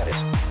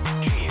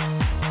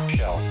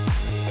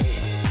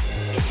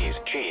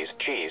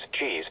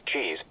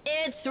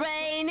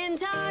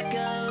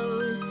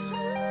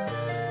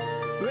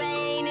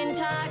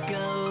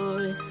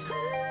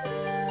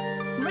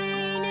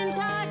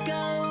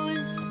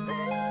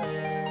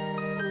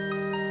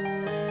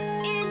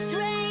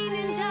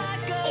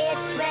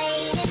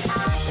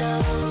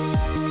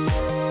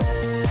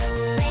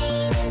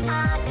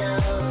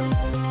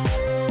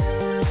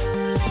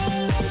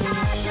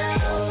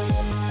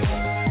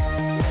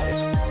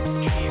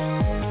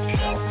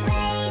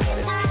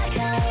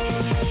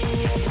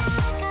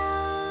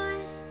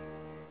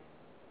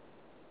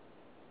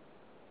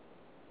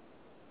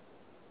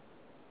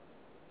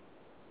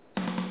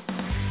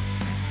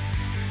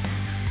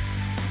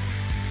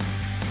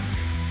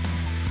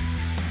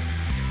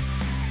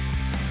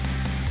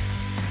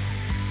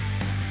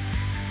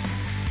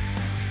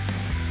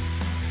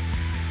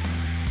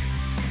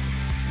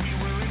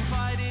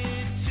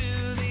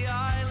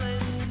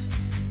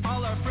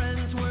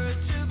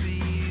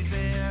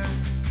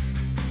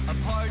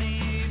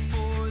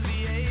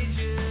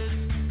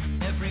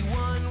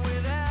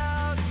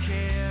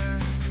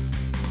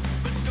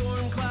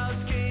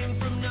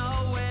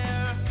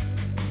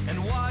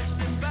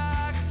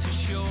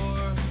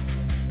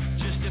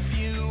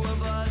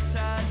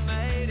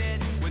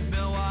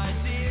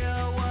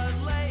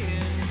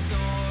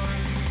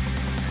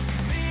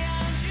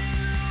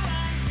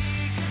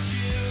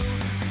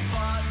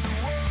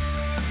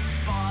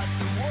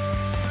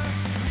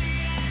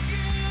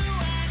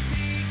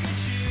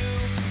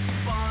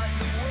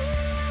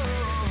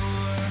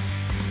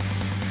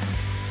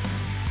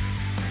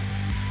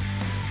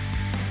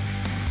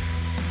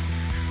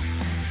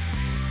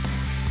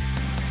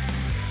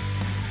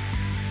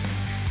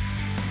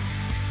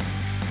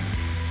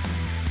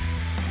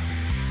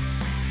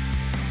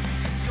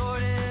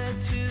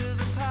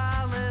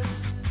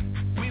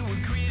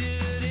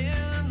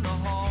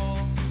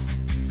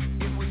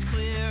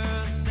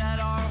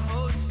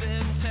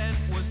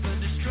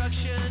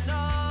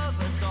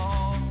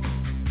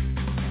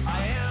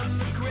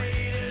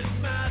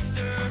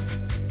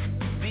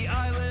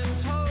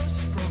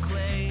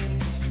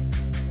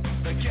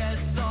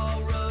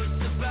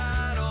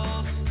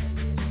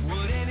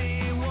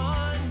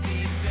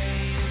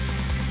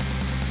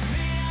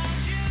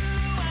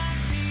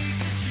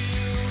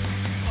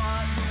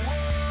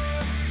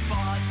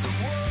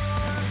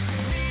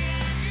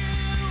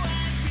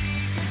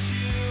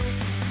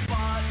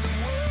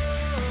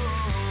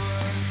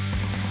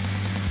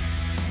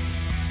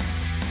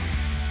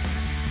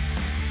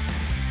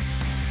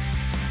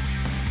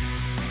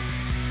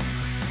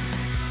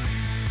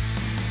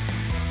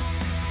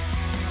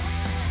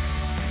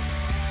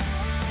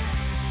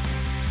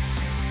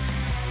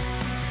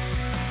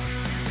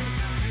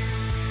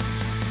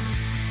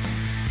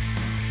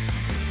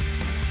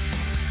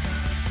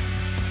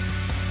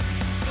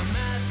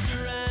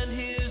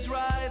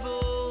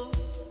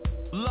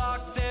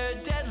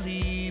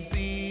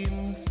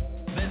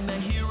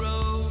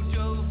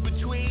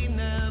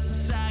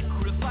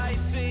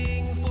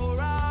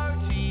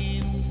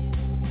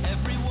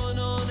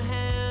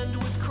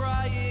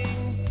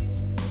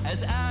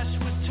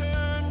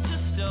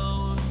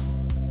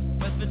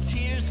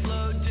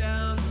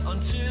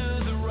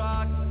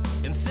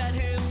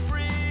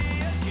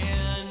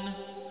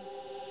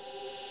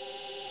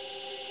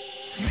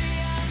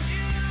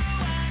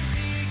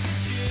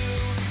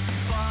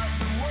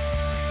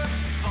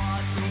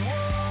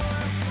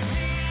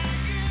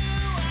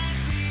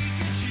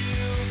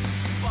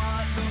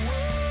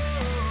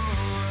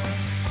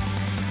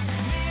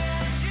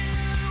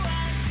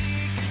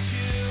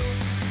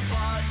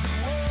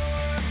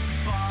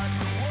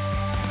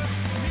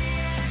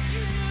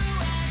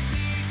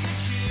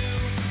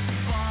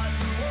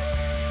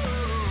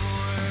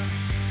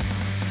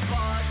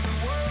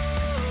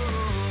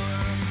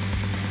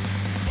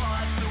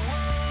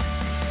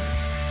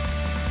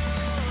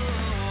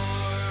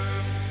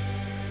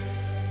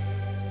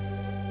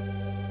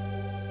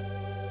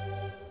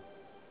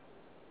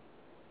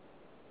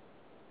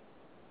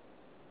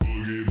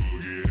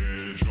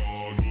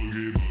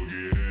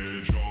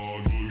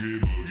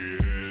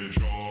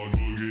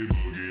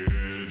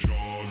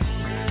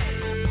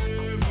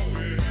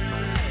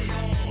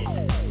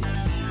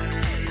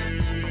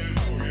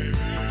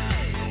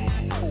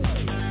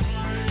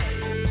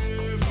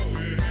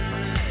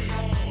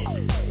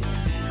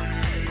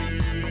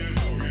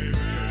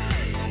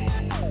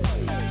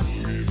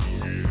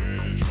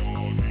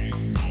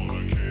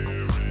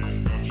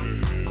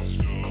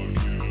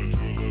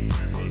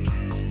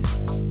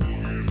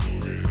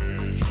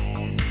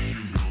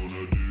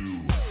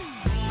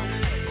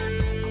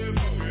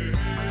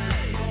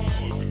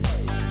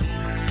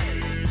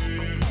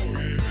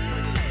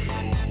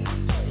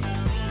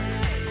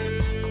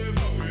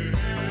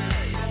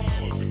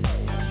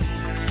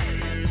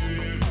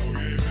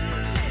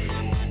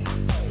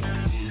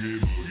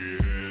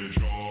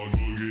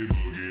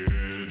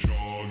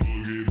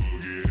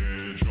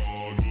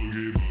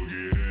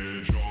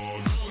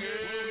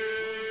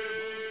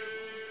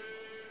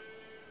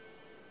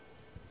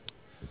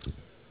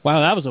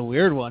 Wow, that was a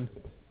weird one.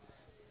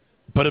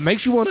 But it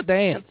makes you want to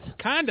dance.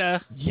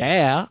 Kinda.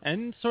 Yeah.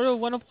 And sort of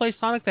want to play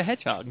Sonic the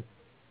Hedgehog.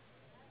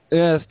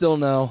 Yeah, still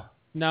no.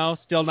 No,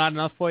 still not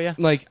enough for you?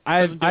 Like,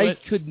 I it?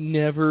 could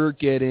never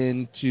get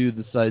into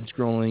the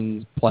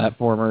side-scrolling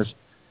platformers.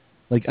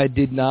 Like, I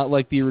did not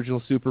like the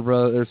original Super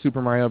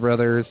Mario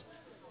Brothers.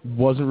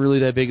 Wasn't really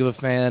that big of a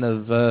fan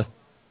of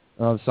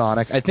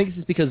Sonic. I think it's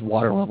just because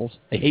water levels.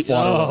 I hate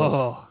water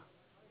levels.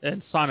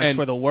 And Sonics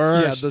were the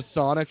worst. Yeah, the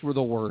Sonics were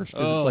the worst.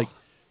 It's like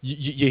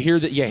you hear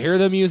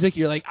the music,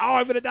 you're like, oh,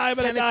 I'm gonna die,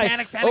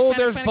 Panic,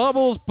 there's panic.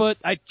 bubbles, but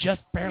I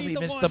just barely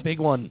missed the big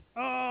one.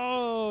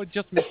 Oh,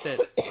 just missed it.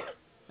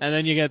 And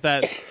then you get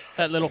that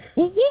little,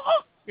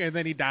 and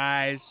then he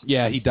dies.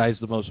 Yeah, he dies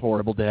the most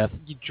horrible death.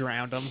 You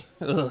drowned him.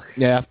 Ugh.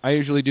 Yeah, I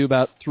usually do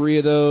about 3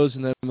 of those,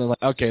 and then I'm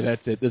like, okay,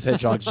 that's it. This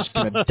hedgehog's just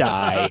gonna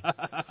die.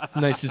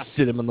 And I just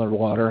sit him in the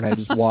water, and I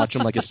just watch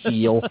him like a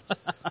seal.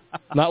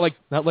 Not like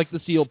the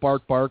seal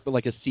bark, but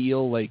like a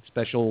seal, like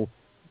special.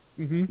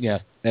 Mm-hmm. Yeah,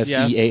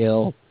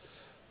 SEAL,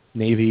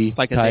 Navy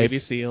like type. a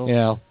Navy SEAL.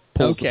 Yeah,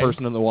 pulls the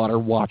person in the water,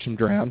 watch him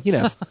drown. You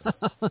know,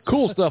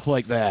 cool stuff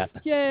like that.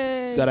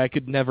 Yay! That I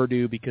could never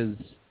do because,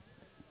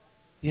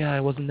 I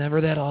wasn't never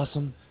that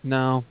awesome.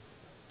 No,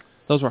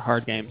 those were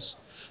hard games.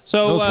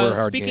 So those were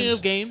hard speaking games.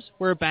 of games,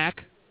 we're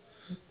back.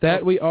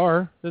 That we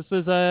are. This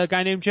is a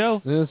guy named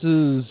Joe. This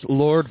is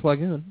Lord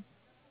Flagoon.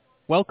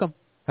 Welcome.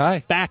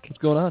 Hi. Back. What's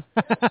going on?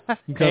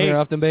 You come here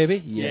often,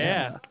 baby?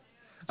 Yeah.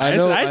 I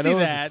know. I see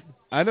that.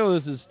 I know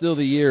this is still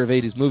the year of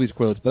 80s movies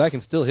quotes, but I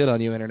can still hit on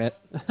you, Internet.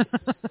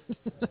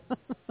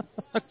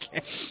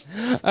 Okay.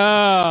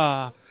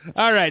 All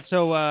right,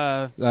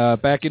 so...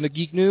 back into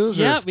geek news?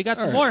 Yeah, we got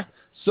some more.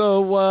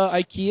 So,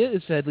 IKEA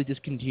is sadly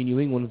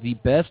discontinuing one of the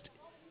best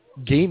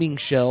gaming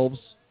shelves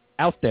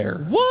out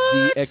there.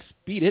 What? The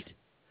Expedit.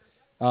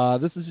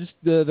 This is just...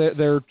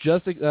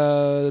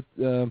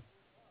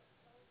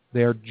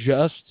 They're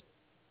just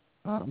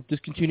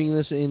discontinuing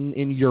this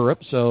in Europe,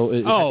 so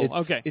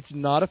okay. It's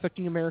not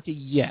affecting America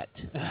yet.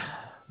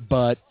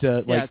 But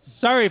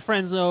sorry,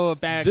 friends, though,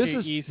 back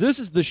east. This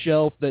is the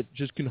shelf that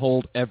just can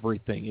hold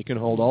everything. It can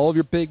hold all of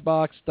your big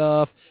box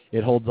stuff.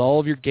 It holds all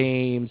of your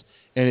games,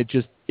 and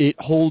it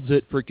holds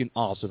it freaking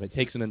awesome. It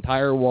takes an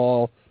entire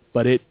wall,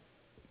 but it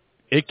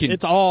can.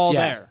 It's all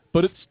there.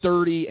 But it's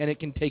sturdy and it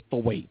can take the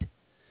weight.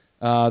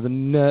 The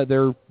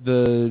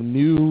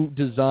new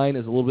design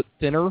is a little bit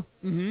thinner,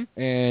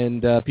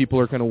 and people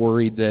are kind of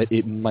worried that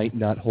it might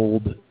not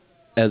hold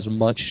as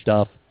much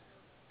stuff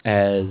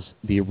as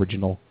the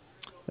original.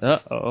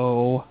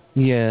 Uh-oh.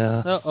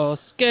 Yeah. Uh-oh.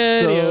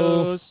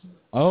 Scarios.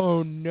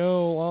 Oh,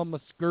 no, I'm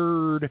a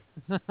scared.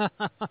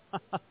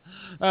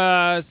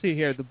 Let's see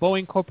here. The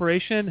Boeing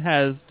Corporation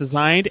has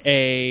designed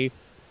a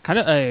kind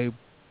of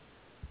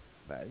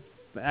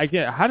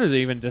how do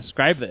they even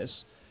describe this?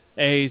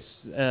 A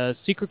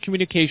secret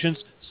communications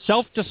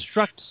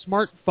self-destruct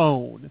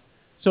smartphone.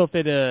 So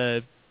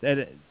if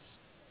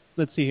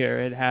let's see here,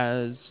 it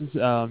has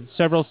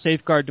several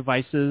safeguard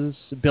devices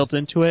built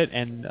into it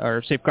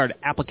or safeguard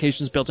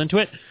applications built into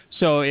it.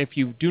 So if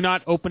you do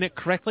not open it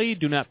correctly,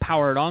 do not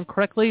power it on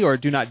correctly, or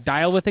do not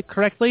dial with it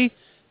correctly,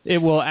 it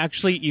will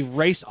actually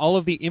erase all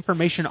of the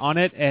information on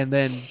it and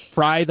then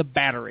fry the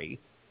battery.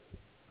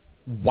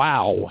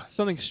 Wow.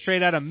 Something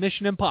straight out of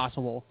Mission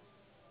Impossible.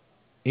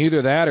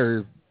 Either that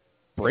or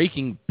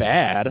Breaking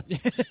Bad.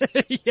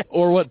 Yeah.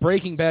 Or what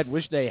Breaking Bad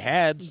wished they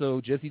had,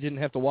 so Jesse didn't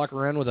have to walk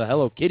around with a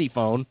Hello Kitty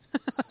phone.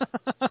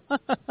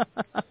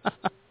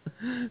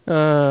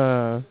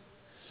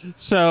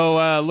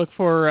 So look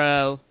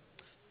for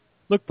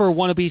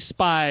wannabe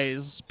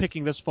spies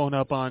picking this phone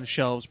up on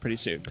shelves pretty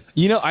soon.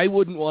 You know, I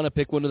wouldn't want to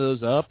pick one of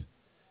those up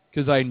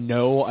because I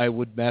know I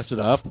would mess it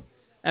up.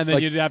 And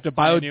then you'd have to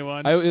buy a new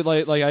one.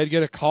 I'd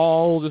get a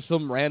call to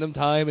some random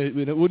time. It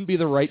wouldn't be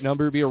the right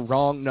number. It would be a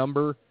wrong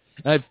number.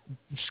 And I'd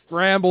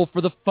scramble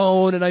for the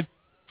phone, and I'd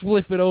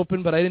flip it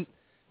open, but I didn't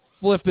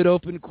flip it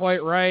open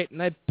quite right.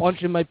 And I'd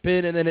punch in my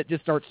pin, and then it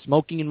just starts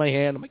smoking in my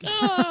hand. I'm like,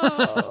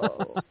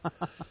 oh.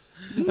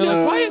 They're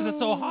like, why is it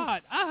so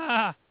hot?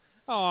 Ah.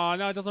 Oh,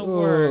 no, it doesn't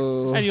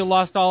work. And you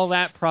lost all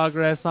that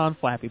progress on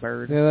Flappy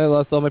Bird. Yeah, I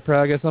lost all my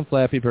progress on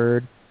Flappy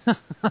Bird.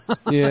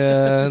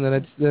 Yeah, and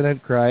then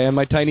I'd cry, and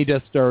my tiny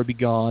Death Star would be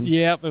gone.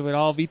 Yep, it would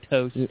all be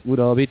toast. It would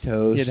all be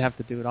toast. You'd have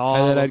to do it all.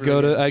 And then I'd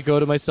go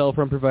to my cell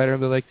phone provider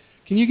and be like,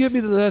 "Can you give me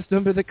the last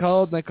number that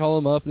called?" And I call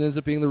them up, and it ends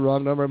up being the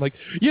wrong number. I'm like,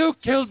 "You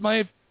killed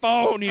my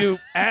phone, you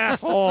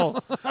asshole!"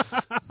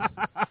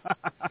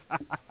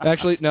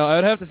 Actually, no,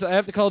 I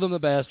have to call them the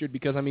bastard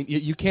because I mean,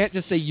 you can't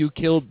just say you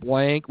killed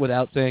blank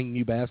without saying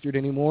you bastard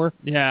anymore.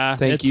 Yeah,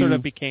 thank you. Sort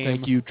of became.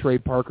 Thank you, Trey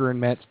Parker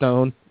and Matt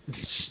Stone.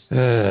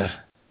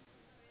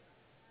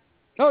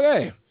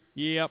 Okay.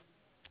 Yep.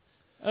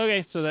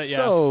 Okay, so that, yeah.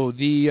 So,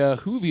 the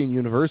Whovian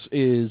universe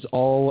is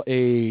all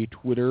a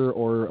Twitter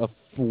or a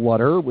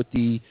flutter with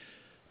the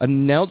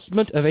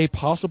announcement of a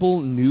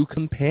possible new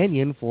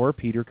companion for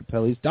Peter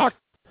Capaldi's Doctor.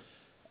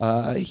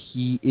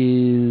 He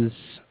is,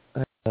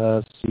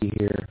 let's see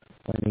here,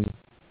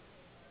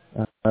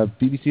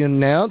 BBC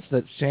announced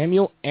that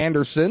Samuel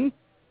Anderson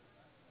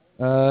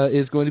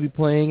is going to be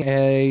playing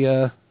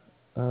a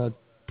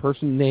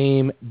person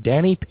named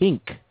Danny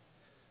Pink.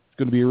 It's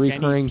going to be a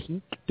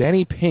recurring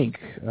Danny Pink,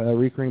 a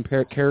recurring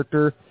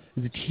character,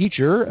 is a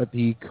teacher at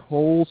the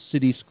Coal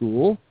City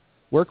School,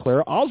 where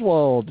Clara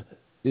Oswald,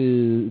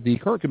 is the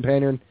current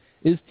companion,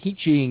 is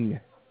teaching.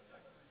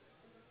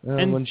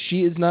 And when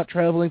she is not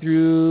traveling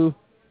through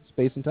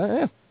space and time.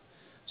 Yeah.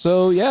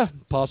 So, yeah,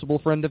 possible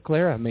friend of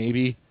Clara.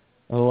 Maybe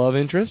a love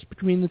interest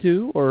between the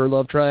two, or a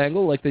love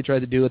triangle like they tried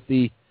to do with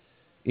the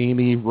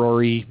Amy,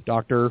 Rory,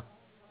 Doctor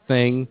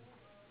thing.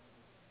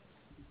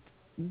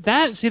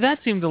 That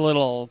seemed a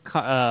little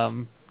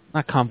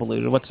not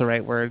convoluted. What's the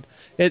right word?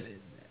 It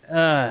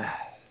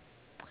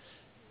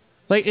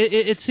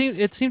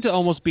seemed to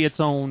almost be its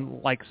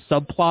own like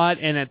subplot,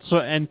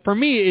 and for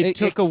me it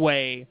took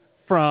away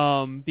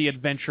from the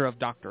adventure of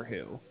Doctor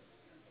Who.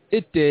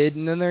 It did,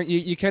 and then there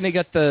you kind of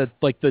got the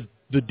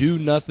do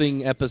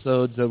nothing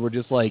episodes that were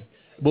just like,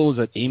 what was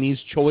it, Amy's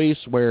Choice,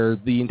 where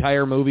the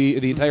entire movie,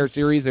 the entire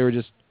series, they were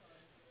just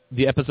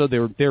the episode they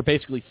were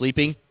basically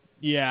sleeping.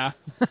 Yeah.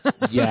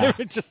 Yeah.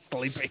 They were just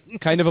sleeping.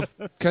 kind of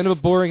a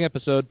boring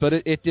episode, but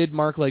it did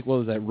mark, like, what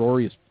was that,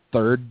 Rory's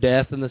third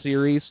death in the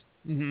series.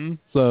 Mm-hmm.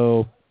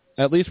 So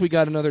at least we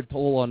got another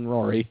toll on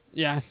Rory.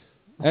 Yeah.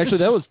 Actually,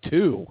 that was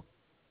 2.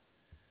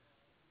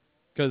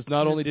 Because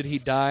not only did he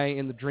die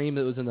in the dream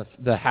that was in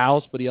the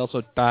house, but he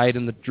also died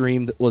in the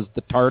dream that was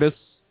the TARDIS.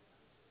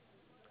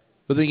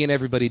 But then again,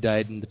 everybody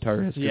died in the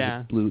TARDIS.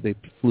 Yeah. They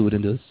flew it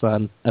into the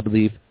sun, I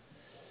believe.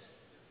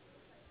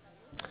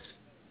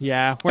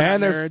 Yeah, we're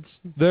not nerds.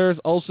 There's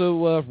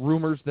also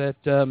rumors that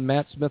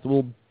Matt Smith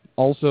will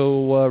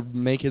also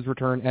make his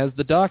return as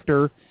the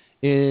Doctor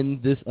in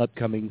this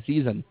upcoming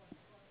season.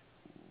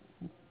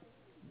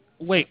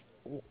 Wait,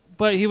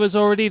 but he was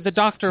already the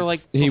Doctor,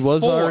 like, before. He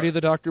was already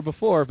the Doctor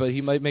before, but he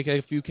might make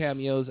a few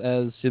cameos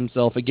as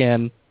himself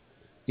again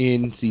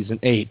in Season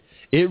 8.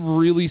 It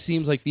really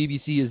seems like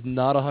BBC is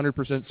not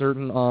 100%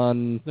 certain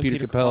on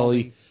Peter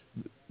Capaldi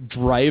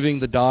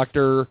driving the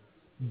Doctor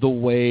the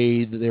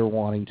way that they were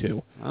wanting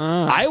to.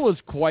 I was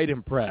quite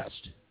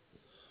impressed.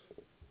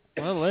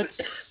 Well,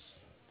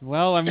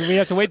 I mean, we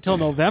have to wait till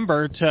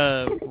November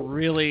to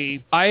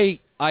really... I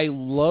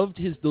loved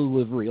his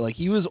delivery. Like,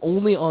 he was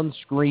only on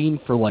screen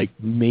for, like,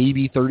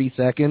 maybe 30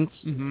 seconds,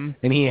 and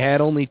he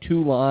had only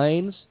 2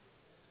 lines.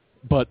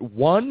 But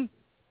one,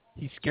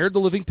 he scared the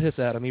living piss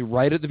out of me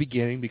right at the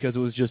beginning because it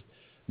was just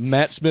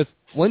Matt Smith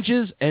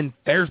flinches, and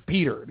there's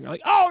Peter. And you're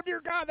like, oh,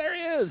 dear God, there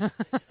he is.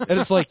 And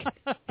it's like,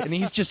 and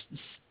he's just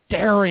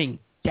staring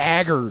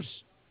daggers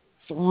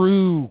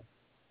through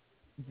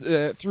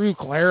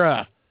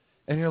Clara.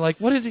 And you're like,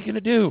 what is he going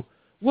to do?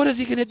 What is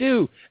he going to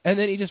do? And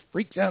then he just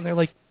freaks out, and they're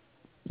like,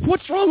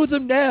 what's wrong with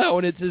him now?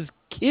 And it's his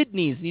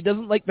kidneys. He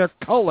doesn't like their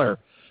color.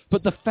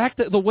 But the fact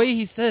that the way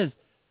he says,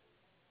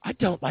 I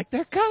don't like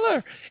their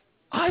color,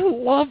 I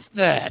love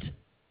that.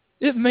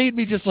 It made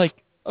me just like,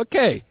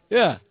 okay,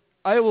 yeah,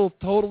 I will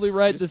totally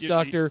ride this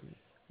Doctor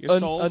you're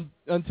sold?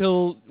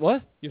 Until,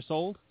 what? You're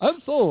sold?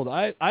 I'm sold.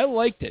 I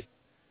liked it.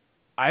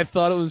 I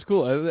thought it was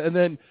cool. And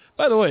then,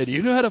 by the way, do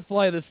you know how to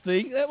fly this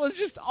thing? That was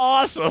just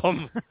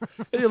awesome.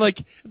 And you're like,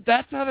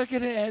 that's how they're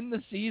going to end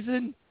the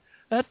season?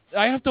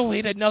 I have to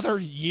wait another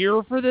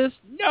year for this?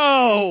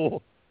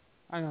 No!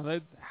 I know,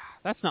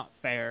 that's not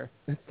fair.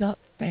 It's not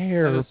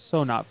fair. That is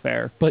so not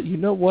fair. But you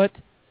know what?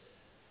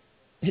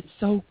 It's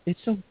so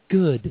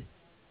good.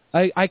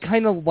 I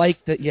kind of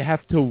like that you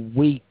have to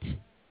wait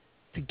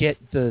to get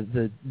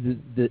get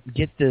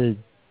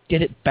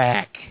it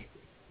back.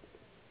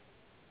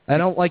 I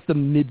don't like the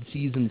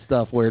mid-season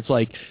stuff where it's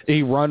like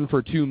they run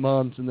for 2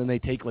 months and then they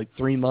take like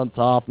 3 months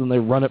off and they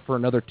run it for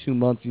another 2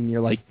 months and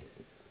you're like,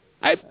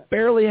 I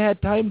barely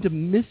had time to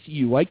miss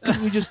you. Why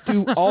couldn't we just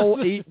do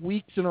all 8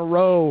 weeks in a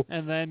row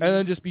and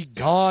then just be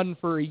gone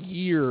for a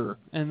year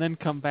and then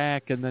come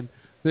back and then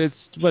it's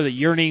the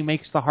yearning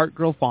makes the heart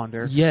grow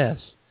fonder. Yes,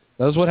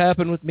 that was what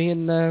happened with me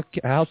in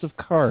House of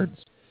Cards.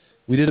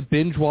 We did a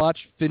binge watch,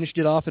 finished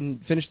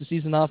the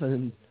season off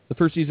and the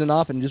first season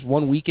off in just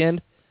one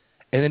weekend.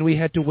 And then we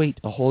had to wait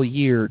a whole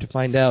year to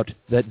find out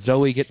that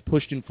Zoe gets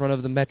pushed in front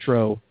of the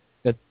Metro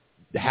at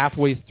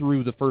halfway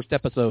through the first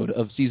episode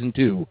of Season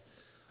 2.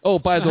 Oh,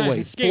 by the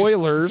way,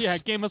 spoilers.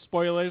 Game of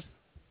spoilers.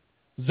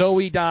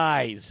 Zoe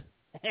dies.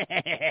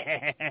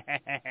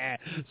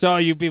 So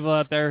you people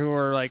out there who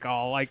are like,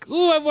 all like,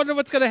 ooh, I wonder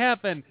what's going to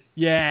happen.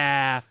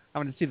 Yeah, I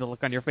want to see the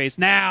look on your face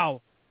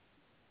now.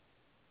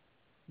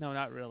 No,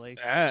 not really.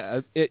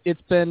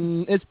 It's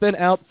been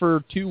out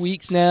for 2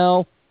 weeks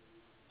now.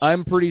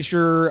 I'm pretty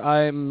sure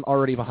I'm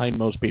already behind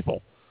most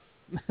people.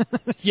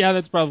 Yeah,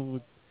 that's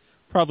probably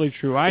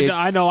true.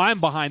 I know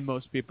I'm behind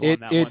most people on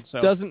that one. So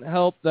it doesn't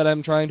help that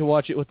I'm trying to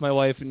watch it with my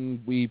wife,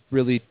 and we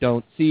really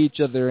don't see each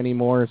other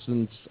anymore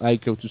since I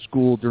go to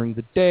school during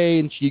the day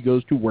and she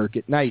goes to work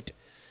at night.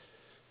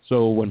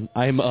 So when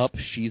I'm up,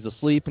 she's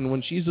asleep, and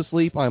when she's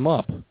asleep, I'm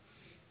up.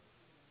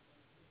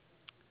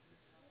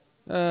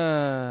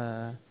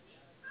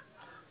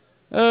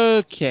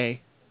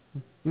 Okay.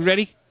 You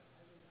ready?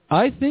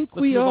 I think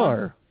we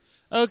are.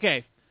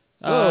 Okay.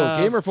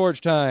 Gamer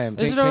Forge time.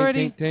 Is it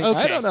already? Tink. Okay.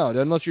 I don't know,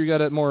 unless you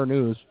got more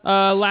news.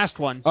 Last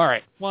one. All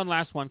right. One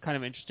last one, kind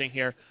of interesting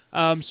here.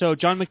 So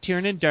John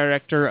McTiernan,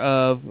 director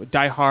of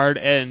Die Hard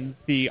and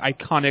the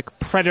iconic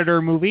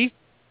Predator movie.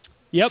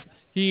 Yep,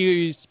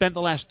 he spent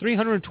the last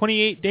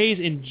 328 days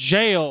in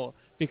jail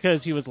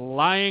because he was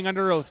lying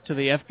under oath to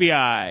the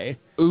FBI.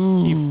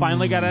 Ooh. He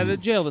finally got out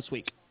of jail this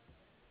week.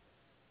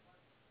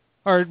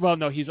 Or, well,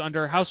 no, he's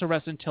under house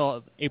arrest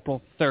until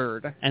April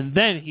 3rd, and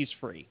then he's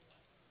free.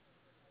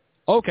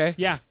 Okay.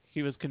 Yeah,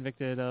 he was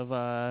convicted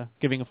of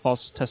giving a false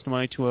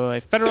testimony to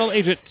a federal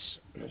agent.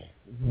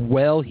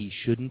 Well, he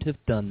shouldn't have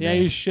done that. Yeah,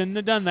 he shouldn't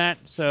have done that,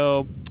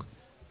 so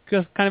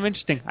just kind of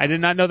interesting. I did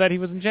not know that he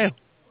was in jail.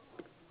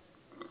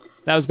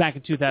 That was back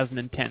in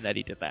 2010 that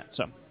he did that,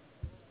 so.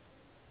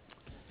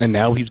 And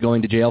now he's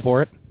going to jail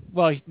for it?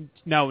 Well,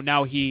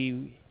 now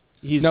he's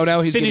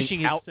getting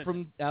finishing out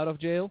of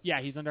jail?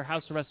 Yeah, he's under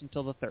house arrest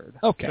until the 3rd.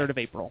 Okay. 3rd of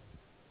April.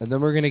 And then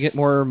we're going to get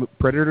more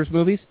Predators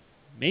movies?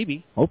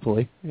 Maybe.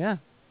 Hopefully. Yeah.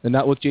 And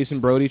not with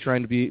Jason Brody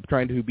trying to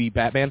be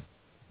Batman?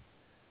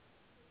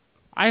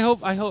 I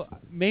hope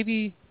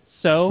maybe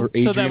so. Or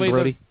Adrian so that way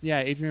Brody?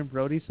 Adrian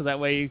Brody, so that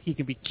way he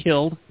can be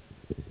killed.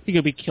 He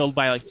can be killed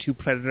by like 2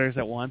 predators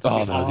at once.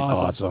 Oh, that would be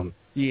awesome.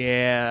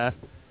 Yeah.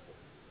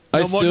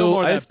 I No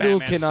more of that still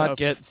Batman cannot stuff.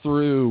 get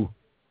through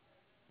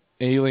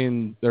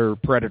Alien or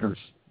Predators.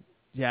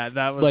 Yeah,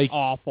 that was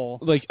awful.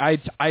 Like I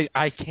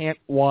can't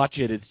watch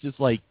it. It's just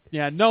like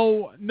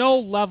no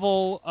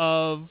level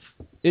of.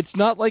 It's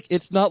not like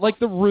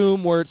The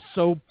Room where it's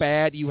so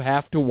bad you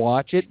have to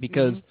watch it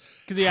because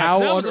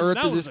how on earth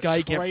did this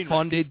guy get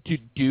funded to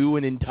do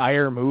an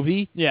entire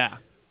movie? Yeah.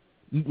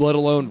 Let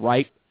alone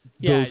write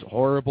those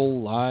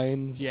horrible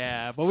lines.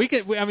 Yeah, but we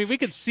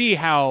could see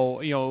how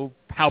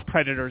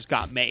Predators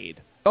got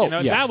made. Oh,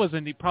 that was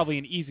probably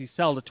an easy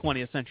sell to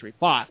 20th Century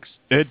Fox.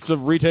 It's a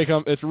remake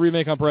on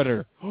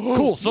Predator.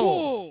 Cool,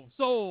 sold.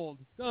 Sold,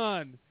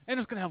 done. And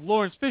it's gonna have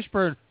Lawrence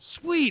Fishburne,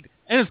 sweet.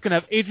 And it's gonna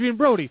have Adrian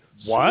Brody,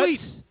 what?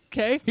 Sweet.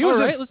 Okay,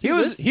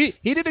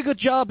 he did a good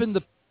job in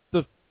the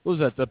what was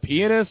that, The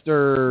Pianist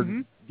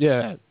or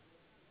yeah.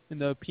 In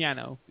the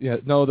piano. Yeah,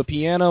 no, The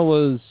Piano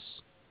was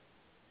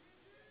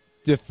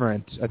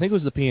different. I think it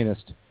was The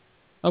Pianist.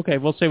 Okay,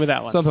 we'll stay with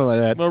that one. Something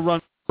like that. We'll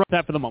run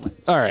that for the moment.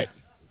 All right.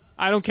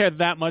 I don't care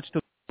that much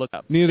to look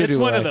up. Neither do I.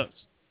 It's one of those.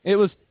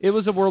 It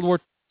was a World War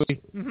II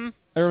movie.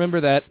 I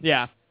remember that.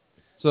 Yeah.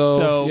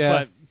 So yeah,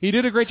 but he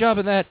did a great job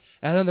in that.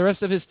 And then the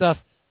rest of his stuff,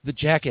 The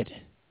Jacket.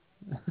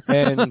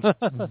 And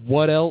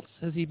what else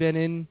has he been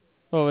in?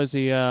 What was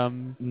he?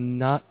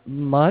 Not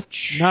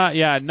much.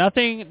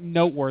 Nothing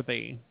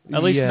noteworthy.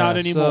 At least not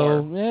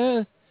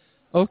anymore.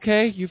 So,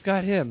 okay, you've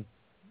got him.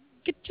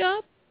 Good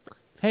job.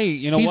 Hey,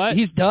 you know what?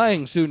 He's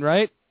dying soon,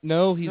 right?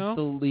 No, he's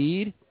the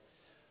lead.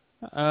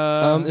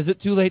 Is it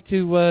too late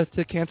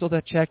to cancel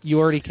that check? You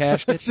already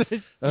cashed it?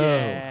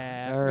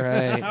 Yeah. Oh, all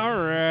right. All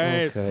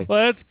right. Okay.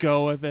 Let's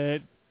go with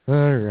it.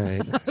 All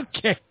right.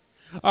 Okay.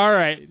 All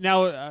right.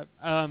 Now,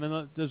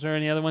 is there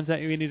any other ones that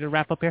we need to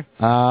wrap up here?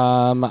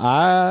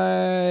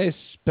 I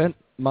spent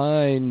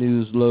my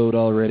news load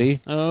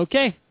already.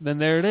 Okay. Then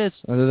there it is.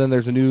 Other than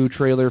there's a new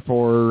trailer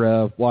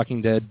for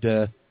Walking Dead,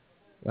 the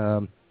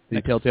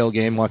Telltale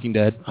game, Walking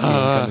Dead,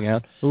 coming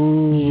out.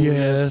 Ooh.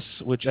 Yes,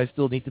 which I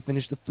still need to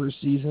finish the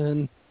first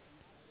season.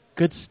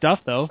 Good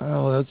stuff, though.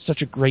 Oh, that's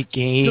such a great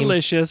game.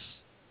 Delicious.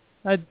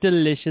 A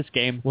delicious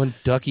game. When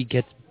duck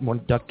gets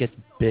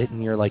bit,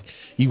 and you're like,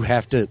 you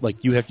have to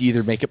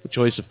either make up the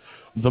choice of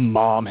the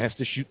mom has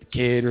to shoot the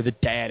kid, or the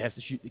dad has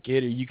to shoot the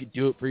kid, or you could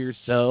do it for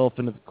yourself.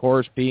 And of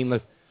course, being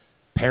the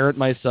parent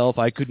myself,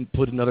 I couldn't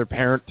put another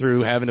parent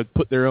through having to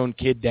put their own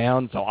kid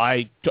down, so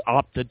I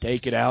opted to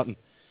take it out. And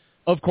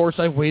of course,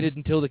 I waited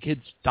until the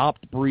kid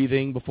stopped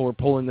breathing before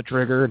pulling the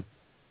trigger.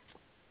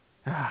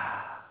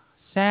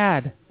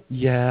 Sad.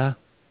 Yeah.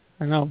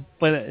 I know,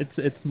 but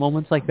it's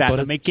moments like that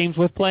that make games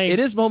worth playing. It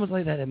is moments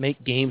like that that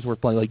make games worth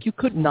playing. Like, you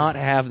could not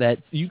have that.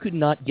 You could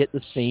not get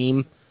the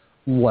same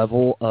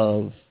level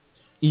of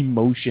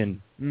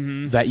emotion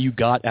that you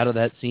got out of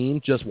that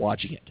scene just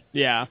watching it.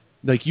 Yeah.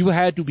 Like, you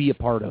had to be a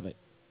part of it.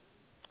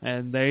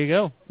 And there you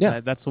go.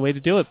 Yeah. That's the way to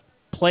do it.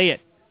 Play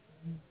it.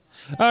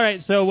 All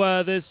right,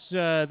 so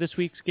this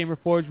week's Gamer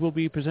Forge will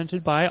be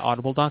presented by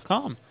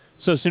Audible.com.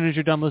 So as soon as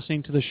you're done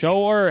listening to the show,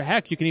 or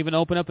heck, you can even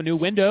open up a new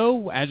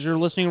window as you're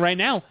listening right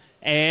now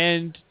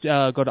and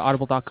go to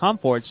audible.com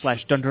 /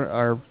 Dungeon,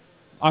 or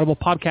Audible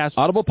Podcast.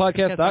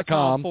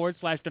 Audiblepodcast.com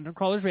 / Dungeon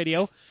Crawlers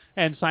Radio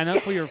and sign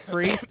up for your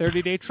free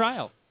 30-day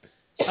trial.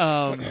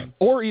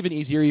 Or even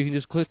easier, you can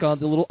just click on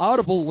the little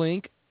Audible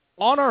link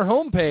on our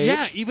homepage.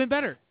 Yeah, even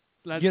better.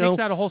 That takes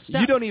out a whole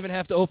step. You don't even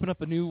have to open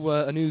up a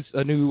new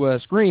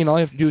screen. All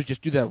you have to do is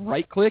just do that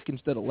right click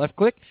instead of left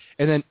click,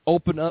 and then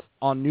open up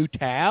on new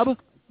tab.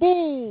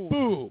 Boom!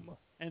 Boom!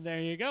 And there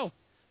you go.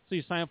 So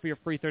you sign up for your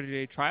free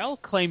 30-day trial,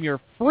 claim your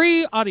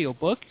free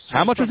audiobook.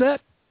 How much was that?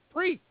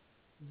 Free.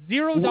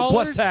 $0.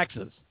 Plus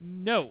taxes.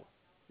 No.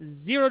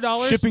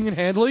 $0. Shipping and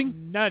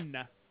handling? None.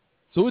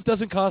 So it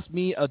doesn't cost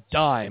me a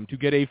dime to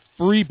get a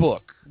free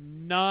book.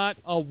 Not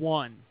a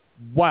one.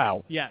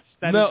 Wow. Yes.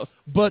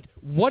 But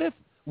what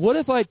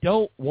if I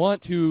don't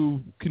want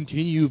to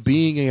continue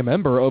being a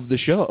member of the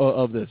show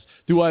of this?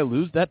 Do I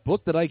lose that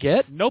book that I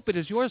get? Nope, it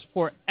is yours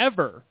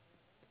forever.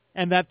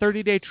 And that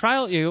 30-day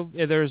trial,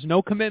 there's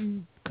no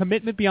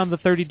commitment beyond the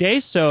 30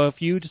 days. So if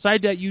you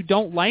decide that you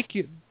don't like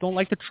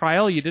the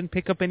trial, you didn't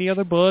pick up any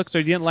other books, or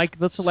you didn't like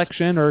the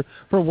selection, or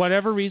for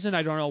whatever reason,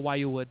 I don't know why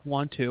you would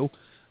want to,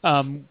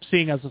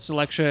 seeing as the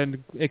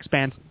selection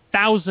expands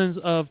thousands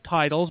of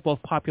titles,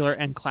 both popular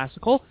and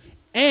classical,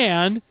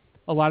 and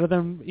a lot of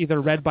them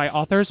either read by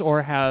authors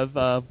or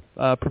have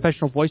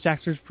professional voice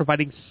actors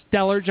providing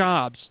stellar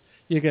jobs.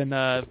 You can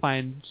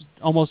find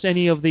almost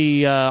any of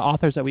the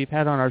authors that we've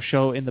had on our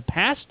show in the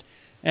past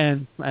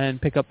and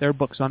pick up their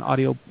books on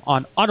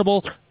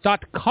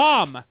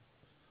audible.com.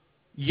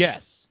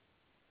 Yes.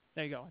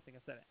 There you go. I think I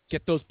said it.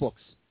 Get those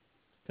books.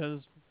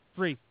 Because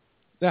free.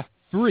 Yeah,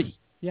 free.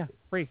 Yeah,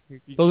 free. You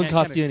Doesn't can't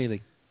cost get you it.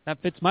 anything.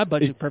 That fits my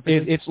budget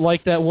perfectly. It's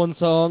like that one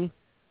song,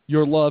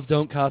 my love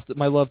don't cost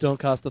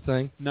a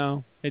thing.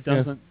 No, it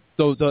doesn't.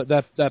 Yeah. So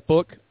that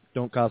book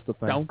don't cost a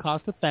thing. Don't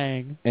cost a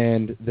thing.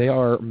 And they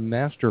are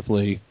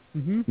masterfully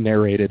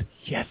narrated.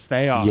 Yes,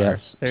 they are. Yes.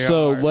 They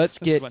so are. let's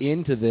get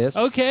into this.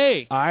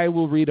 Okay. I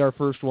will read our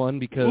first one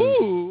because...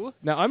 Ooh.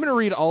 Now, I'm going to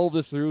read all of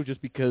this through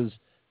just because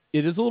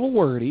it is a little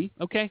wordy.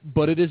 Okay.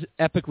 But it is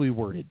epically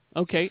worded.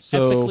 Okay,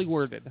 so, epically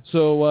worded.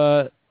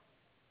 So,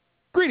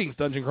 greetings,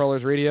 Dungeon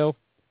Crawlers Radio.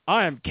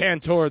 I am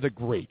Cantor the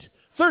Great,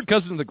 third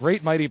cousin of the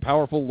great, mighty,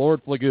 powerful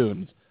Lord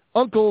Flagoons.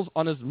 Uncles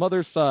on his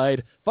mother's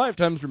side, 5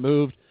 times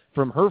removed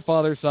from her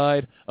father's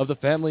side of the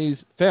family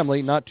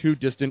not too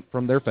distant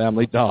from their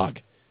family dog.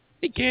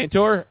 Hey,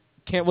 Cantor.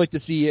 Can't wait to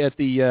see you at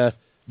the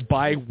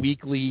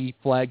bi-weekly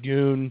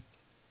Flagoon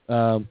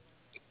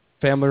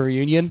family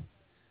reunion.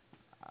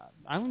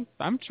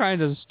 I'm trying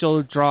to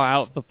still draw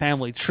out the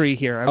family tree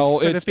here.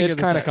 It's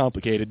kind of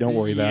complicated. Don't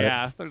worry about it.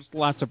 Yeah, there's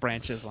lots of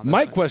branches on this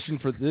My one. question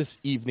for this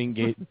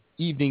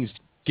evening's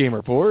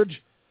Gamer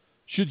Forge,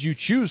 should you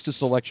choose to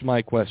select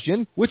my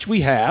question, which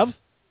we have,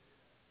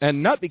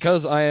 and not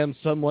because I am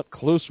somewhat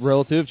close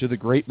relative to the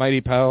great,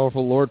 mighty,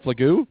 powerful Lord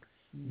Flagoo,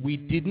 we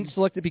didn't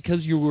select it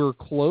because you were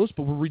close,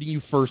 but we're reading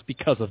you first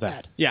because of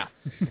that. Yeah.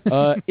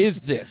 Is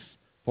this,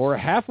 for a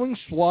halfling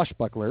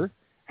swashbuckler,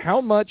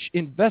 how much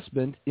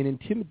investment in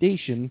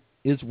intimidation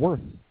is worth?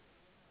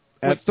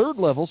 At third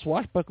level,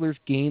 swashbucklers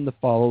gain the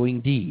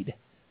following deed.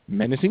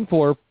 Menacing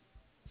for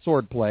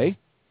swordplay.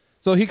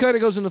 So he kind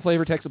of goes into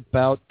flavor text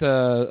about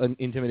an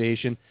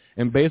intimidation,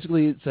 and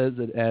basically it says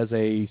that as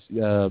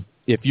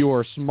if you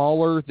are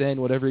smaller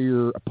than whatever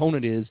your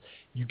opponent is,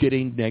 you get a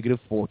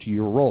 -4 to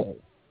your roll.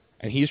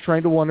 And he's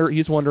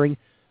wondering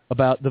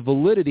about the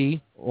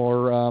validity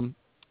or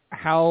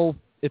how,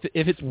 if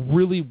it's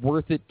really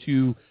worth it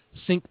to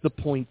sink the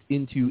points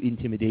into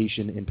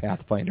intimidation in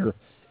Pathfinder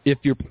if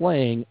you're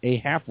playing a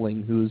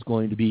halfling who is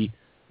going to be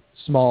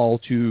small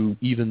to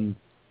even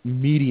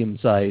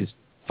medium-sized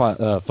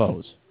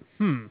foes.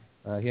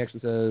 He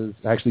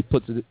actually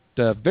puts it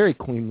very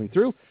cleanly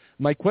through.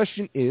 My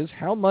question is,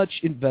 how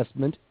much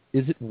investment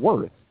is it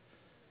worth,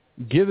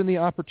 given the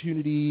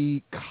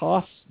opportunity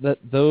costs that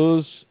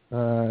those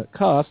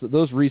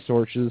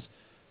resources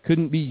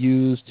couldn't be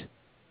used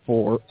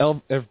for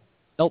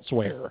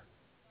elsewhere?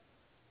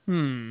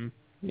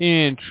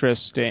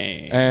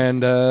 Interesting.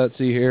 And let's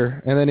see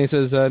here. And then he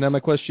says, now my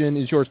question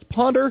is yours to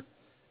ponder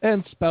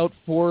and spout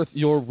forth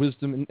your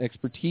wisdom and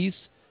expertise.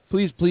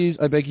 Please,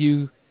 I beg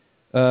you,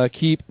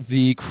 keep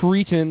the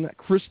cretin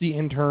Chris the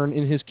intern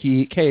in his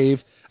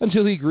cave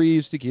until he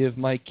agrees to give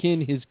my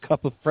kin his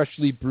cup of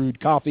freshly brewed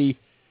coffee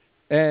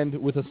and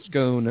with a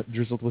scone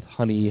drizzled with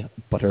honey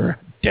butter.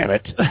 Damn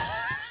it.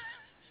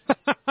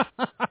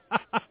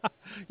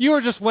 You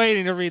were just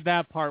waiting to read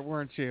that part,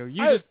 weren't you?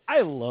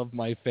 I love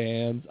my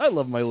fans. I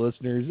love my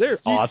listeners. They're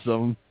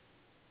awesome.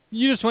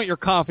 You just want your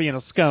coffee and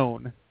a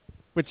scone,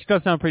 which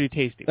does sound pretty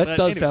tasty. That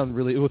does sound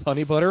really, with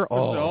honey butter?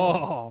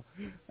 Oh.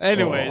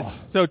 Anyways,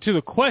 so to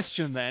the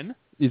question then.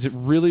 Is it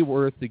really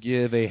worth to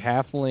give a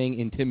halfling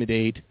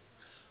intimidate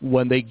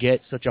when they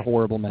get such a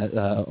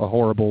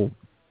horrible...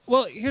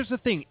 Well, here's the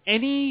thing.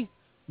 Any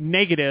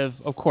negative,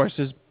 of course,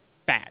 is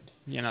bad.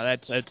 You know,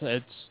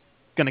 it's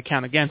going to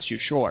count against you,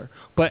 sure.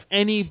 But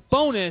any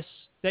bonus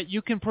that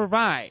you can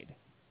provide,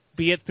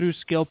 be it through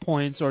skill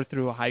points or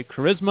through a high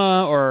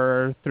charisma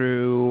or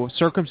through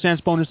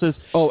circumstance bonuses,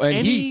 and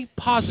any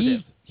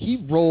positive. He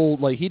rolled,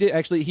 he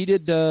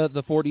did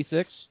the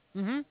 46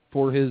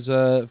 for his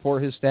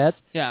stats.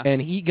 Yeah.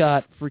 And he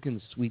got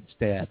freaking sweet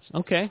stats.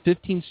 Okay.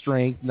 15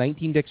 strength,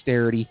 19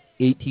 dexterity,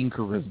 18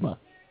 charisma.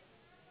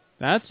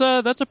 That's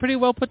a pretty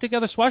well put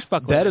together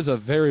swashbuckler. That is a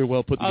very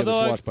well put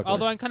together swashbuckler.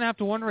 Although I'm kind of have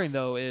to wondering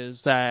though is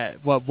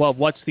that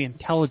what's the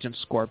intelligence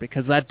score,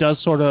 because that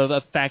does sort of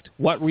affect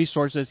what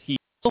resources he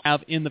will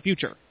have in the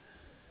future.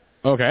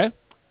 Okay.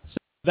 So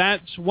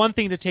that's one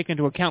thing to take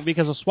into account,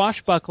 because a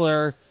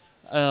swashbuckler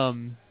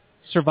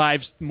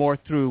survives more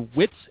through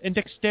wits and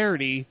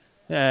dexterity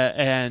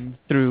and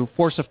through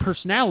force of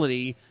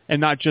personality,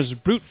 and not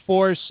just brute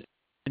force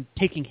and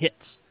taking hits.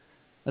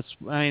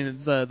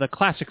 the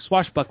classic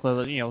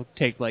swashbuckler.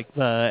 Take like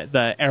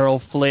the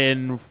Errol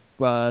Flynn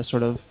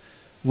sort of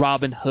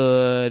Robin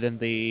Hood and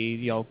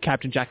the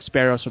Captain Jack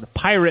Sparrow sort of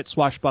pirate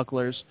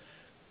swashbucklers.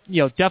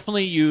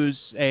 Definitely use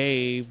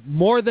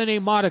more than a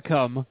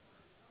modicum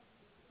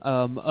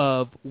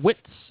of wits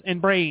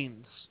and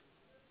brains,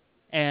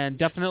 and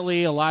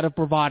definitely a lot of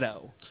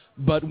bravado.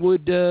 But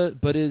would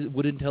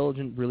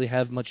intelligence really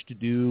have much to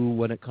do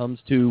when it comes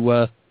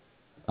to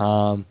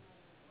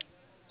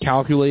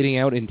calculating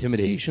out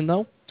intimidation,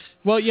 though?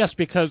 Well, yes,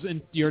 because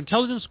your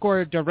intelligence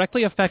score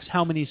directly affects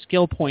how many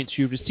skill points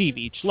you receive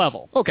each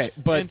level. Okay,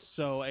 but... And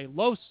so a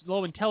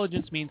low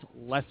intelligence means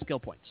less skill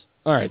points.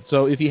 All right,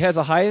 so if he has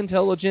a high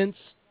intelligence,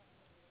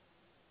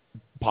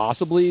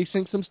 possibly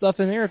sink some stuff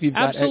in there.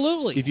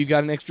 Absolutely. If you've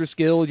got an extra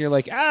skill and you're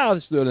like,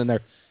 let's throw it in there.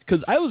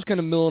 Because I was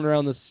kind of milling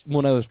around this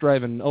when I was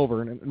driving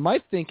over, and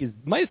my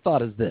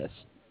thought is this.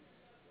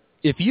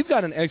 If you've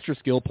got an extra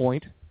skill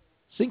point,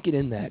 sink it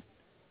in that.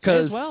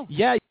 Because,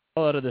 you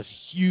fell out of this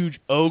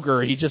huge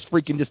ogre. He just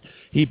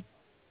he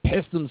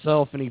pissed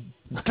himself and he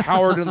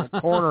cowered in the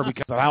corner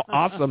because of how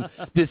awesome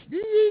this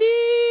little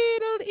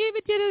he's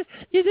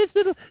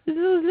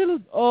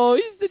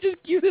such a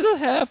cute little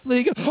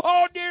halfling.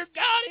 Oh, dear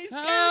God, he's scared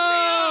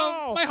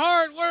me. My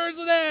heart, where is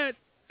it?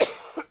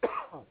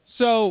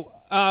 So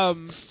a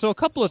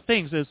couple of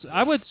things is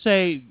I would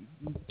say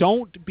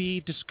don't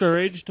be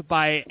discouraged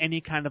by any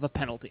kind of a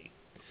penalty.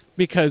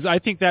 Because I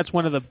think that's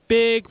one of the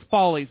big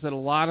follies that a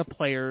lot of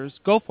players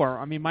go for.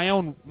 I mean, my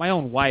own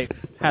wife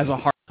has a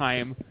hard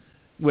time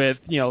with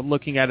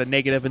looking at a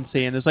negative and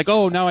saying it's like,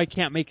 oh, now I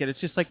can't make it. It's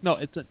just like, no,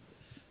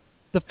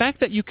 the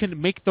fact that you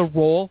can make the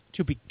roll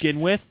to begin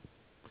with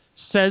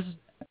says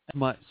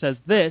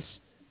this,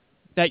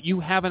 that you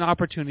have an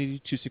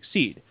opportunity to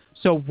succeed.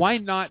 So why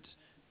not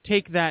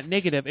take that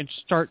negative and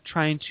start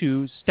trying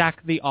to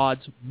stack the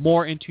odds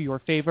more into your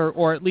favor,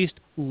 or at least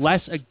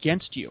less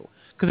against you?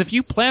 Because if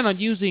you plan on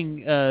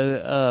using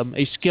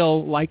a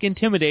skill like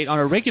Intimidate on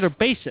a regular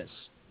basis,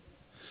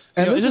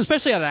 and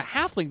especially on a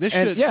halfling, this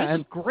is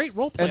a great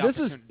roleplay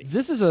opportunity.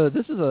 This is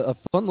a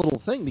fun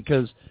little thing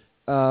because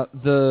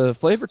the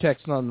flavor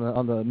text on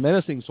the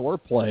menacing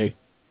sword play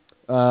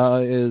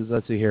is,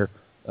 let's see here,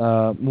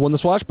 when the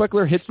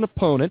swashbuckler hits an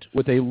opponent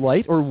with a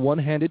light or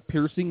one-handed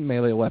piercing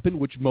melee weapon,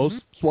 which most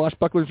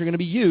swashbucklers are going to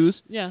be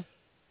used,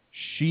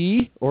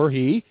 she or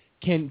he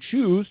can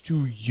choose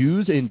to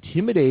use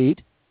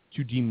Intimidate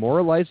to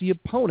demoralize the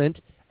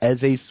opponent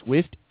as a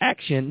swift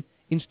action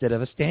instead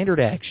of a standard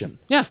action.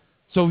 Yeah.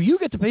 So you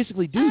get to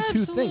basically do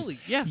two things.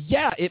 Yeah.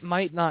 Yeah, it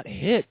might not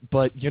hit,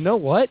 but you know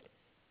what?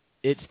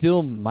 It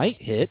still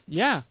might hit.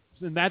 Yeah.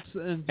 And that's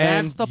the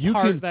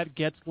part that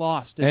gets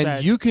lost.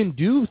 You can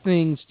do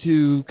things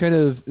to kind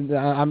of.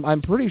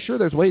 I'm pretty sure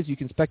there's ways you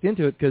can spec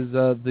into it because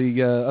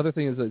the other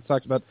thing is that it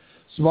talks about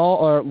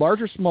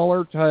larger,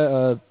 smaller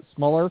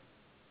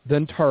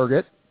than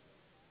target.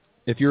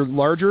 If you're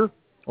larger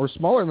or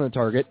smaller than the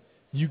target,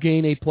 you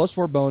gain a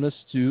 +4 bonus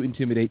to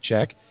Intimidate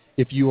check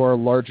if you are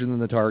larger than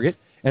the target,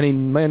 and a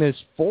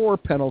 -4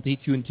 penalty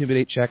to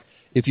Intimidate check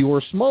if you are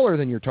smaller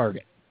than your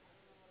target.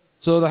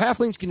 So the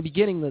halfling's going to be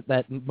getting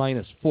that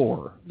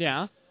 -4.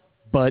 Yeah.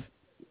 But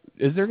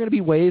is there going to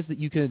be ways that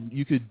you could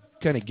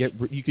kind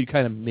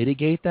of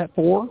mitigate that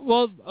 4?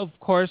 Well, of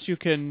course you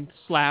can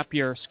slap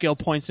your skill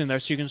points in there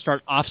so you can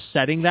start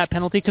offsetting that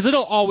penalty because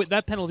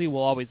that penalty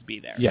will always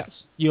be there. Yes.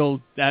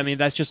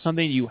 That's just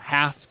something you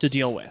have to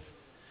deal with.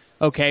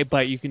 Okay,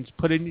 but you can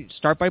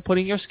start by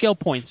putting your skill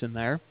points in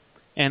there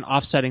and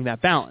offsetting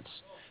that balance.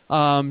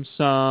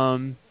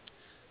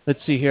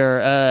 Let's see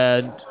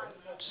here.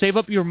 Save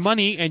up your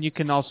money, and you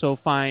can also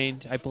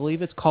find, I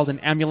believe it's called an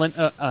amulet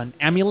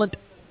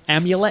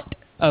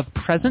of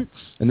presence.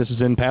 And this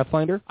is in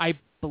Pathfinder? I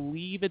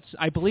believe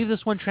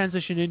this one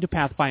transitioned into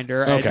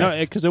Pathfinder.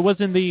 Okay. Because it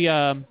was in the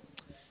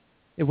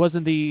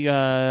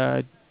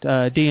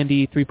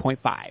D&D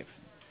 3.5,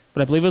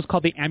 but I believe it was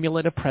called the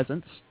Amulet of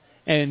Presence,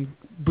 and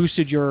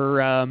boosted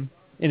it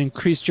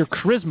increased your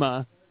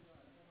charisma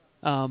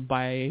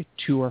by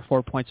 2 or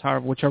 4 points,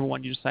 however, whichever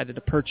one you decided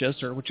to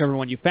purchase or whichever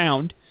one you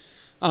found.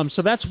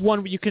 So that's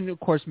one you can, of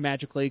course,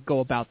 magically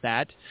go about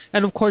that.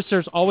 And, of course,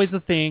 there's always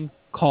a thing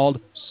called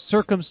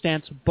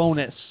circumstance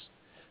bonus.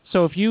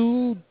 So if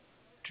you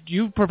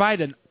provide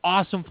an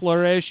awesome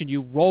flourish and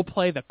you role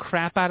play the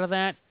crap out of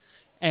that,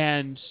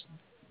 and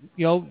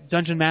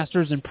Dungeon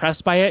Master is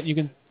impressed by it, you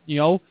can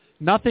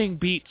nothing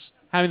beats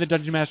having the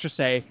Dungeon Master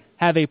say,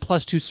 have a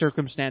 +2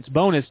 circumstance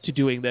bonus to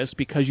doing this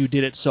because you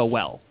did it so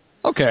well.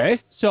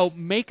 Okay. So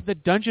make the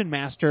Dungeon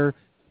Master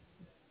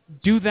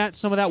do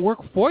some of that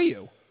work for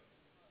you.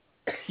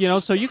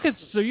 So you could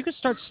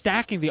start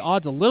stacking the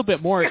odds a little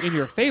bit more in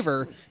your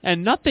favor,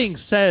 and nothing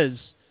says,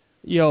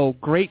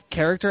 great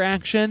character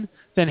action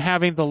than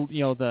having the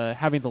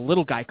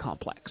little guy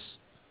complex.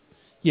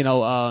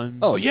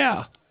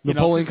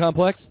 Napoleon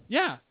complex.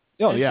 Yeah.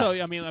 Oh, yeah. So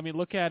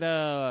look at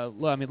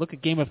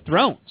Game of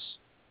Thrones.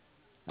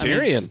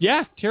 Tyrion.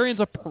 Tyrion's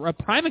a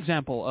prime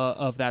example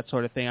of that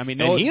sort of thing. And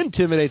he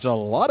intimidates a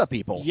lot of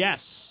people. Yes.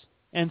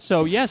 And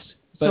so, yes.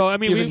 But So, I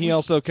mean, given he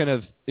also kind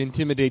of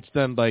intimidates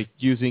them by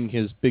using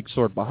his big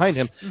sword behind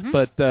him,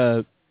 but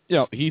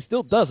he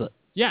still does it.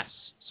 Yes.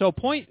 So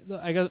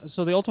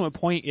the ultimate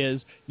point is,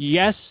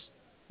 yes,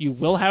 you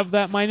will have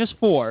that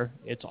 -4.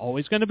 It's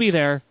always going to be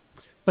there,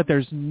 but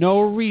there's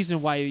no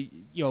reason why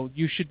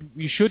you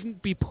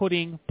shouldn't be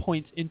putting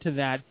points into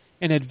that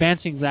and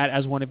advancing that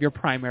as one of your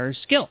primary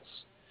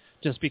skills.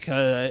 Just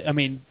because,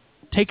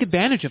 take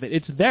advantage of it.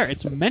 It's there.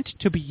 It's meant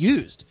to be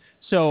used.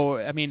 So,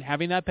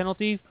 having that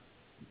penalty,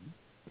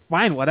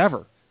 fine,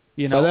 whatever.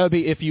 Well, that would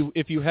be if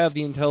you have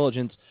the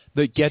intelligence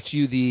that gets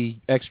you the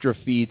extra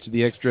feats,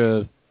 the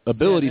extra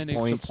ability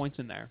points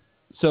in there,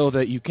 so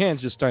that you can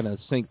just try to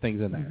sink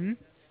things in there. Mm-hmm.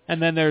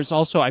 And then there's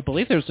also, I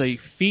believe, there's a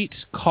feat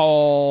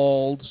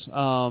called,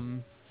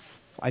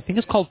 I think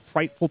it's called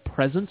Frightful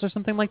Presence or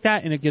something like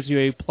that, and it gives you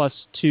a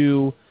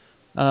 +2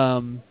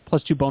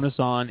 bonus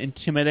on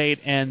Intimidate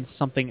and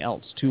something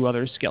else, 2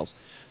 other skills.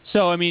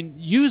 So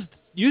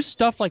use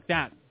stuff like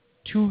that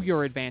to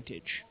your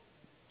advantage,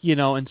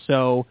 and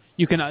so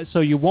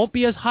you won't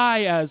be as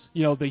high as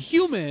the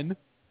human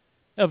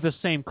of the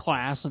same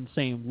class and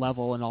same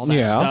level and all that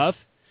stuff.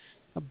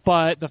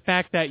 But the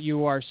fact that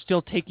you are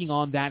still taking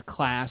on that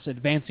class,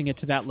 advancing it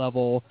to that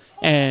level,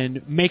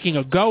 and making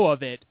a go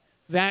of it,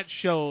 that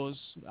shows,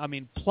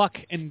 pluck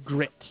and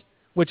grit,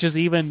 which is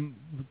even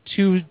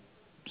 2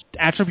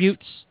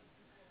 attributes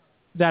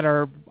that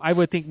are, I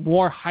would think,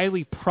 more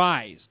highly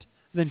prized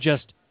than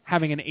just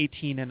having an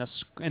 18 and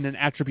an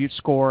attribute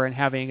score and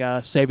having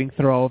a saving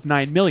throw of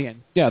 9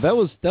 million. Yeah, that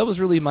was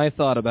really my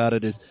thought about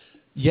it is,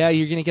 you're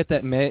going to get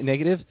that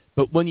negative,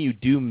 but when you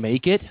do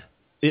make it,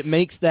 it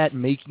makes that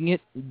making it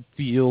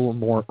feel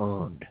more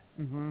earned.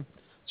 Mm-hmm.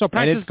 So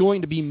and it's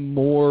going to be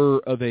more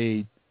of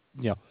a,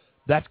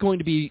 that's going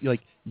to be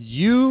like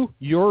your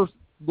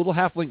little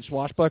halfling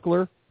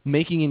swashbuckler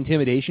making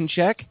intimidation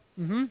check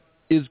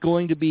is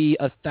going to be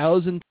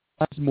 1,000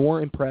 times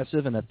more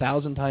impressive and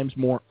 1,000 times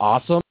more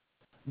awesome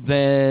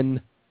than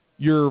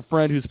your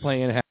friend who's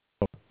playing half.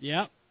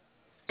 Yeah.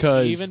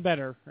 Even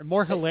better and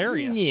more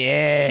hilarious.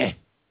 Yeah.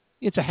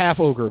 It's a half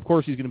ogre. Of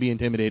course he's going to be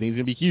intimidating. He's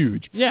going to be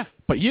huge. Yeah.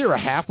 But you're a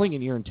halfling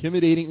and you're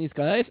intimidating these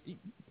guys?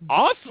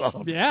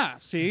 Awesome. Yeah,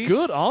 see?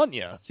 Good on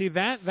you. See,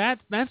 that's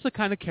the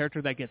kind of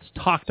character that gets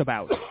talked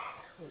about.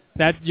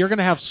 That you're going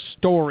to have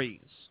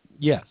stories.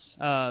 Yes.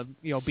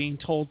 Being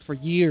told for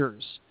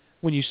years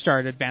when you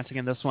start advancing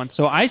in this one.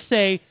 So I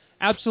say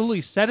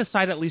absolutely set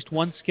aside at least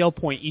 1 skill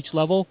point each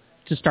level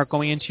to start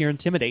going into your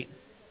Intimidate.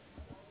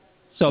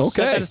 So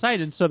set that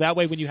aside, and so that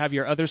way when you have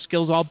your other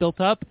skills all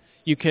built up,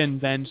 you can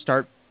then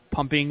start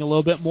pumping a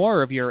little bit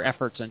more of your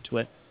efforts into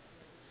it.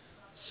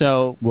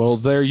 So, well,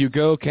 there you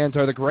go,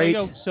 Kantar the Great.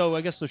 There you go. So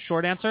I guess the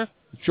short answer?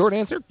 Short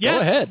answer? Yeah.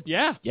 Go ahead.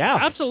 Yeah.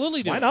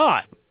 Absolutely do. Why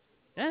not?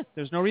 Yeah,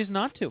 there's no reason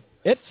not to.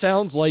 It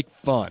sounds like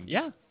fun.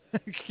 Yeah.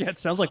 Yeah, it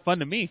sounds like fun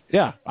to me.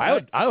 Yeah, I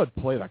would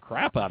play the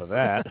crap out of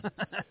that.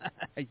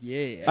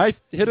 Yeah. I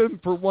hit him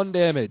for 1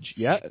 damage.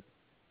 Yeah.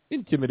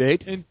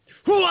 Intimidate. Hey,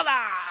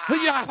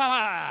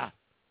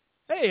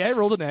 I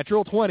rolled a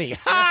natural 20.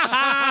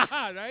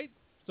 Right?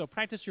 So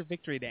practice your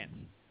victory dance.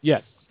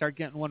 Yes. Start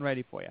getting one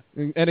ready for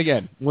you. And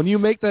again, when you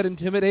make that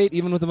Intimidate,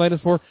 even with a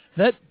 -4,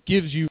 that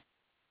gives you...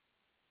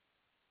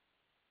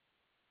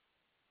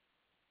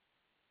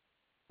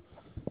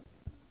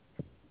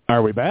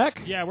 Are we back?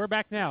 Yeah, we're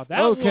back now.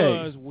 That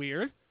was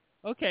weird.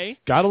 Okay.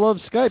 Gotta love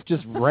Skype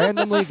just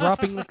randomly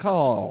dropping the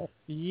call.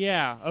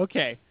 Yeah,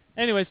 okay.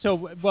 Anyway,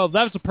 so,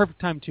 that was a perfect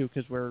time, too,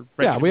 because we're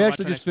ready Yeah, we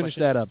actually just finished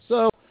that up.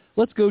 So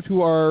let's go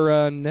to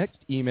our next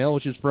email,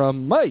 which is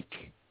from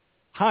Mike.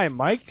 Hi,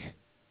 Mike.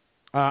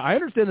 I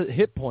understand that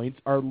hit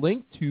points are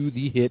linked to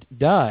the hit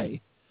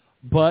die,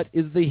 but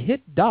is the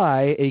hit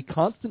die a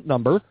constant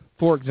number?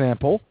 For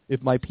example,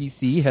 if my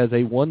PC has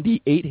a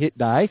 1d8 hit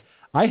die,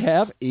 I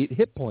have 8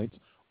 hit points.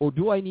 Or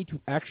do I need to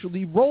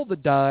actually roll the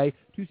die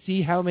to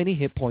see how many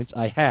hit points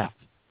I have?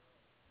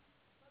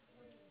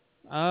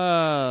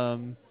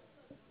 Do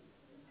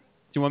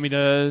you want me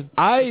to...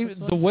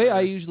 The way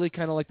I usually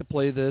kind of like to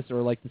play this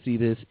or like to see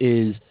this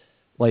is,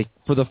 like,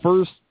 for the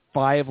first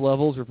 5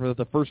 levels or for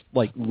the first,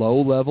 like,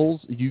 low levels,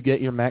 you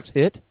get your max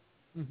hit.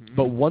 Mm-hmm.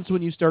 But once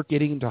when you start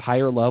getting into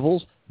higher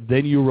levels,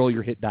 then you roll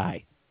your hit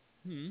die.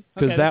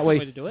 Because that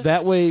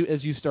way,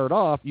 as you start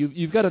off,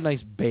 you've got a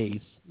nice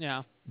base.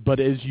 Yeah.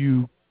 But as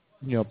you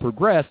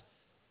progress,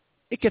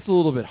 it gets a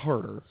little bit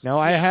harder. Now,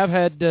 I have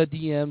had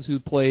DMs who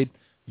played,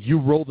 you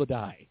roll the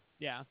die.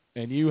 Yeah.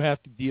 And you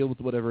have to deal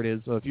with whatever it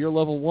is. So if you're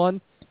level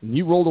 1 and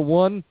you rolled a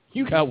 1,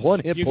 you got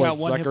 1 hit point, You got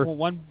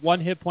one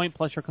hit point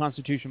plus your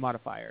Constitution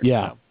modifier.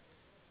 Yeah.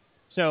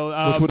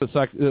 So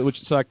which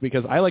sucked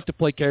because I like to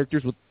play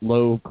characters with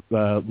low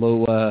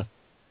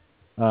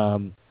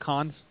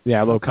cons.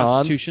 Yeah, low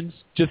constitutions.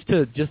 Just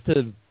to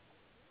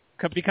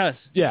because.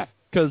 Yeah,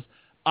 because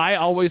I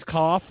always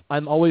cough.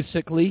 I'm always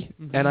sickly,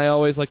 and I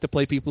always like to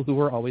play people who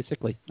are always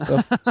sickly.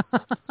 So.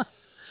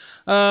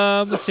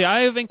 Let's see.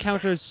 I've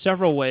encountered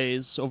several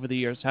ways over the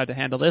years how to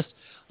handle this.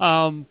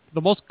 The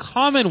most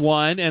common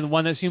one, and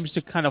one that seems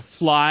to kind of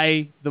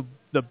fly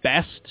the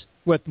best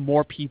with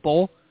more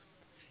people,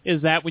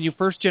 is that when you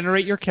first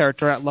generate your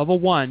character at level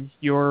 1,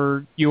 you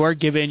are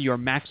given your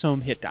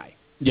maximum hit die.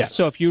 Yes.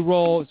 So if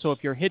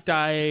your hit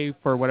die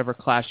for whatever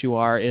class you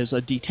are is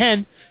a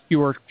D10,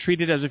 you are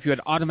treated as if you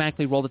had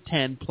automatically rolled a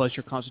 10 plus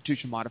your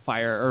Constitution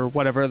modifier or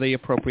whatever the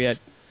appropriate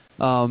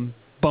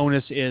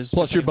bonus is.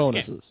 Plus your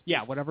bonuses.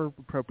 Yeah, whatever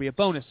appropriate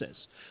bonus is.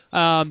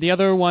 The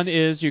other one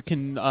is you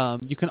can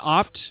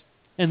opt,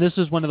 and this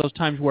is one of those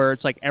times where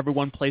it's like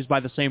everyone plays by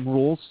the same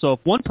rules. So if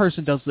one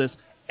person does this,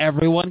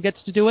 everyone gets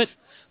to do it,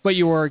 but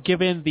you are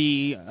given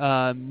the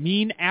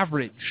mean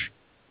average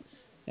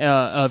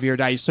of your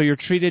dice. So you're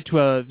treated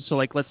to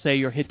let's say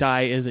your hit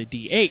die is a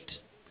D8.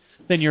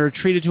 Then you're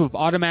treated to have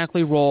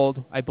automatically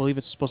rolled, I believe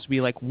it's supposed to be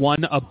like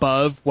 1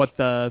 above what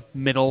the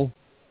middle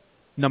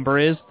number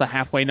is, the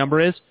halfway number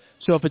is.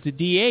 So if it's a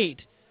D8,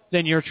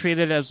 then you're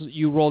treated as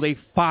you rolled a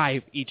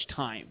 5 each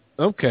time.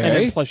 Okay. And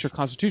then plus your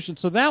Constitution.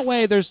 So that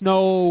way there's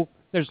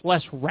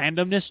less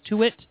randomness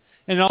to it.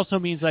 And it also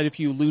means that if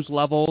you lose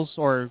levels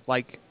or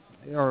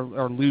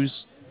lose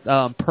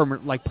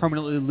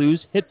permanently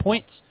lose hit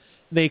points,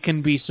 they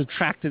can be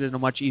subtracted in a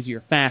much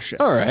easier fashion.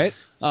 All right.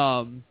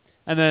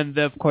 And then,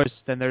 of course,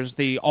 there's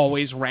the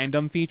always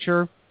random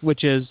feature,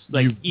 which is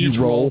like each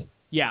you roll.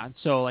 Yeah,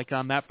 so like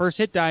on that first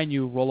hit die and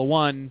you roll a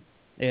 1,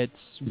 it's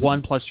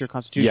 1 plus your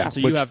Constitution. Yeah, so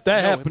you have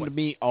that no happened to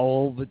me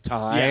all the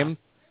time. Yeah.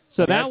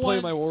 So that I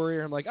play my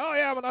warrior, I'm like, oh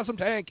yeah, I'm an awesome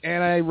tank,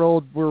 and I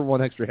rolled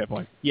 1 extra hit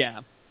point.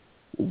 Yeah.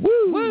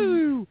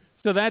 Woo!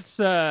 So that's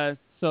so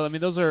I mean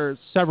those are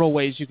several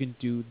ways you can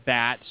do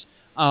that.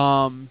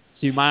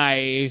 See,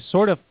 my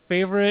sort of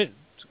favorite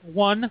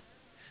one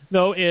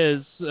though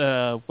is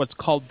what's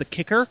called the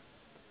kicker.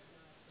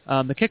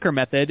 The kicker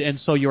method, and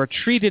so you're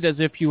treated as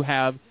if you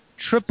have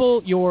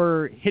triple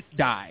your hit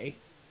die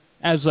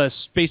as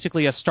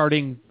basically a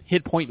starting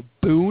hit point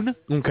boon.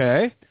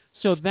 Okay.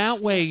 So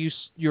that way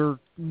you're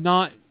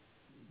not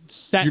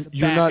set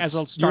you're back not, as a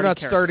starting You're not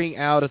character. starting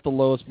out at the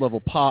lowest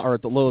level or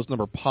at the lowest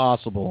number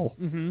possible.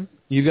 Mm-hmm.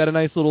 You got a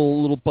nice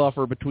little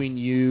buffer between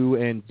you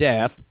and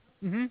death.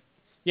 Mm-hmm.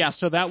 Yeah,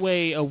 so that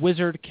way a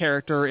wizard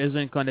character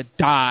isn't going to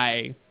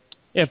die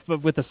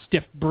with a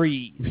stiff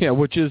breeze. Yeah,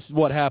 which is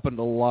what happened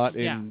a lot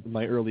in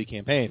my early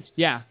campaigns.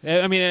 Yeah,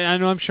 I mean,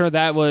 I'm sure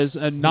that was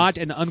not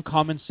an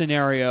uncommon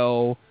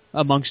scenario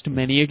amongst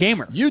many a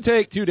gamer. You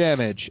take 2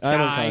 damage. I'm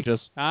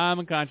unconscious. I'm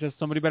unconscious.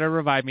 Somebody better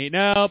revive me.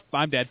 Nope,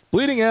 I'm dead.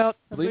 Bleeding out,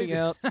 bleeding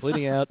out,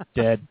 bleeding out,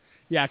 dead.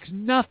 Yeah, because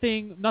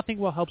nothing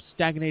will help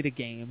stagnate a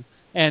game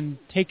and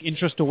take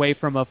interest away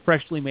from a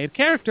freshly made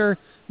character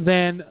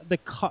than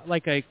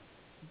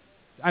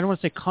I don't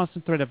want to say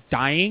constant threat of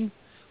dying,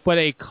 but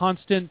a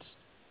constant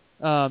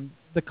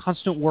the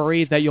constant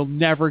worry that you'll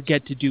never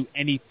get to do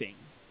anything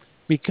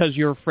because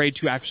you're afraid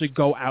to actually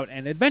go out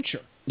and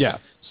adventure. Yeah.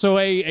 So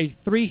a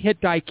 3 hit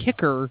die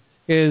kicker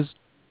is,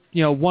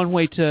 one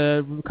way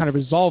to kind of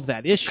resolve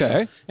that issue.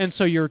 Okay. And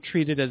so you're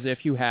treated as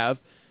if you have,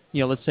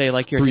 let's say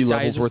like your 3 hit die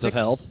levels is worth of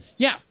health.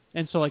 Yeah.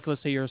 And so like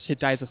let's say your hit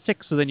die is a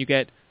 6, so then you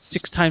get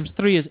 6 times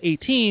 3 is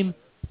 18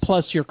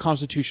 plus your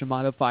Constitution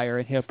modifier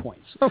and hit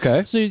points.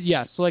 Okay. So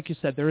yeah, so like you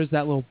said, there is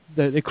that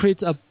it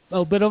creates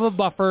a bit of a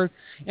buffer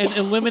and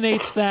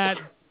eliminates that.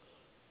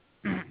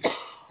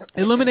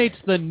 Eliminates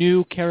the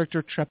new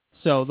character trip.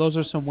 So those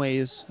are some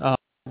ways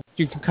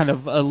you can kind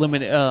of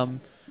eliminate,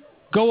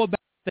 go about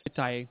it.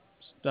 I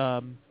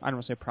don't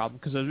want to say problem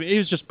because it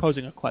was just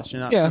posing a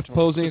question. Yeah,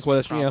 posing a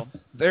question. Yeah,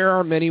 there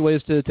are many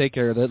ways to take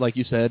care of that. Like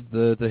you said,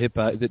 the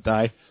hit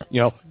die.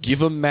 Give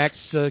them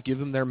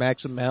their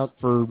max amount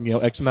for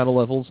X amount of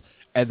levels,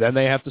 and then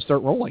they have to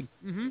start rolling.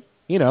 Mm-hmm.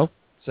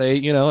 Say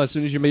as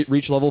soon as you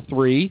reach level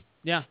 3.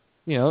 Yeah.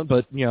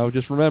 But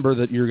just remember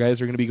that your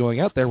guys are going to be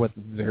going out there with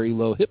very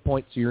low hit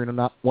points, so you're going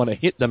to not want to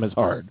hit them as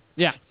hard.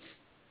 Yeah.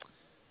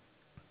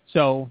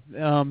 So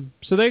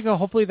there you go.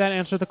 Hopefully that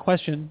answered the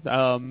question.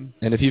 And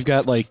if you've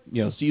got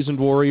seasoned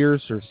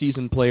warriors or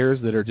seasoned players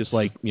that are just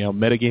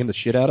metagame the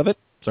shit out of it.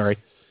 Sorry,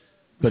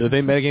 but if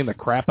they metagame the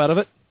crap out of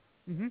it,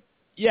 mm-hmm.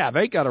 Yeah,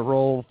 they got to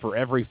roll for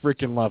every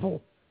freaking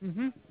level.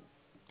 Mm-hmm.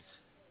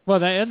 Well,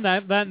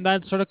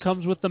 that sort of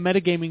comes with the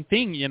metagaming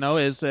thing,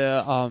 is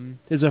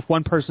if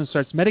one person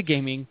starts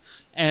metagaming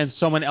and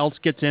someone else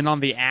gets in on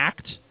the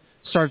act,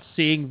 starts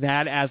seeing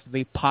that as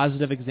the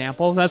positive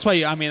example. That's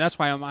why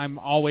I'm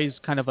always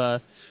kind of I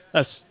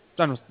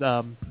don't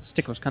know,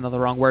 stickler's kind of the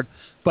wrong word,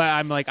 but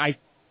I'm like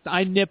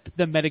I nip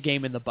the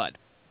metagame in the bud.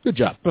 Good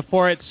job.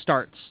 Before it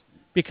starts,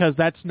 because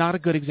that's not a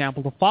good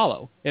example to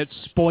follow. It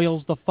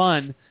spoils the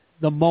fun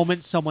the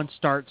moment someone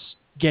starts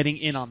getting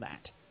in on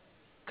that.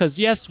 Because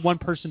yes, one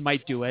person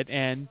might do it,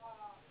 and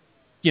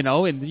you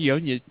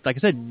like I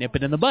said, nip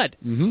it in the bud.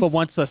 Mm-hmm. But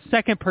once the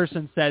second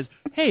person says,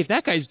 "Hey,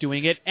 that guy's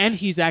doing it, and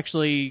he's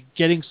actually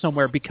getting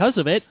somewhere because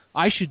of it.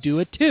 I should do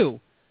it too."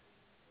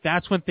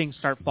 That's when things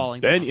start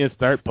falling down. Then you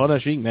start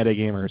punishing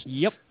metagamers.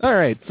 Yep. All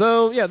right.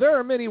 So yeah, there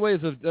are many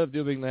ways of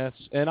doing this,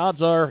 and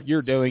odds are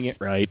you're doing it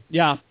right.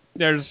 Yeah.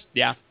 There's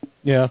a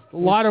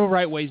lot of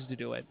right ways to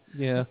do it.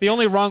 Yeah. The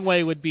only wrong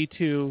way would be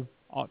to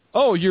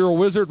you're a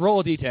wizard.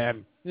 Roll a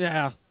d10.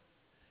 Yeah.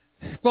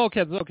 Well,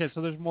 okay.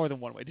 So there's more than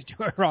one way to do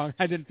it wrong.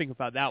 I didn't think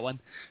about that one,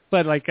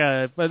 but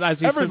but as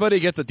everybody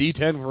gets a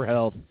D10 for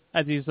health.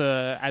 As he's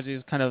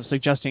kind of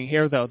suggesting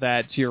here, though,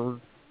 that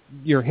your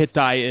hit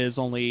die is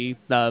only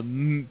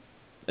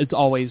it's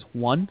always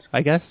 1,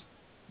 I guess.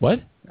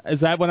 What?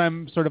 Is that what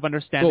I'm sort of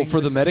understanding? Oh, for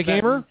the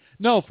metagamer?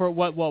 No, for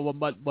what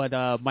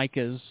Mike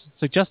is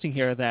suggesting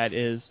here, that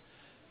is.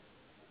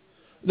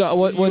 No,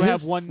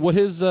 what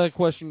his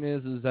question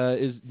is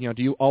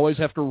do you always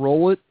have to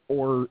roll it,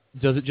 or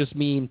does it just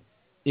mean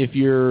if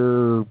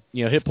your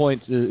hit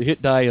point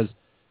die is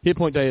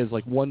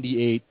like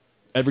 1d8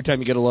 every time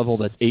you get a level,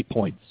 that's 8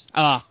 points?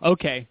 Ah,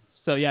 okay.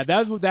 So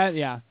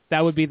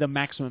that would be the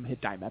maximum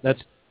hit die method.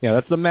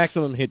 That's the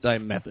maximum hit die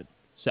method.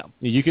 So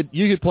you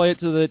could play it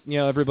so that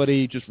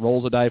everybody just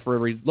rolls a die for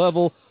every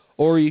level,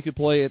 or you could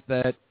play it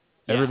that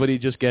everybody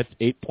just gets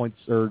 8 points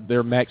or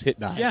their max hit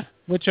die. Yeah,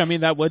 which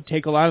that would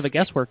take a lot of the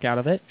guesswork out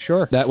of it.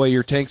 Sure. That way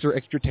your tanks are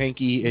extra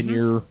tanky and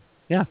your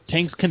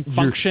tanks can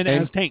function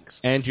as tanks,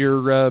 and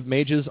your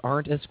mages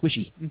aren't as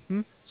squishy.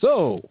 Mm-hmm.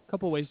 So a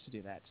couple ways to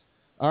do that.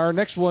 Our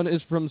next one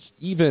is from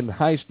Steven.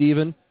 Hi,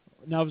 Steven.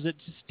 Now, is it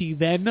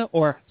Steven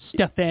or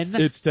Stefan?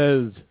 It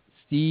says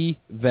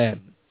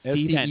Steven.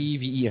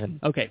 Steven.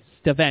 Okay,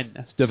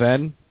 Steven.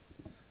 Steven.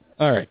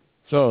 All right.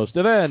 So,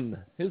 Steven,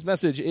 his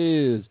message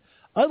is,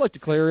 I'd like to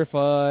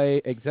clarify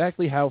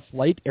exactly how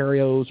flight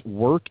arrows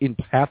work in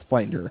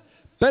Pathfinder.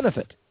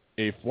 Benefit.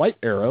 A flight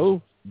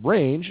arrow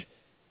range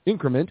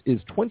increment is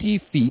 20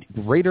 feet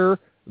greater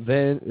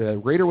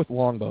with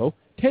longbow,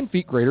 10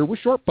 feet greater with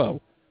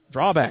shortbow.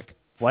 Drawback.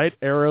 Flight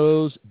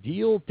arrows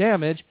deal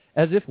damage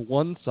as if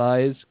one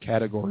size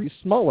category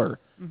smaller.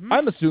 Mm-hmm.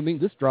 I'm assuming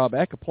this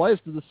drawback applies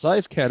to the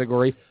size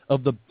category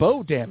of the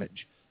bow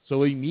damage.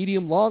 So a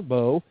medium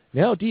longbow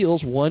now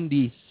deals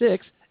 1d6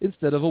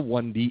 instead of a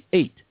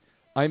 1d8.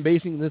 I'm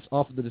basing this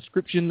off of the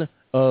description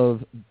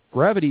of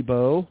gravity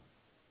bow,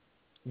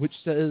 which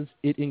says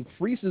it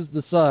increases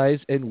the size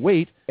and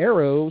weight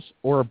arrows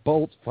or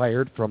bolts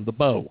fired from the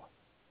bow.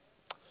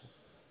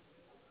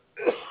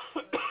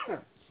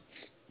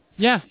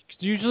 Yeah,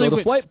 usually so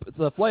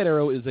the flight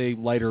arrow is a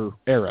lighter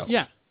arrow.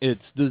 Yeah.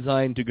 It's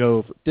designed to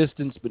go for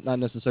distance, but not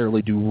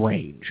necessarily do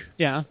range.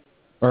 Yeah.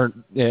 Or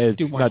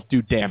not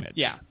do damage.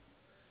 Yeah.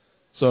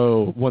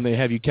 So when they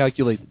have you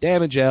calculate the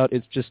damage out,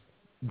 it's just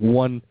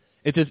one.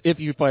 It's as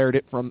if you fired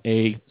it from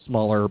a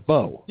smaller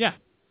bow. Yeah.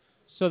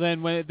 So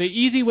then the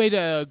easy way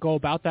to go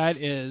about that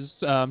is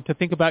to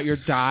think about your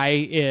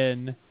die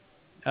in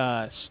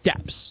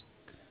steps.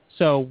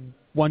 So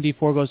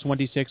 1d4 goes to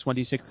 1d6,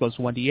 1d6 goes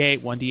to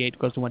 1d8, 1d8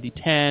 goes to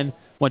 1d10,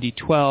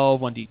 1d12,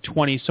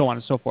 1d20, so on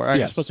and so forth. Yes.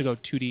 You're supposed to go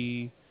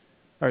 2d,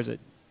 or is it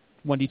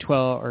 1d12,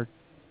 or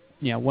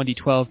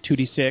 1d12,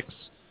 2d6,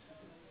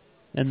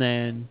 and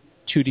then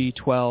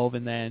 2d12,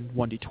 and then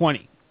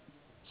 1d20.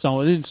 So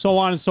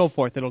on and so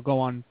forth. It'll go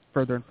on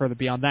further and further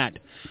beyond that.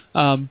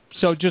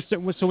 So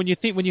when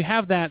you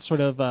have that sort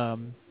of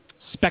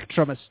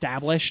spectrum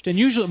established, and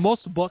usually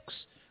most books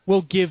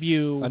will give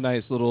you a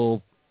nice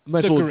little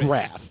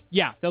graph.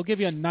 Yeah, they'll give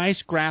you a nice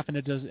graph I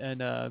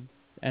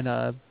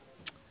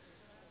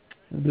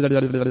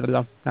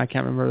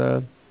can't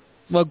remember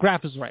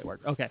graph is the right word.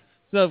 Okay,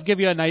 so they'll give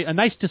you a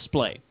nice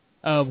display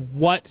of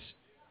what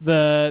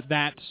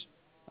that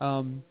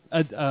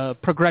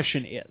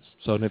progression is.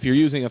 So if you're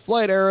using a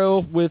flight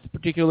arrow with a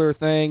particular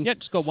thing,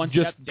 just go one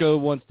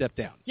step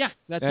down. Yeah,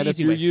 that's and the if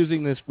you're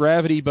using this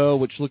gravity bow,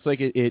 which looks like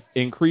it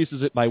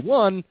increases it by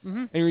 1,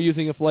 and you're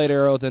using a flight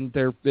arrow, then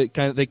they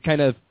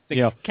kind of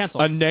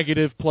cancel. A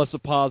negative plus a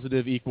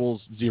positive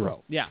equals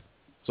 0. Yeah.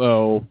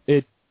 So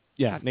it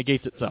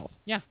negates itself.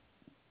 Yeah.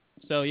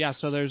 So I guess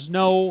there's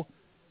no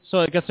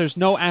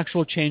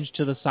actual change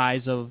to the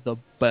size of the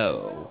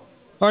bow.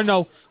 Or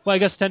no, well I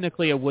guess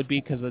technically it would be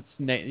because it's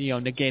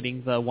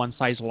negating the one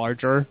size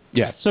larger.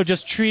 Yes. So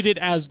just treat it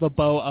as the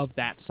bow of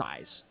that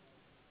size.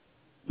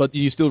 But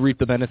you still reap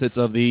the benefits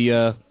of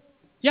the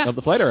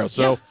flight arrow.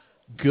 So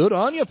good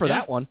on you for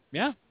that one.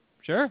 Yeah.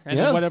 Sure, and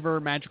then whatever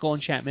magical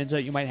enchantments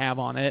that you might have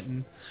on it,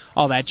 and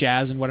all that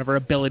jazz, and whatever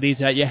abilities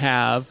that you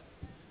have,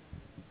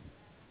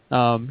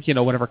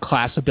 whatever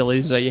class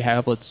abilities that you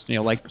have.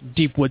 Like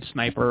Deepwood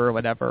Sniper or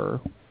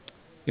whatever,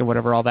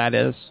 whatever all that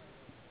is.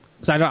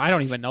 Because I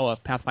don't even know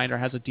if Pathfinder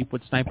has a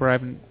Deepwood Sniper. I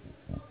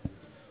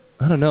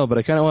don't know, but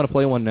I kind of want to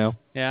play one now.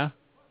 Yeah.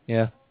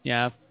 Yeah.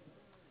 Yeah.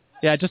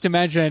 Yeah. Just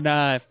imagine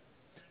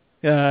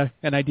an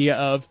idea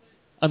of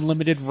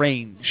unlimited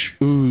range.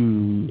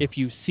 Ooh. If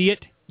you see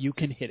it, you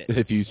can hit it.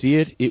 If you see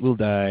it, it will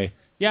die.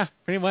 Yeah,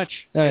 pretty much.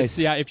 Nice.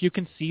 If you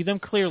can see them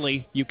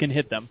clearly, you can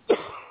hit them.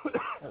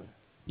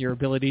 Your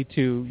ability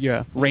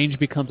to range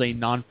becomes a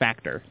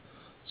non-factor.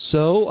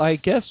 So I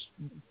guess,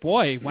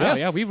 boy, wow,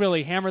 yeah, we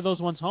really hammered those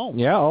ones home.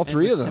 Yeah, all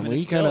three of them.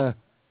 We kind of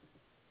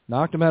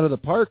knocked them out of the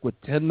park with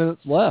 10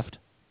 minutes left.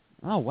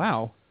 Oh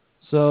wow!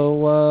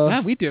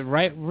 So we did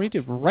right. We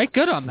did right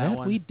good on that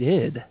one. We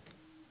did.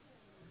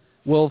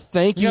 Well,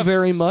 thank you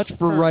very much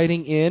for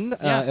writing in,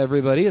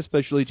 everybody,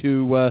 especially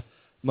to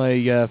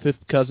my fifth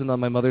cousin on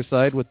my mother's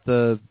side with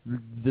the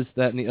this,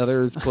 that, and the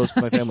other is close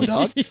to my family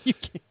dog.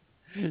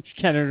 You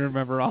can't even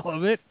remember all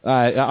of it.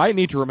 I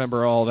need to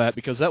remember all that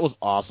because that was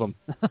awesome.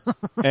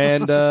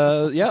 And,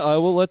 I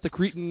will let the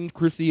Cretan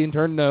Chrissy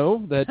intern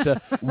know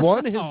that,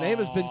 one, his name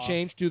has been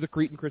changed to the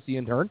Cretan Chrissy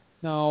intern.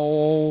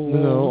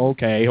 No,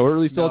 okay. Or at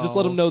least I'll just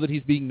let him know that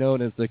he's being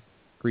known as the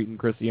Cretan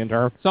Chrissy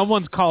intern.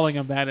 Someone's calling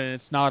him that, and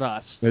it's not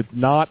us. It's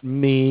not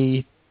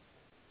me.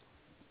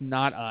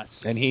 Not us.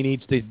 And he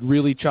needs to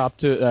really chop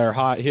to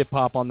or hip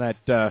hop on that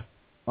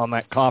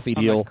coffee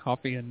deal. That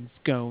coffee and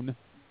scone.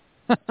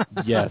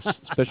 Yes,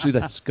 especially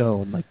that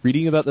scone. Like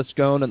reading about the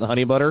scone and the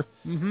honey butter.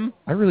 Mm-hmm.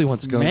 I really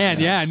want scone. Man,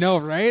 now. yeah, I know,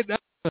 right?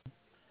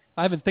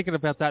 I've been thinking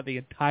about that the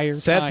entire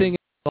time. Sad thing is,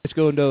 the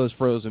scone dough is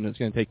frozen. It's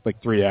going to take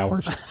like 3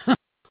 hours.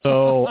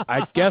 So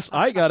I guess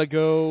I got to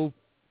go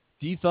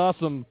de-thaw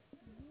some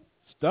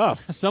stuff.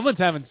 Someone's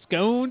having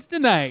scones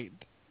tonight.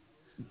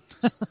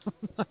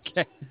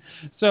 Okay.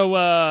 So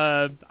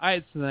I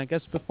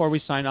guess before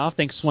we sign off,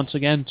 thanks once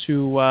again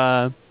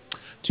to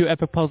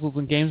Epic Puzzles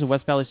and Games in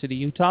West Valley City,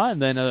 Utah,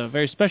 and then a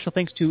very special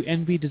thanks to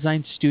NB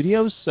Design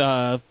Studios.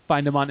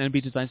 Find them on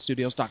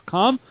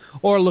nbdesignstudios.com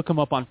or look them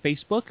up on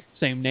Facebook,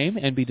 same name,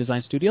 NB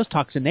Design Studios.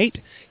 Talk to Nate.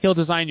 He'll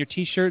design your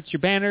T-shirts, your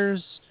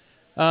banners,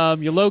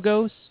 your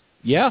logos,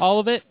 all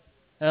of it.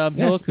 He'll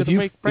look at the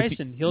great price,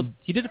 and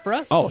he did it for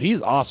us. Oh,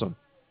 he's awesome.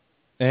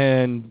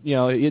 And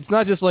it's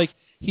not just like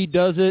he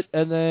does it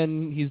and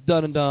then he's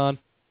done and done.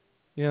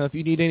 If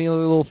you need any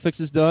little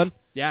fixes done.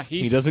 Yeah,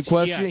 he doesn't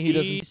question.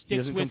 He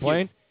doesn't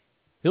complain.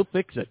 He'll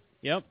fix it.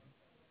 Yep,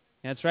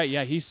 that's right.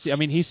 Yeah, he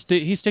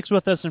sticks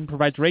with us and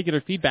provides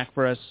regular feedback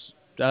for us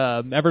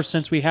ever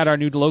since we had our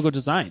new logo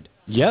designed.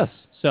 Yes.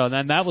 So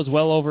then that was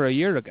well over a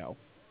year ago.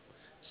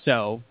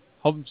 So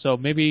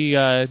maybe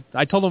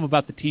I told him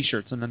about the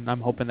T-shirts, and then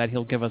I'm hoping that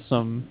he'll give us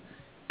some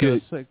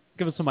give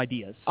us some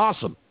ideas.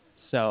 Awesome.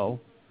 So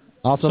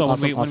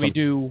awesome. When we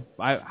do,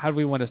 how do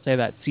we want to say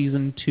that?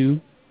 Season 2.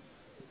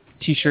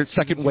 T-shirt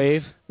second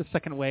wave. The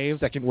second wave.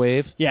 Second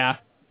wave. Yeah.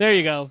 There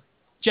you go.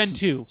 Gen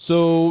 2.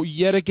 So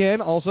yet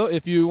again, also,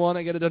 if you want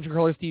to get a Dungeon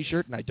Crawlers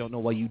T-shirt, and I don't know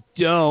why you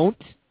don't,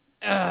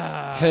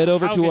 head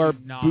over to our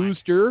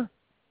booster,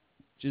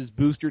 which is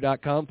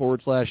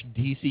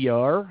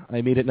booster.com/DCR.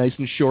 I made it nice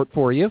and short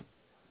for you.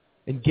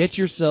 And get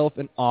yourself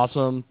an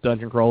awesome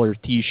Dungeon Crawlers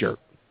T-shirt.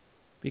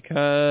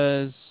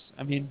 Because,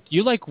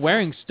 you like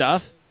wearing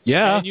stuff.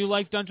 Yeah. And you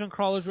like Dungeon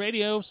Crawlers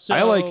Radio,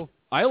 so...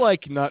 I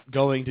like not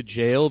going to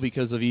jail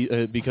because of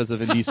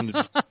indecent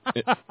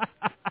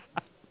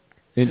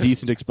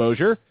indecent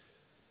exposure,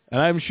 and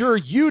I'm sure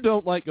you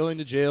don't like going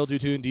to jail due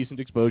to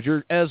indecent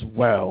exposure as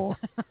well.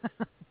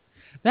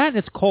 That and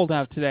it's cold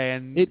out today,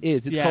 and it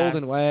is. It's cold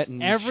and wet,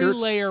 and every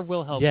layer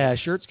will help. Yeah,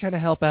 shirts kind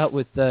of help out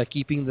with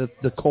keeping the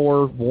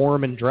core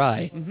warm and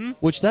dry,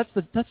 which that's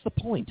the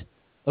point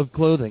of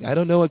clothing. I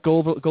don't know what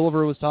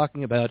Gulliver was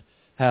talking about.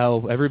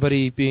 How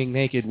everybody being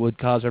naked would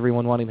cause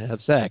everyone wanting to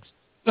have sex.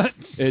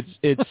 It's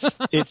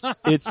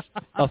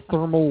a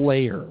thermal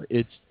layer.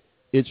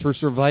 It's for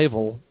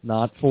survival,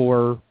 not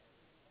for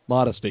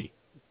modesty.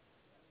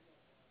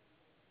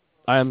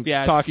 I'm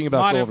talking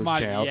about Gulliver's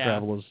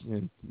Travels.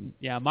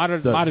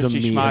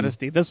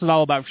 Modesty. This is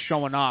all about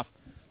showing off.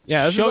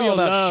 Yeah, this is all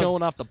about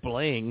showing off the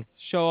bling.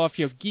 Show off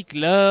your geek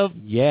love.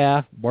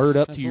 Yeah, word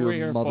up to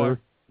your mother.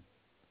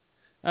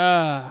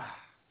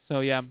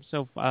 So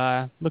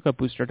look up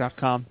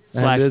booster.com.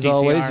 And as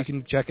always, you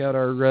can check out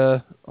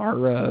our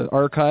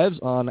archives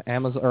on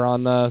Amazon or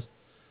on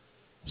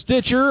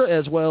Stitcher,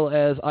 as well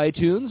as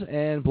iTunes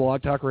and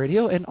Blog Talk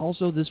Radio, and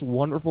also this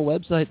wonderful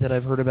website that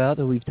I've heard about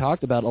that we've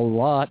talked about a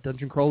lot,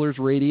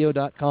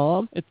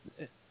 DungeonCrawlersRadio.com. It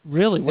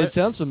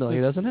sounds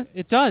familiar, doesn't it?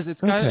 It does. It's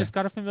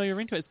got a familiar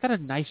ring to it. It's got a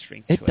nice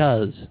ring to it. It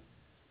does.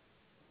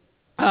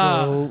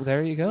 So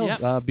there you go.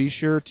 Yep. Be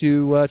sure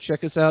to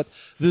check us out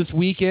this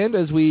weekend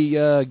as we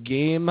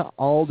game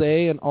all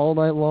day and all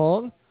night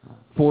long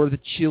for the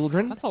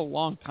children. That's a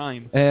long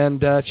time.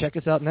 And check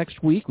us out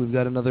next week. We've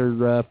got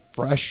another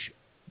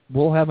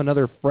we'll have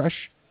another fresh,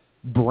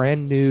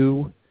 brand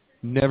new,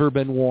 never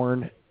been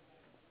worn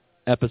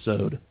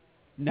episode.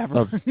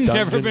 Never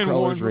been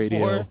worn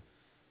Radio.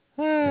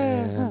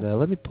 And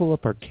let me pull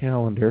up our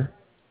calendar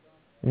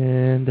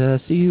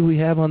and see who we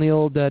have on the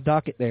old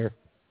docket there.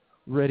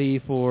 Ready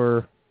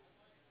for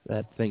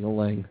that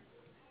thing-a-ling.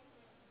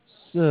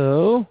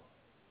 So,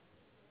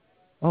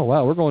 oh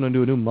wow, we're going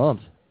into a new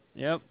month.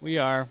 Yep, we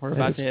are. We're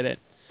about to hit it.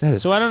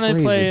 So why don't I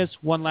play us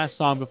one last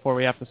song before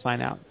we have to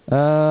sign out?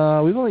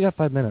 We've only got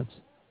 5 minutes.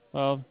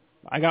 Well,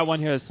 I got one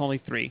here that's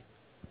only 3.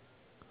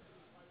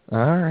 All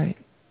right.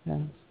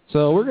 Yeah.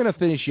 So we're going to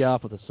finish you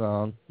off with a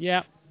song.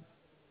 Yeah.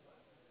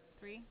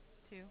 3,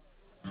 2...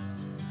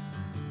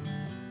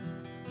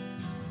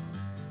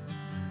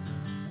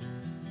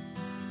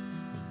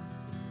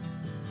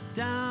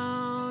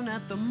 Down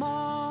at the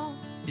mall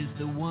is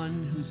the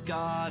one who's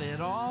got it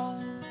all.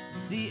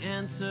 The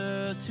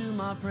answer to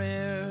my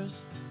prayers,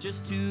 just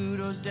 2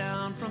 doors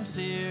down from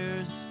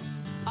Sears.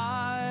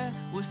 I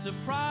was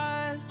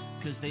surprised,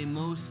 'cause they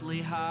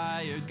mostly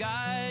hire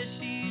guys.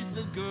 She's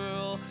the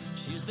girl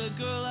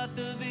at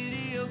the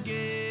video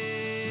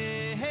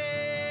game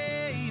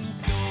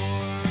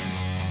store.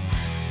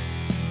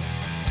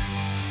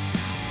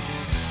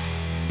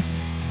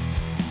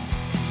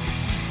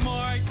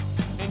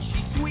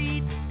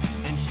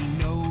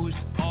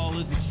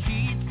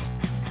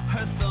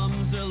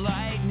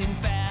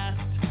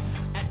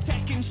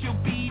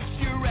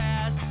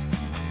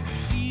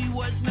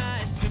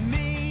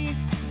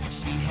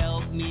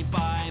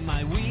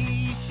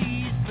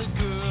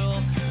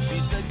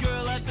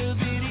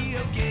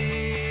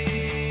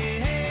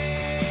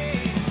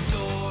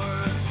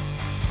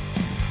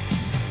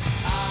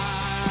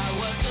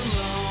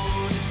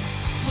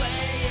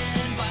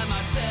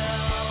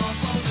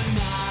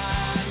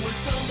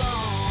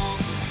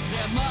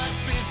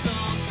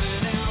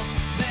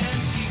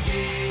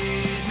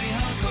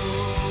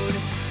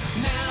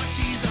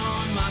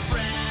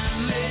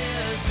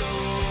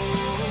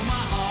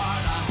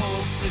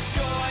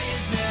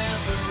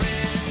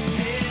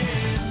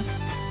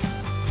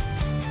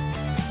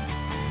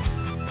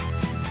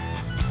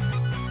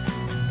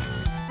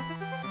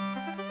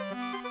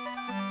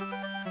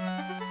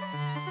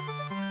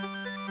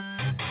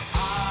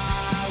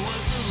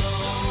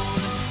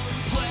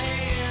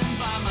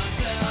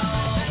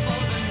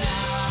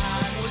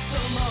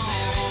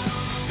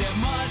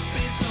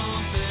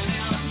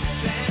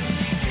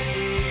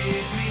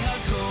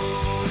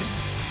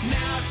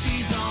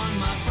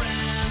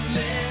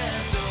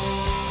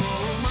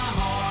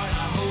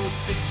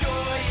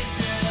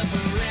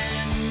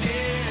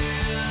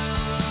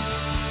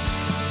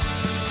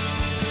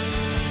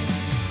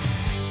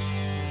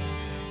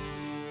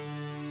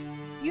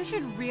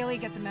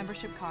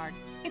 membership card.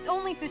 It's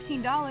only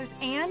 $15,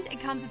 and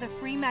it comes with a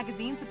free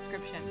magazine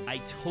subscription. I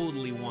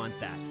totally want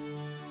that.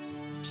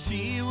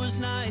 She was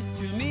nice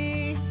to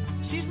me.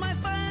 She's my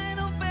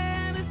final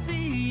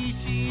fantasy.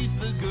 She's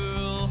the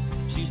girl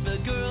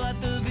at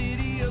the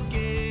video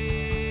game.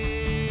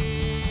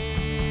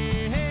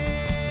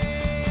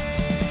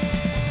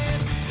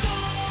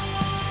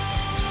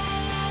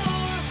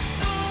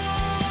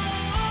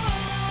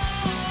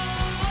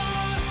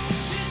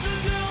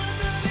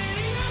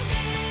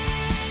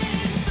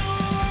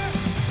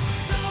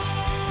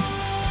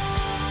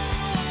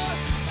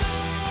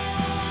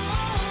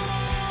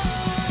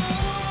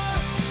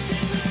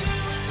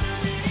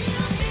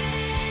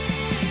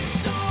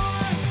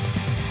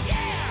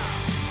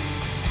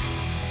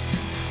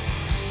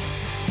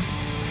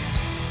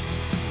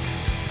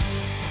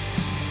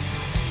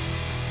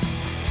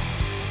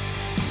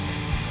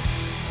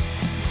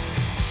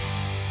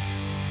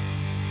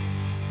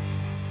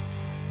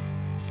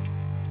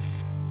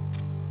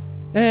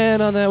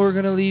 And on that, we're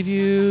going to leave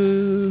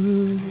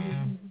you.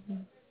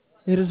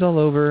 It is all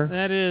over.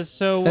 That is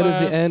so. That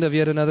is the end of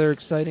yet another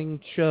exciting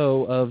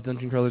show of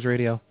Dungeon Crawlers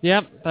Radio.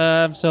 Yep.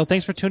 So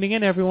thanks for tuning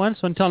in, everyone.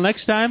 So until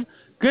next time,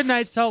 good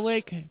night, Salt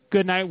Lake.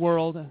 Good night,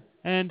 world.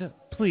 And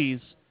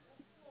please,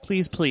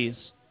 please, please,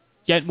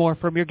 get more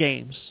from your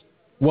games.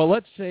 Well,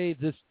 let's say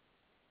this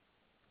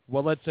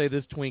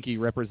Twinkie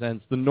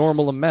represents the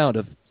normal amount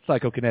of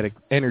psychokinetic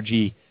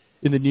energy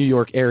in the New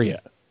York area.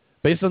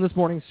 Based on this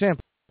morning's sample,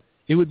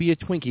 it would be a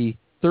Twinkie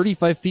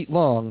 35 feet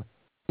long,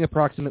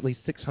 approximately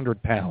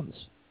 600 pounds.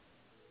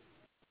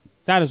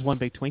 That is one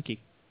big Twinkie.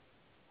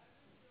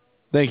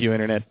 Thank you,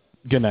 Internet.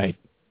 Good night.